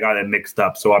to. I got it mixed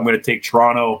up. So I'm going to take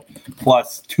Toronto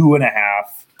plus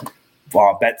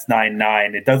 2.5. Bet's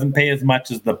 9.9. It doesn't pay as much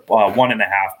as the 1.5,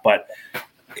 but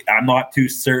I'm not too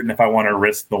certain if I want to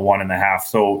risk the 1.5.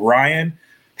 So Ryan,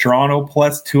 Toronto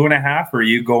plus 2.5, or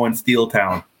you going Steel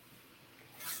Town?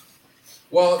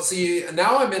 Well, see,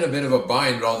 now I'm in a bit of a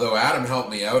bind, although Adam helped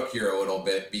me out here a little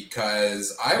bit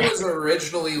because I was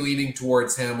originally leaning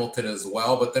towards Hamilton as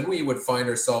well, but then we would find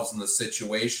ourselves in the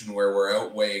situation where we're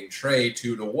outweighing Trey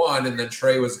 2-1, and then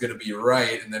Trey was going to be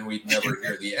right, and then we'd never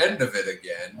hear the end of it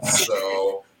again.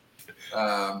 So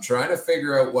I'm trying to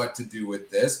figure out what to do with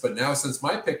this, but now since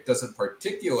my pick doesn't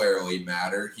particularly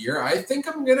matter here, I think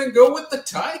I'm going to go with the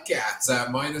Ticats at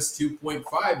minus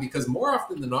 2.5 because more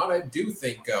often than not, I do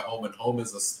think home and home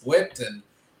is a split, and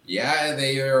yeah,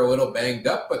 they are a little banged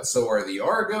up, but so are the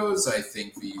Argos. I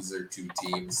think these are two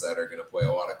teams that are going to play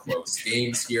a lot of close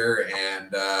games here,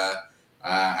 and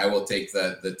I will take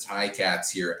the Ticats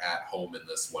here at home in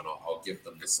this one. I'll give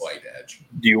them the slight edge.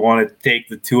 Do you want to take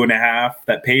the 2.5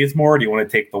 that pays more, or do you want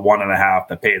to take the 1.5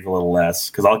 that pays a little less?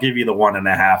 Because I'll give you the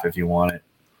 1.5 if you want it.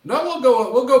 No,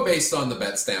 we'll go based on the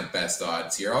BetStamp best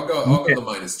odds here. I'll go the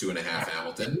minus 2.5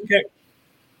 Hamilton.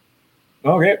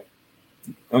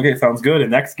 Okay, sounds good.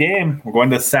 And next game, we're going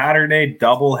to Saturday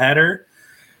doubleheader.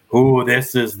 Ooh,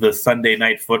 this is the Sunday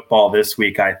night football this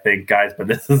week, I think, guys, but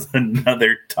this is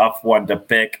another tough one to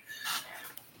pick.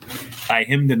 I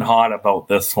hemmed and hawed about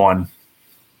this one.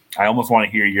 I almost want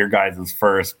to hear your guys'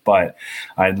 first, but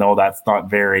I know that's not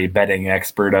very betting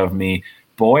expert of me.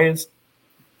 Boys,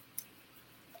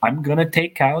 I'm going to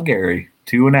take Calgary,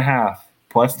 2.5,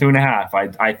 plus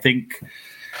 2.5. I think...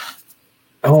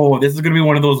 Oh, this is going to be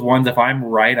one of those ones. If I'm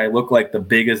right, I look like the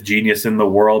biggest genius in the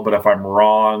world. But if I'm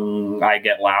wrong, I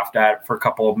get laughed at for a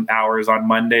couple of hours on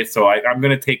Monday. So I'm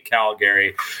going to take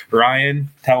Calgary. Ryan,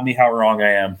 tell me how wrong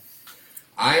I am.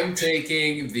 I'm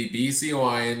taking the BC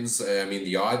Lions. I mean,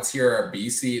 the odds here are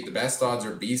BC. The best odds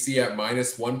are BC at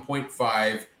minus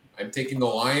 1.5. I'm taking the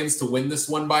Lions to win this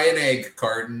one by an egg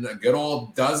carton. A good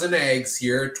old dozen eggs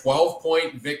here.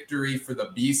 12-point victory for the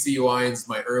BC Lions,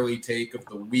 my early take of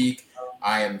the week.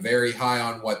 I am very high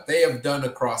on what they have done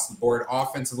across the board,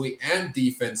 offensively and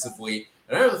defensively.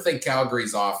 And I don't think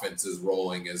Calgary's offense is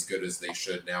rolling as good as they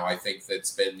should now. I think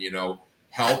that's been,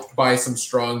 helped by some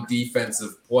strong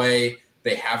defensive play.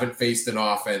 They haven't faced an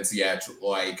offense yet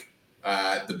like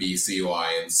the BC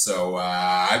Lions. So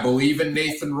I believe in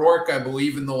Nathan Rourke. I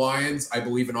believe in the Lions. I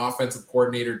believe in offensive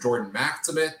coordinator Jordan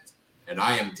Maximit. And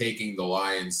I am taking the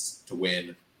Lions to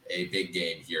win a big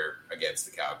game here against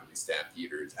the Calgary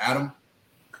Stampeders. Adam?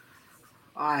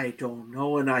 I don't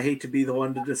know, and I hate to be the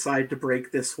one to decide to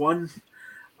break this one.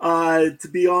 To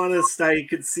be honest, I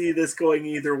could see this going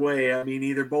either way. I mean,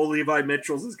 either Bo Levi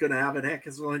Mitchell's is going to have an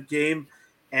excellent game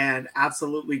and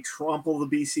absolutely trample the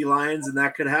BC Lions, and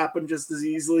that could happen just as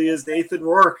easily as Nathan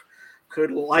Rourke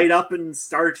could light up and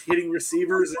start hitting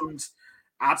receivers and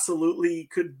absolutely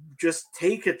could just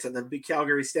take it to the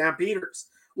Calgary Stampeders.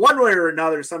 One way or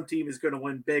another, some team is going to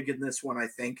win big in this one, I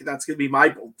think. That's going to be my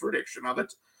bold prediction of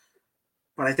it.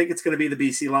 But I think it's going to be the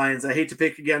BC Lions. I hate to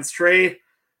pick against Trey.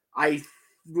 I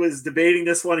was debating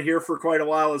this one here for quite a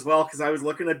while as well because I was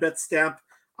looking at BetStamp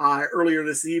earlier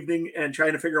this evening and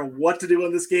trying to figure out what to do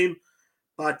in this game.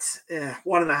 But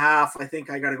 1.5, I think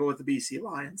I got to go with the BC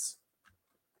Lions.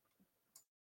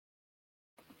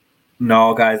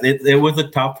 No, guys, it was a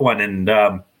tough one, and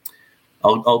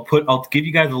I'll give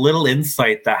you guys a little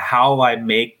insight to how I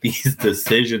make these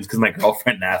decisions because my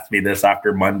girlfriend asked me this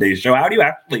after Monday's show. How do you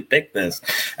actually pick this?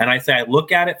 And I say I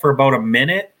look at it for about a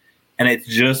minute, and it's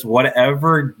just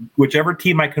whichever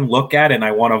team I can look at, and I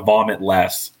want to vomit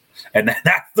less. And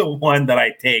that's the one that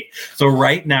I take. So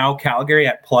right now, Calgary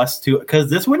at +2, because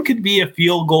this one could be a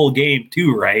field goal game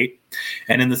too, right?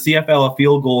 And in the CFL, a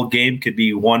field goal game could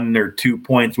be 1 or 2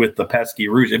 points with the pesky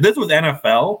Rouge. If this was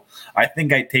NFL, I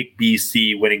think I'd take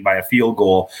BC winning by a field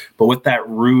goal. But with that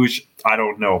Rouge, I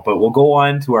don't know. But we'll go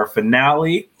on to our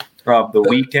finale of the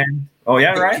weekend. Oh,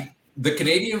 yeah, right? The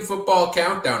Canadian Football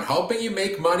Countdown, helping you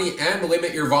make money and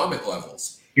limit your vomit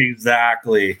levels.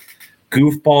 Exactly.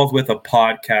 Goofballs with a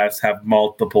podcast have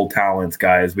multiple talents,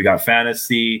 guys. We got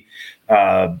fantasy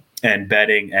and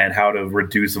betting and how to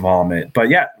reduce vomit. But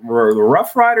yeah, the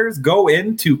Rough Riders go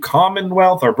into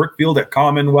Commonwealth or Brookfield at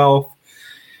Commonwealth.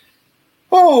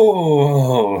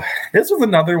 Oh, this was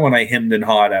another one I hemmed and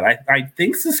hawed at. I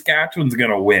think Saskatchewan's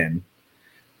going to win.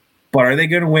 But are they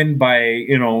going to win by,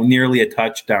 nearly a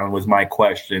touchdown was my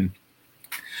question.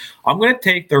 I'm going to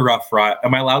take the Rough Riders.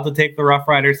 Am I allowed to take the Rough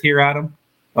Riders here, Adam?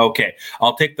 Okay,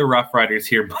 I'll take the Rough Riders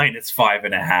here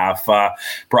 -5.5.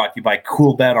 Brought to you by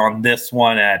Coolbet on this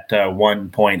one at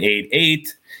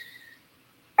 1.88.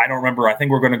 I don't remember. I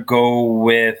think we're going to go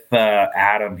with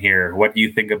Adam here. What do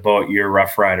you think about your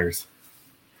Rough Riders?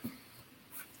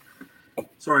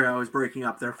 Sorry, I was breaking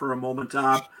up there for a moment.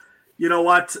 You know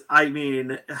what? I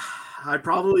mean, I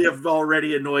probably have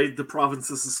already annoyed the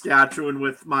province of Saskatchewan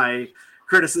with my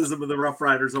criticism of the Rough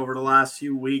Riders over the last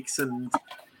few weeks. And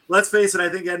let's face it, I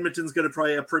think Edmonton's going to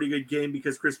play a pretty good game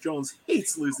because Chris Jones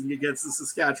hates losing against the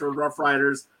Saskatchewan Rough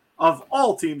Riders. Of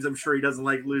all teams, I'm sure he doesn't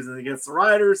like losing against the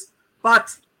Riders.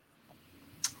 But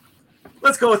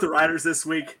let's go with the Riders this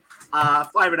week.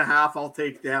 5.5, I'll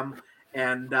take them.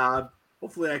 And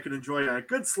hopefully I can enjoy a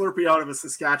good Slurpee out of a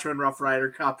Saskatchewan Rough Rider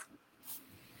Cup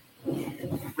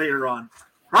later on.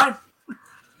 Ryan?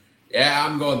 Yeah,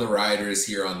 I'm going the Riders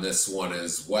here on this one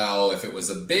as well. If it was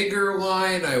a bigger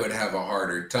line, I would have a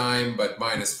harder time, but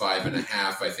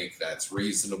 -5.5, I think that's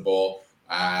reasonable.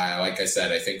 Like I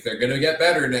said, I think they're going to get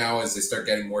better now as they start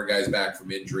getting more guys back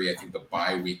from injury. I think the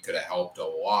bye week could have helped a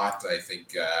lot. I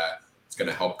think it's going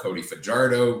to help Cody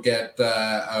Fajardo get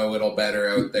a little better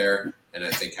out there, and I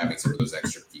think having some of those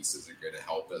extra pieces are going to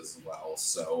help as well.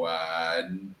 So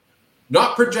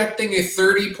not projecting a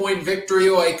 30-point victory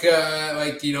like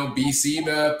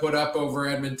BC put up over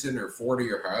Edmonton, or 40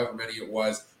 or however many it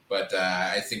was, but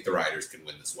I think the Riders can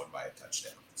win this one by a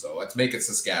touchdown. So let's make it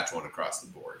Saskatchewan across the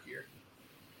board here.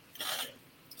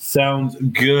 Sounds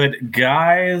good,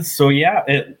 guys. So yeah,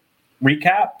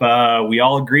 recap. We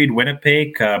all agreed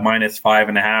Winnipeg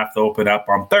 -5.5 to open up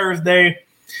on Thursday,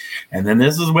 and then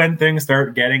this is when things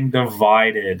start getting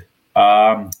divided.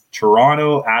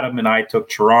 Toronto, Adam and I took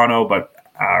Toronto,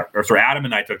 Adam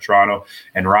and I took Toronto,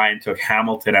 and Ryan took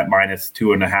Hamilton at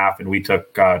 -2.5, and we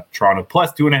took Toronto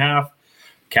 +2.5.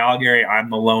 Calgary, I'm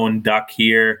the lone duck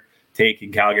here,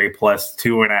 taking Calgary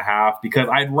 +2.5 because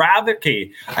I'd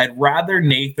rather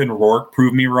Nathan Rourke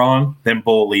prove me wrong than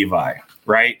Bo Levi,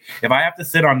 right? If I have to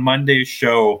sit on Monday's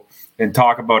show and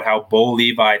talk about how Bo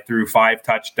Levi threw 5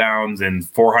 touchdowns and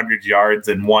 400 yards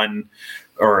and won,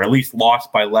 or at least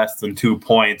lost by less than 2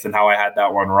 points, and how I had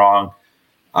that one wrong,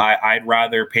 I'd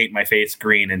rather paint my face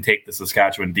green and take the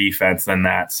Saskatchewan defense than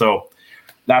that. So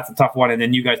that's a tough one. And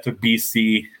then you guys took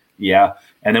BC. Yeah.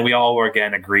 And then we all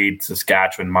again agreed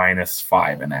Saskatchewan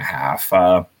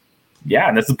 -5.5. Yeah.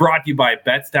 And this is brought to you by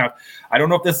Betstown. I don't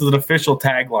know if this is an official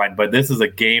tagline, but this is a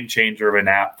game changer of an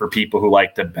app for people who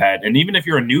like to bet. And even if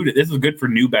you're this is good for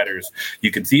new bettors.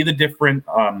 You can see the different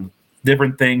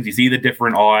things. You see the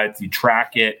different odds. You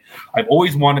track it. I've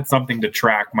always wanted something to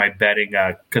track my betting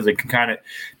because it can kind of,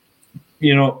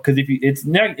 because it's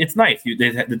nice.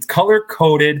 It's color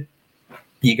coded.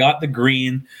 You got the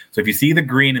green. So if you see the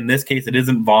green, in this case, it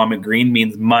isn't vomit. Green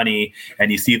means money,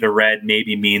 and you see the red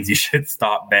maybe means you should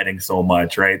stop betting so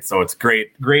much, right? So it's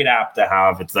great app to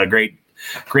have. It's a great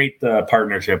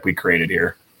partnership we created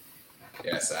here.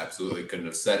 Yes, absolutely. Couldn't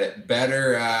have said it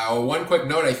better. One quick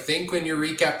note. I think when you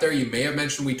recap there, you may have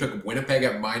mentioned we took Winnipeg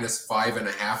at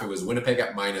 -5.5. It was Winnipeg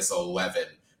at -11,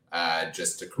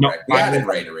 just to correct. No, I had it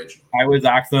right originally. I was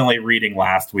accidentally reading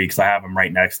last week, so I have them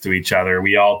right next to each other.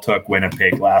 We all took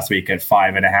Winnipeg last week at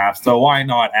 5.5. So why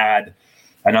not add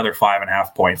another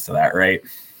 5.5 points to that, right?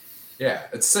 Yeah,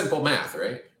 it's simple math,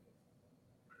 right?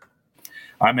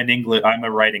 I'm a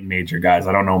writing major, guys.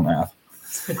 I don't know math.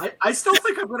 I still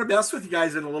think I'm going to mess with you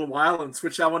guys in a little while and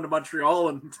switch that one to Montreal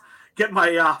and get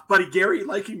my buddy Gary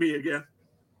liking me again.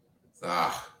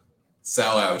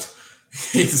 Sellout.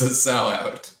 He's a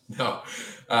sellout. No.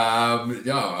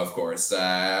 No, of course.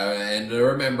 And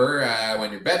remember,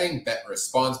 when you're betting, bet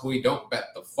responsibly. Don't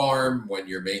bet the farm when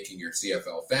you're making your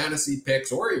CFL fantasy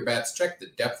picks or your bets. Check the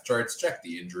depth charts, check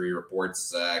the injury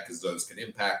reports, because those can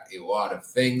impact a lot of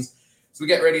things. So we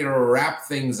get ready to wrap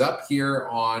things up here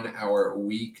on our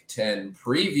Week 10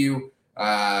 preview.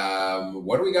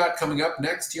 What do we got coming up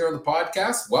next here on the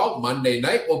podcast? Well, Monday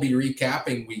night we'll be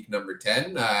recapping week number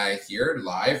 10 here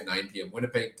live, 9 p.m.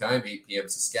 Winnipeg time, 8 p.m.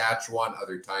 Saskatchewan,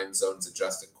 other time zones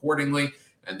adjust accordingly.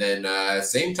 And then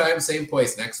same time, same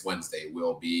place next Wednesday.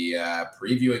 We'll be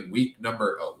previewing week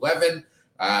number 11.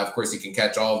 Of course, you can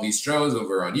catch all of these shows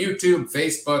over on YouTube,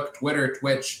 Facebook, Twitter,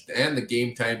 Twitch, and the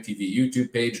Game Time TV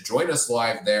YouTube page. Join us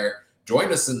live there.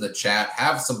 Join us in the chat.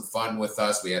 Have some fun with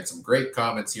us. We had some great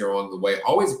comments here along the way.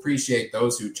 Always appreciate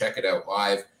those who check it out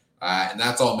live. And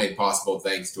that's all made possible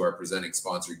thanks to our presenting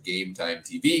sponsor, Game Time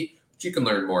TV, which you can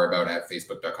learn more about at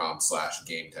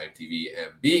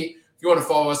facebook.com/GameTimeTVMB. If you want to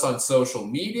follow us on social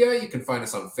media, you can find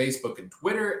us on Facebook and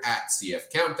Twitter at CF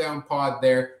Countdown Pod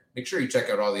there. Make sure you check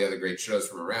out all the other great shows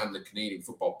from around the Canadian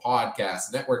Football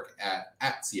Podcast Network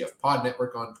at CF Pod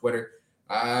Network on Twitter.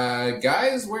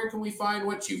 Guys, where can we find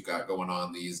what you've got going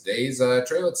on these days?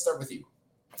 Trey, let's start with you.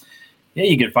 Yeah,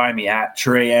 you can find me at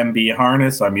Trey MB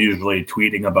Harness. I'm usually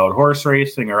tweeting about horse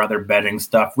racing or other betting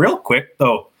stuff. Real quick,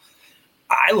 though,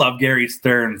 I love Gary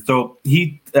Stern. So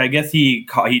he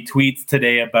tweets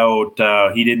today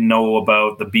about he didn't know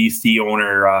about the BC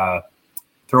owner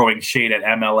throwing shade at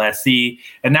MLSE.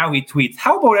 And now he tweets,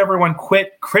 how about everyone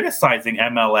quit criticizing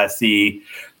MLSE?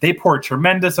 They pour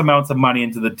tremendous amounts of money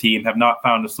into the team, have not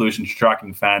found a solution to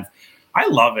shocking fans. I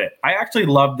love it. I actually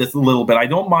love this a little bit. I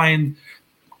don't mind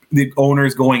the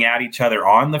owners going at each other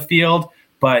on the field,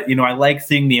 but, I like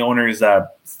seeing the owners,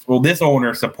 this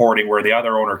owner supporting where the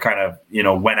other owner kind of,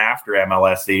 went after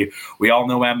MLSE. We all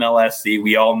know MLSE.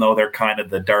 We all know they're kind of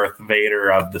the Darth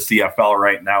Vader of the CFL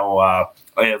right now,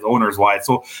 as owners wise.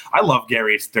 So I love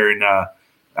Gary Stern.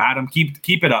 Adam,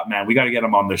 keep it up, man. We got to get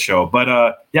him on the show. But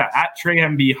at Trey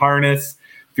MB Harness,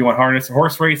 if you want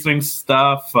horse racing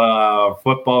stuff,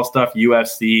 football stuff,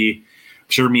 UFC, I'm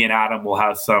sure me and Adam will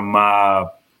have some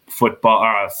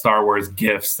football, Star Wars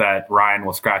gifts that Ryan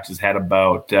will scratch his head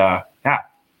about.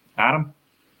 Adam?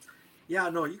 Yeah,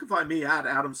 no, you can find me at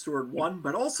Adam Stewart 1,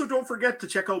 but also don't forget to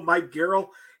check out Mike Garrell.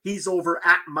 He's over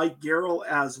at Mike Garrell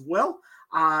as well.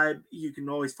 You can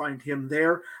always find him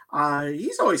there.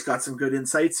 He's always got some good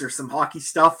insights or some hockey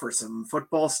stuff or some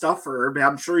football stuff, or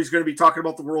I'm sure he's going to be talking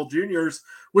about the World Juniors,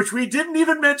 which we didn't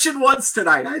even mention once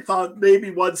tonight. I thought maybe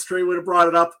once Trey would have brought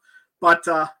it up, but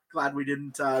glad we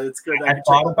didn't. It's good. I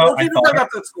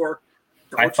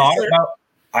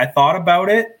thought about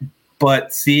it,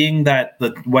 but seeing that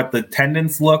what the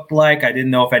attendance looked like, I didn't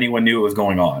know if anyone knew what was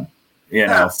going on.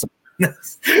 So.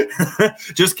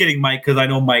 Just kidding, Mike, because I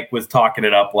know Mike was talking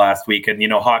it up last week, and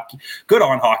hockey, good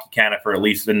on Hockey Canada for at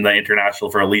least in the international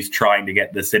for at least trying to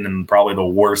get this in probably the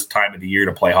worst time of the year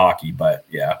to play hockey. But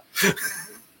yeah.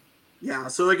 Yeah.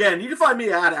 So again, you can find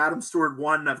me at Adam Stewart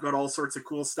 1. I've got all sorts of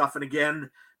cool stuff, and again,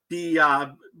 be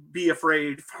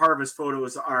afraid. Harvest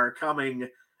photos are coming,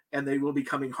 and they will be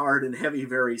coming hard and heavy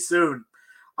very soon.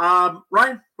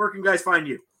 Ryan, where can guys find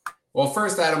you? Well,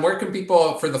 first, Adam, where can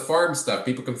people, for the farm stuff,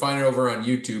 people can find it over on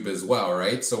YouTube as well,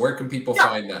 right? So where can people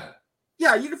find that?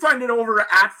 Yeah, you can find it over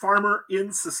at Farmer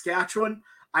in Saskatchewan.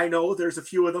 I know there's a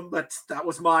few of them, but that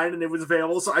was mine and it was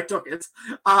available, so I took it.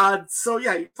 So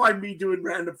yeah, you can find me doing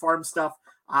random farm stuff.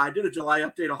 I did a July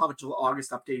update. I'll have a July,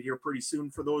 August update here pretty soon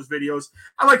for those videos.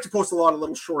 I like to post a lot of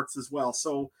little shorts as well,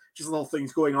 so just little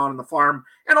things going on the farm.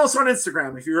 And also on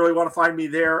Instagram, if you really want to find me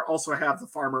there. Also, I have the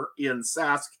Farmer in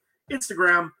Sask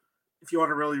Instagram, if you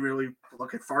want to really, really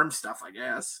look at farm stuff, I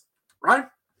guess. Right?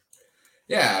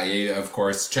 Yeah, of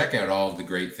course. Check out all of the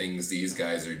great things these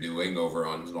guys are doing over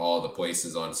on all the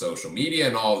places on social media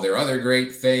and all of their other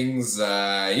great things.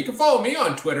 You can follow me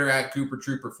on Twitter at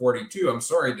CooperTrooper42. I'm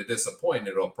sorry to disappoint.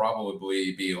 It'll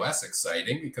probably be less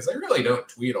exciting because I really don't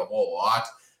tweet a whole lot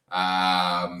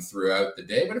throughout the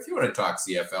day. But if you want to talk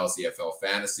CFL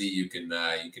fantasy, you can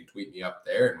tweet me up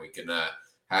there and we can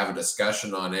have a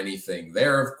discussion on anything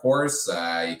there, of course.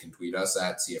 You can tweet us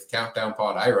at CF Countdown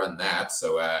Pod. I run that.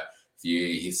 So if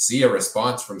you see a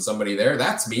response from somebody there,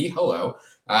 that's me. Hello.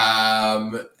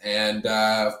 And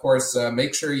of course,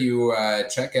 make sure you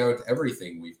check out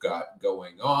everything we've got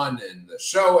going on in the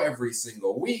show every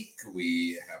single week.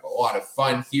 We have a lot of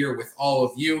fun here with all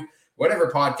of you.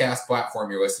 Whatever podcast platform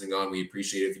you're listening on, we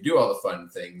appreciate it if you do all the fun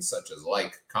things such as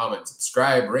like, comment,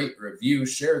 subscribe, rate, review,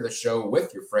 share the show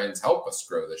with your friends, help us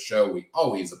grow the show. We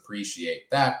always appreciate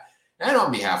that. And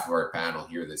on behalf of our panel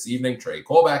here this evening, Trey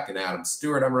Colbeck and Adam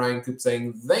Stewart, I'm Ryan Coop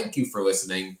saying thank you for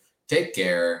listening. Take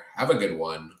care. Have a good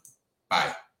one.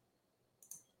 Bye.